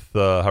both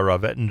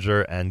Harav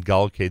Ettinger and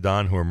Gal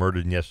Kedan, who were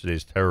murdered in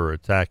yesterday's terror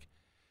attack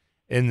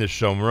in the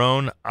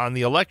Shomron. On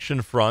the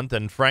election front,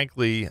 and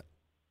frankly,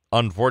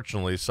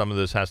 unfortunately, some of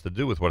this has to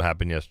do with what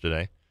happened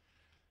yesterday.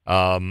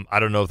 I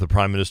don't know if the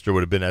Prime Minister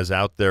would have been as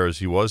out there as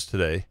he was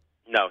today.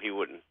 No, he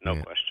wouldn't.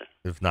 No question.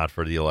 If not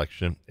for the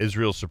election.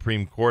 Israel's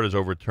Supreme Court has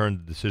overturned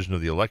the decision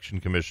of the Election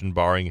Commission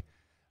barring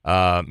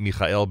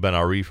Michael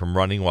Ben-Ari from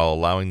running while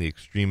allowing the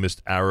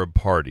extremist Arab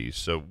parties.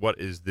 So what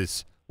is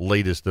this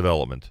latest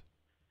development?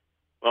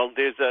 Well,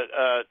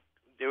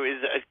 there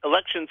is an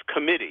elections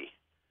committee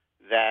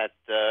that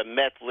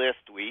met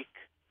last week.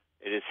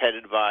 It is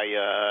headed by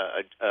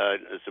a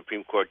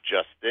Supreme Court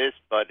justice,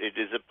 but it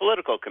is a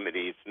political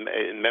committee. It's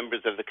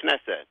members of the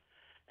Knesset.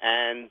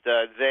 And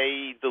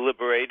they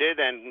deliberated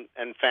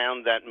and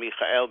found that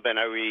Michael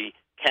Ben-Ari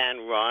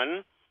can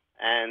run,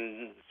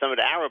 and some of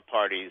the Arab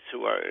parties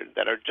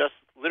that are just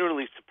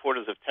literally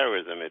supporters of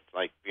terrorism, it's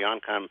like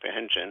beyond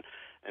comprehension,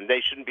 and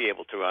they shouldn't be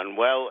able to run.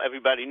 Well,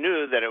 everybody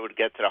knew that it would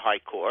get to the High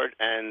Court,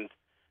 and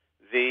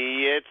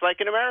it's like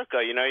in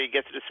America, you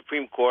get to the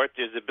Supreme Court,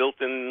 there's a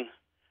built-in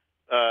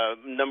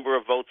number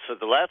of votes for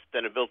the left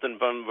and a built-in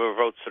number of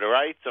votes for the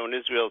right. So in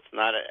Israel, it's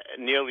not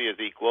nearly as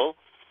equal.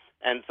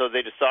 And so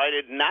they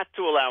decided not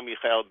to allow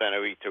Michael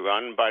Ben-Ari to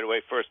run. By the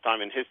way, first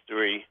time in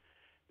history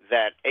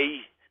that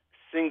a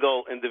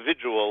single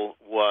individual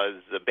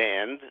was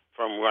banned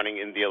from running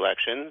in the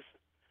elections.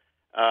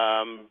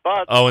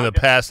 But in the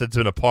past, it's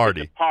been a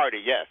party. It's a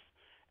party, yes.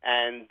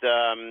 And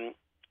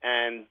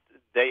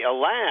they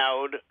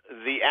allowed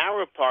the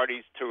Arab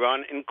parties to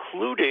run,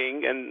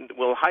 including, and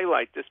we'll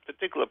highlight this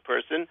particular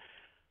person,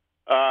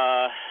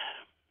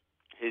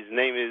 his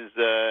name is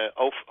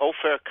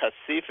Ofer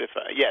Kassif.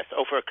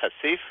 Ofer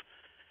Kassif.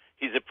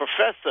 He's a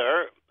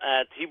professor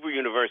at Hebrew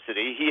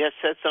University. He has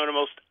said some of the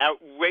most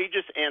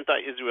outrageous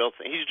anti-Israel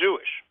things. He's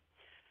Jewish,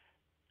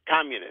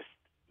 communist.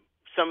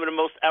 Some of the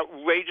most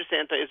outrageous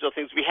anti-Israel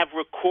things. We have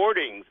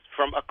recordings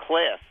from a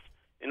class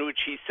in which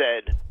he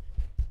said,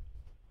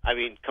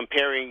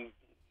 comparing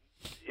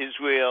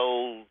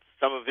Israel,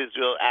 some of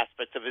Israel,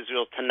 aspects of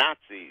Israel to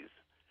Nazis.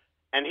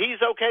 And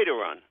he's okay to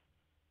run.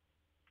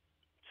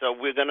 So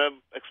we're going to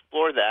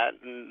explore that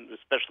and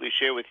especially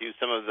share with you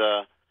some of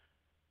the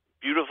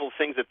beautiful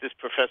things that this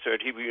professor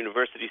at Hebrew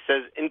University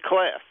says in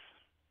class.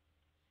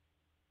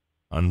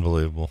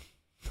 Unbelievable.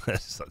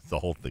 The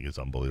whole thing is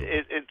unbelievable.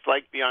 It's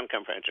like beyond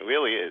comprehension. It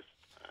really is,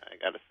 I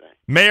got to say.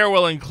 Mayor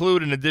will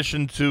include, in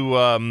addition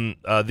to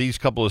these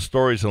couple of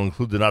stories, he'll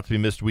include the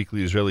not-to-be-missed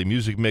weekly Israeli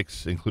music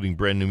mix, including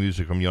brand new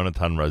music from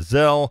Yonatan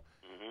Razel.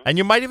 Mm-hmm. And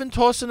you might even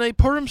toss in a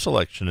Purim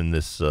selection in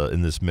this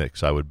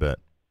mix, I would bet.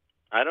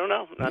 I don't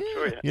know. Not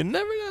sure yet. You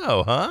never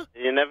know, huh?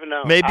 You never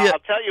know. Maybe I'll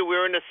tell you,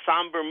 we're in a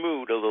somber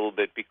mood a little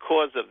bit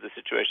because of the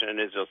situation in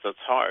Israel, so it's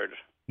hard.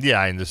 Yeah,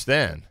 I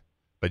understand.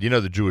 But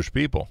the Jewish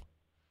people.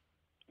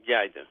 Yeah,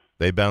 I do.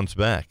 They bounce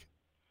back.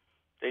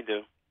 They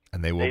do.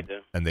 And they will. They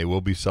do. And they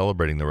will be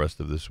celebrating the rest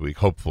of this week.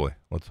 Hopefully,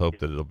 let's hope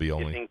that it'll be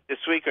only. You think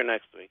this week or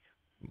next week?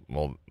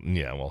 Well,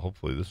 yeah. Well,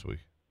 hopefully this week.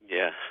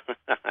 Yeah,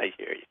 I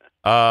hear you.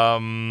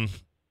 All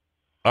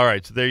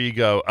right. So there you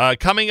go.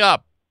 Coming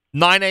up,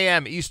 9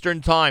 a.m.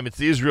 Eastern Time. It's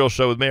the Israel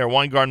Show with Mayor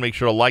Weingarten. Make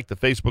sure to like the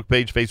Facebook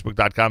page,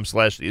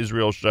 facebook.com/The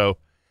Israel Show,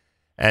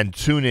 and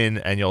tune in,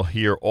 and you'll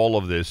hear all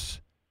of this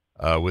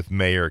with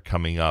Mayor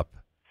coming up.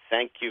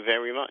 Thank you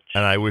very much.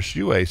 And I wish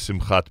you a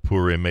Simchat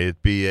Purim. May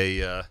it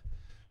be a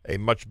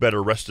much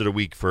better rest of the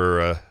week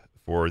for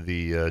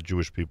the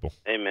Jewish people.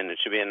 Amen. It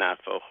should be a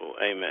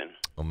nafochu. Amen.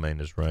 Amen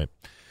is right.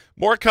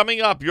 More coming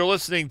up. You're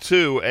listening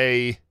to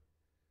a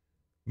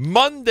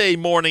Monday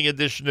morning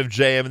edition of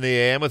JM in the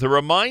AM with a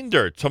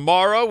reminder.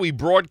 Tomorrow we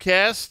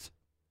broadcast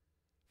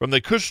from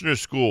the Kushner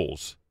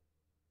Schools,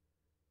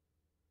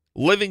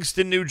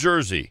 Livingston, New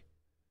Jersey.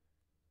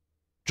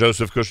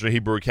 Joseph Kushner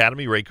Hebrew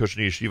Academy, Ray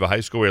Kushner Yeshiva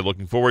High School. We're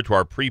looking forward to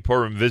our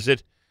pre-Purim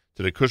visit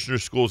to the Kushner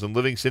Schools in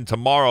Livingston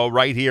tomorrow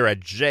right here at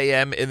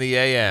JM in the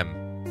AM.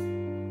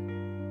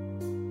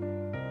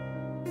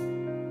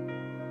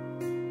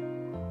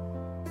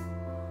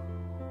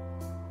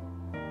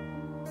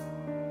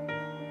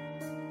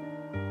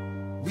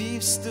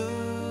 We've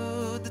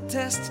stood the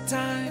test of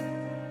time.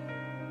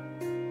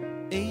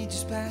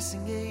 Ages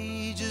passing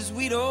ages,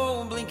 we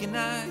don't blink an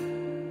eye.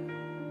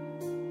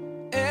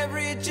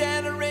 Every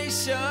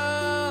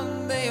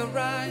generation they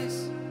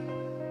arise,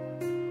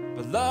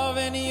 but love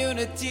and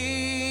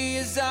unity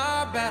is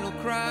our battle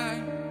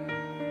cry.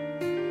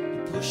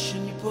 You push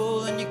and you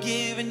pull and you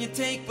give and you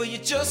take, but you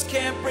just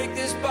can't break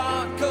this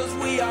bond, 'cause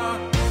we are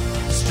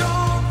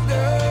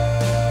stronger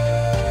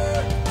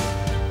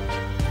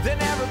than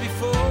ever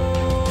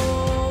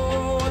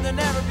before, than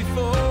ever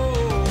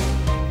before,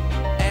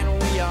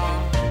 and we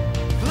are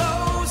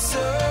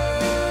closer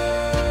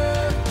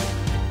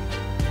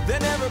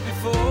than ever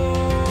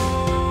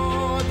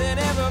before, than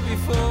ever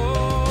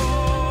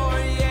before,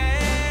 yeah.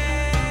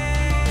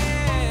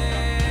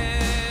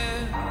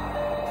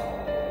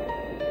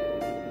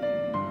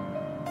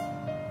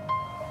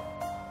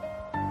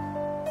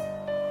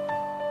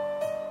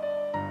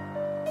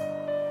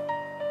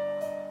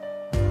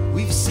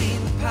 We've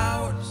seen the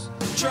powers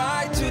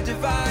try to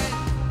divide,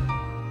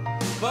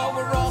 but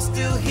we're all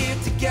still here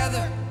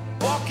together,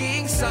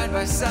 walking side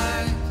by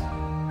side.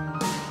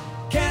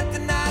 Can't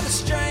deny the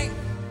strength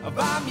of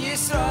Am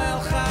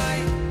Yisrael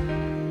Chai.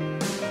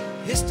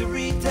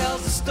 History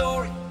tells the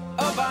story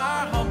of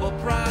our humble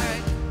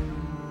pride.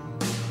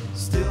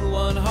 Still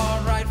one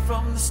heart right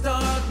from the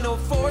start. No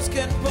force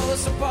can pull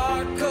us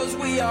apart, 'cause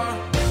we are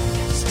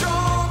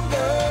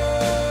stronger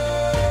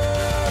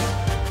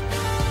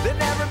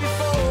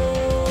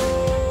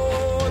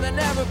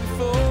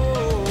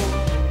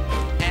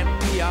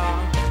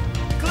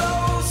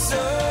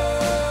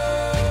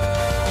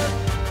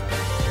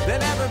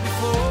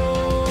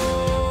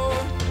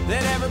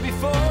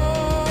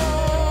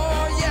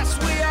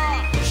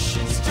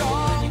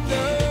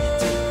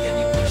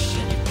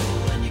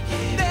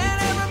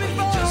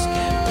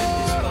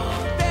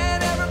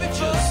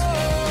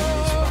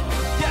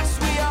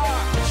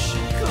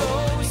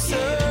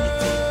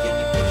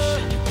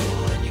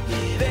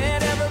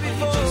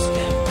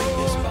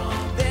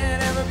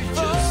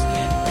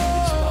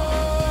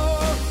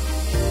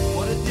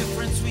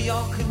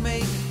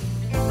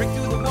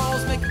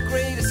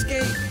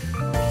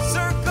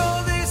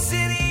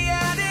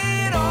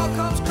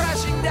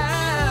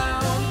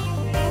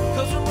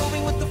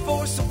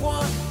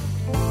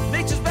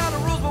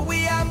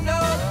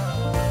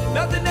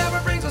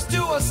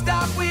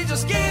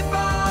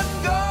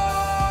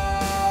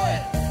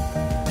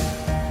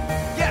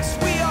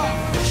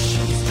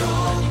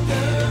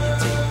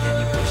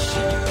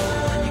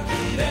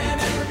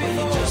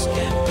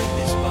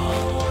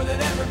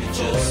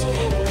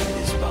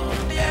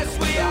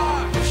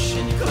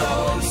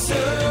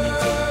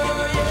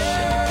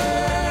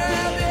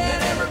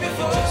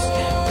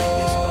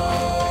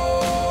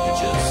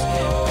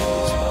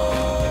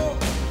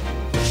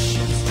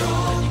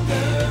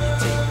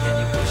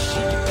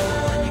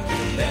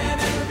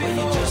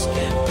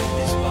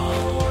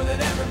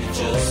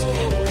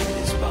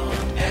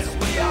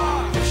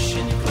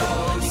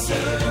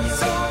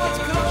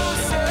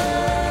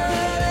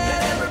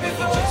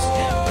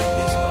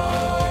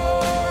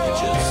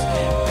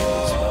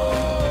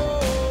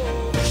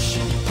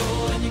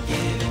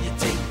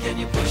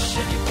push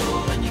and you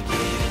pull and you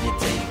give and you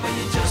take, but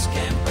you just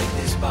can't break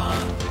this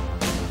bond.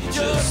 You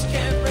just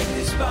can't break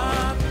this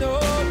bond. No,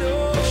 no.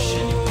 Push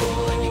and you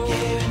pull and you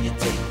give and you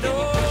take, and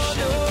you push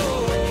and you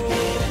pull and you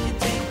give and you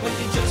take, but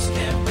you just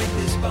can't break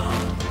this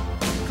bond.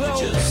 You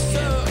just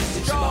can't break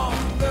this bond.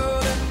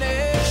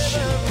 Push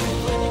and you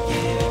pull and you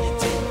give and you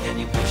take, and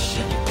you push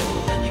and you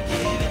pull and you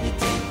give and you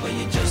take, but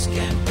you just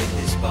can't break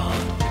this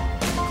bond.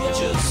 You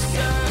just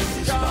can't break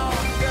this bond.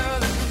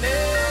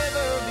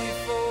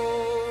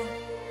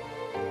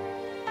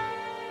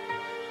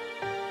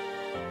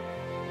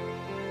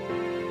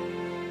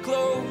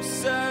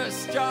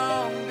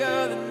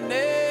 Stronger than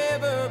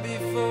ever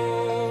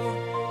before.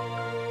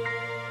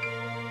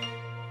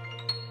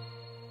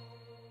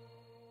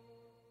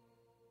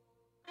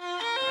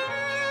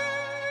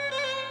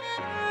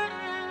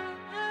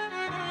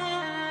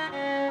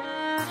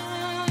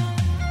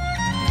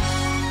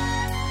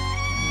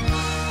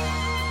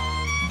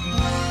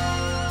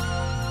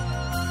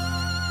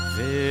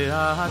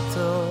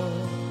 Ve'ato,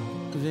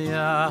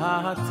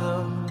 ve'ato,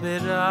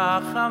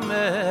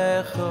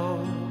 berachamecho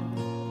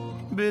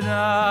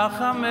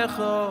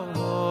berachamecho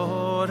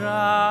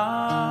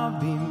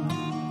rabim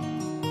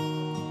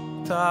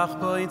tach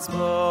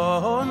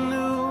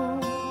boitzbonu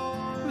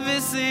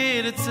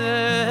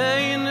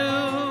v'sirtzeinu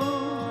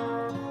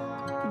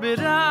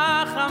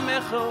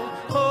berachamecho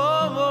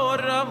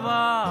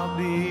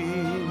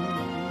rabim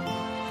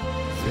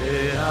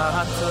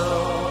ve'ato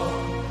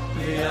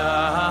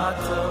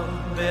ve'ato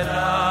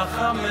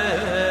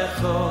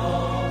berachamecho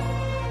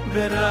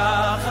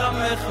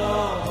berachamecho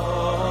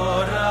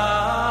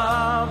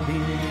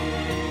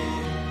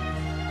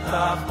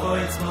Ach,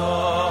 boys,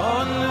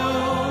 monu,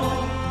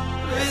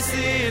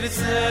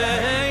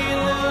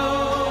 v'sirtzeinu,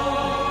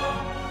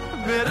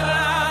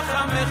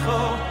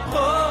 b'rachamecho,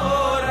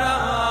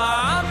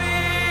 rabim,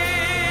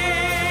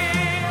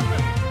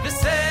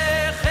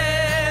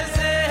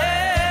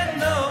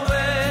 v'sechezeno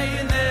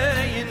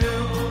eineinu,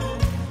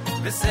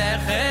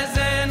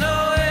 v'sechezeno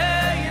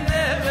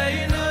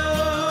eineinu,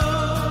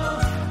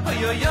 oy,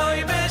 oy, oy,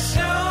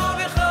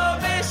 b'shuvicho,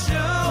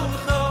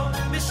 b'shuvicho,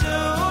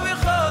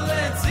 b'shuvicho,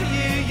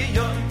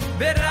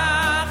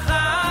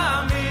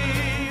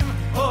 ברחמים,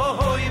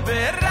 אוי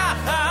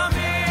ברחמים,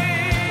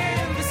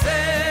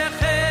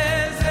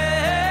 וסחזנו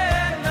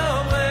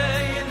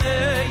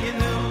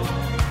עינינו,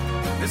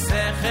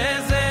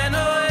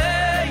 וסחזנו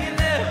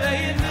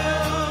עינינו,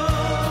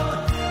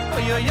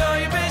 אוי אוי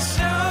אוי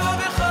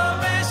בשובך,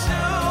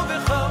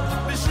 בשובך,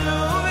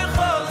 בשובך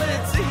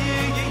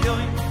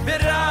לציון,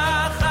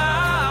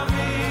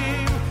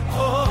 ברחמים,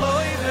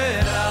 אוי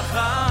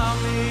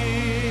ברחמים.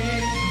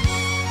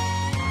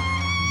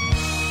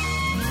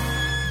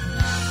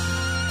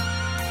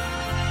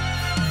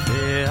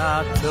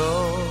 Ve'ato,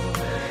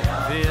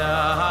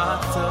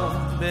 ve'ato,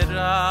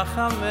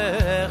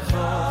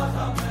 berachamecho,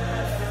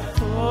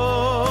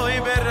 oy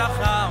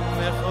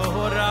berachamecho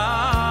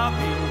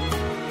rabim,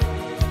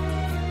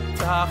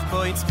 tach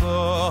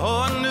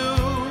boitzbonu,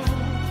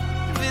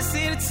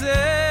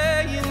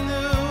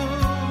 v'sirtzeinu,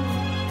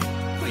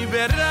 oy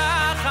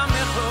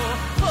berachamecho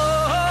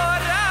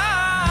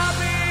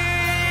rabim,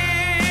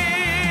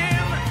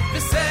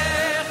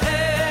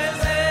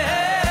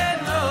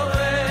 v'sechezeno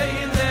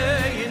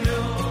eineinu,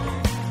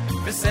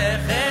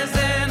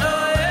 v'sechezeno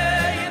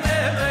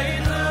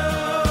eineinu,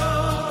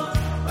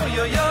 oy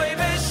oy oy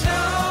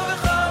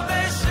b'shuvicho,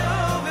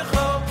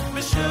 b'shuvicho,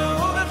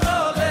 b'shuvicho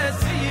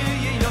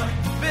leziyon,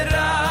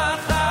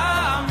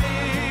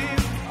 b'rachamim,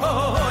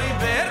 oy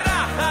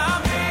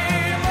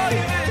b'rachamim, oy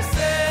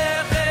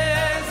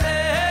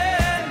v'sechezeno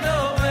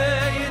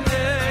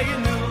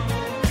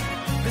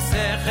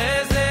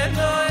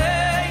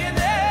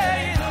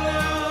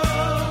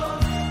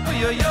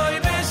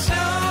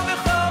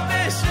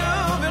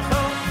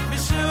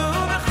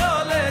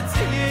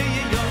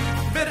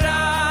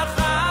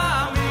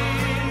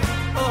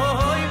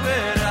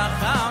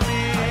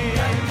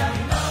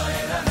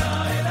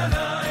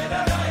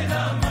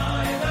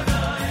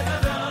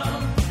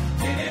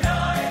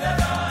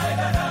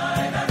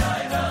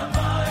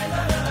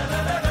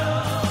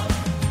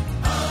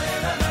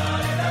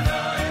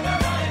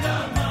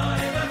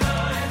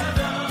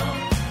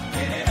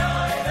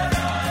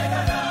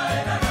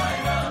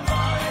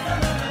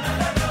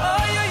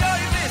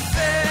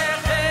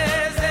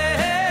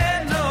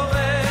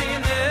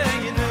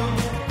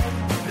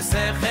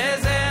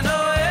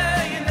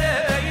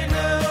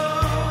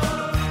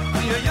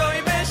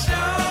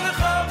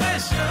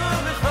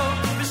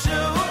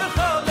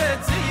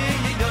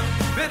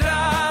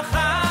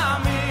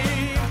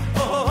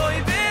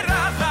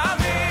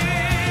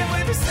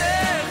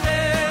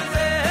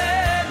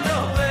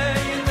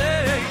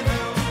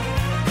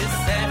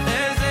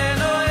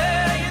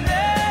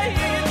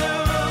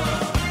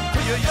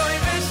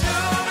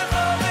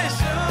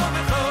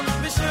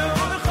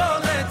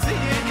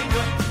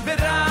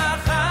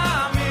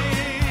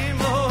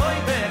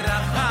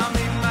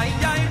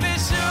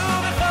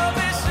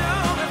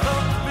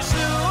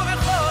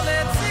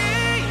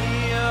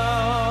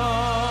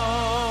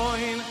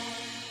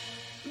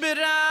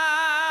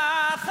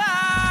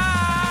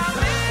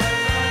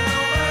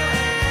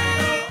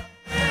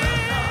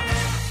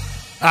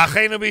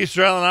Achenu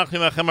b'Yisrael and Achim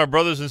Achem, our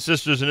brothers and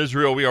sisters in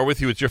Israel, we are with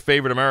you. It's your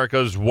favorite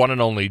America's one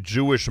and only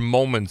Jewish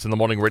Moments in the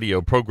Morning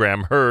radio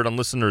program, heard on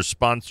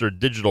listeners-sponsored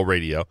digital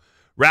radio.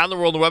 Around the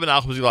world, on the web, at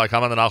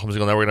NachumSegal.com, on the Nachum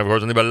Segal Network, and of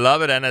course on the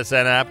beloved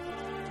NSN app.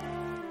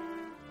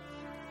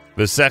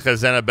 V'secha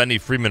Zena Benny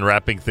Freeman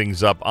wrapping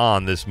things up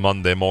on this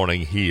Monday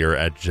morning here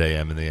at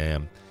JM in the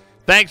AM.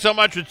 Thanks so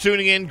much for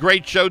tuning in.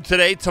 Great show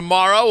today.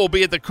 Tomorrow we'll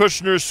be at the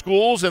Kushner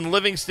Schools in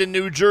Livingston,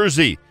 New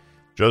Jersey.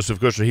 Joseph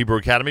Kushner Hebrew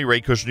Academy,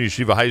 Ray Kushner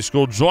Yeshiva High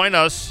School. Join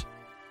us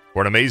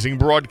for an amazing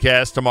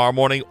broadcast tomorrow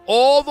morning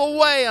all the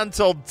way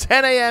until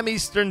 10 a.m.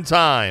 Eastern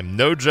Time.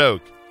 No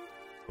joke.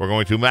 We're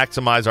going to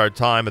maximize our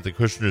time at the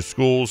Kushner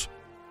Schools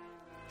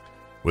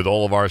with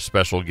all of our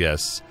special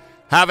guests.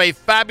 Have a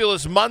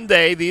fabulous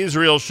Monday. The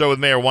Israel Show with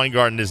Mayor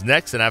Weingarten is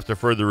next, and after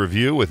further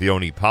review with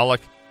Yoni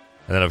Pollack.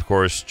 And then, of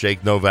course,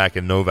 Jake Novak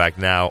and Novak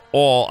Now,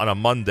 all on a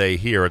Monday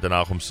here at the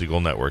Nachum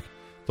Segal Network.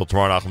 Till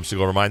tomorrow, Nachum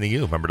Segal reminding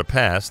you, remember the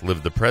past,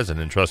 live the present,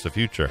 and trust the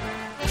future.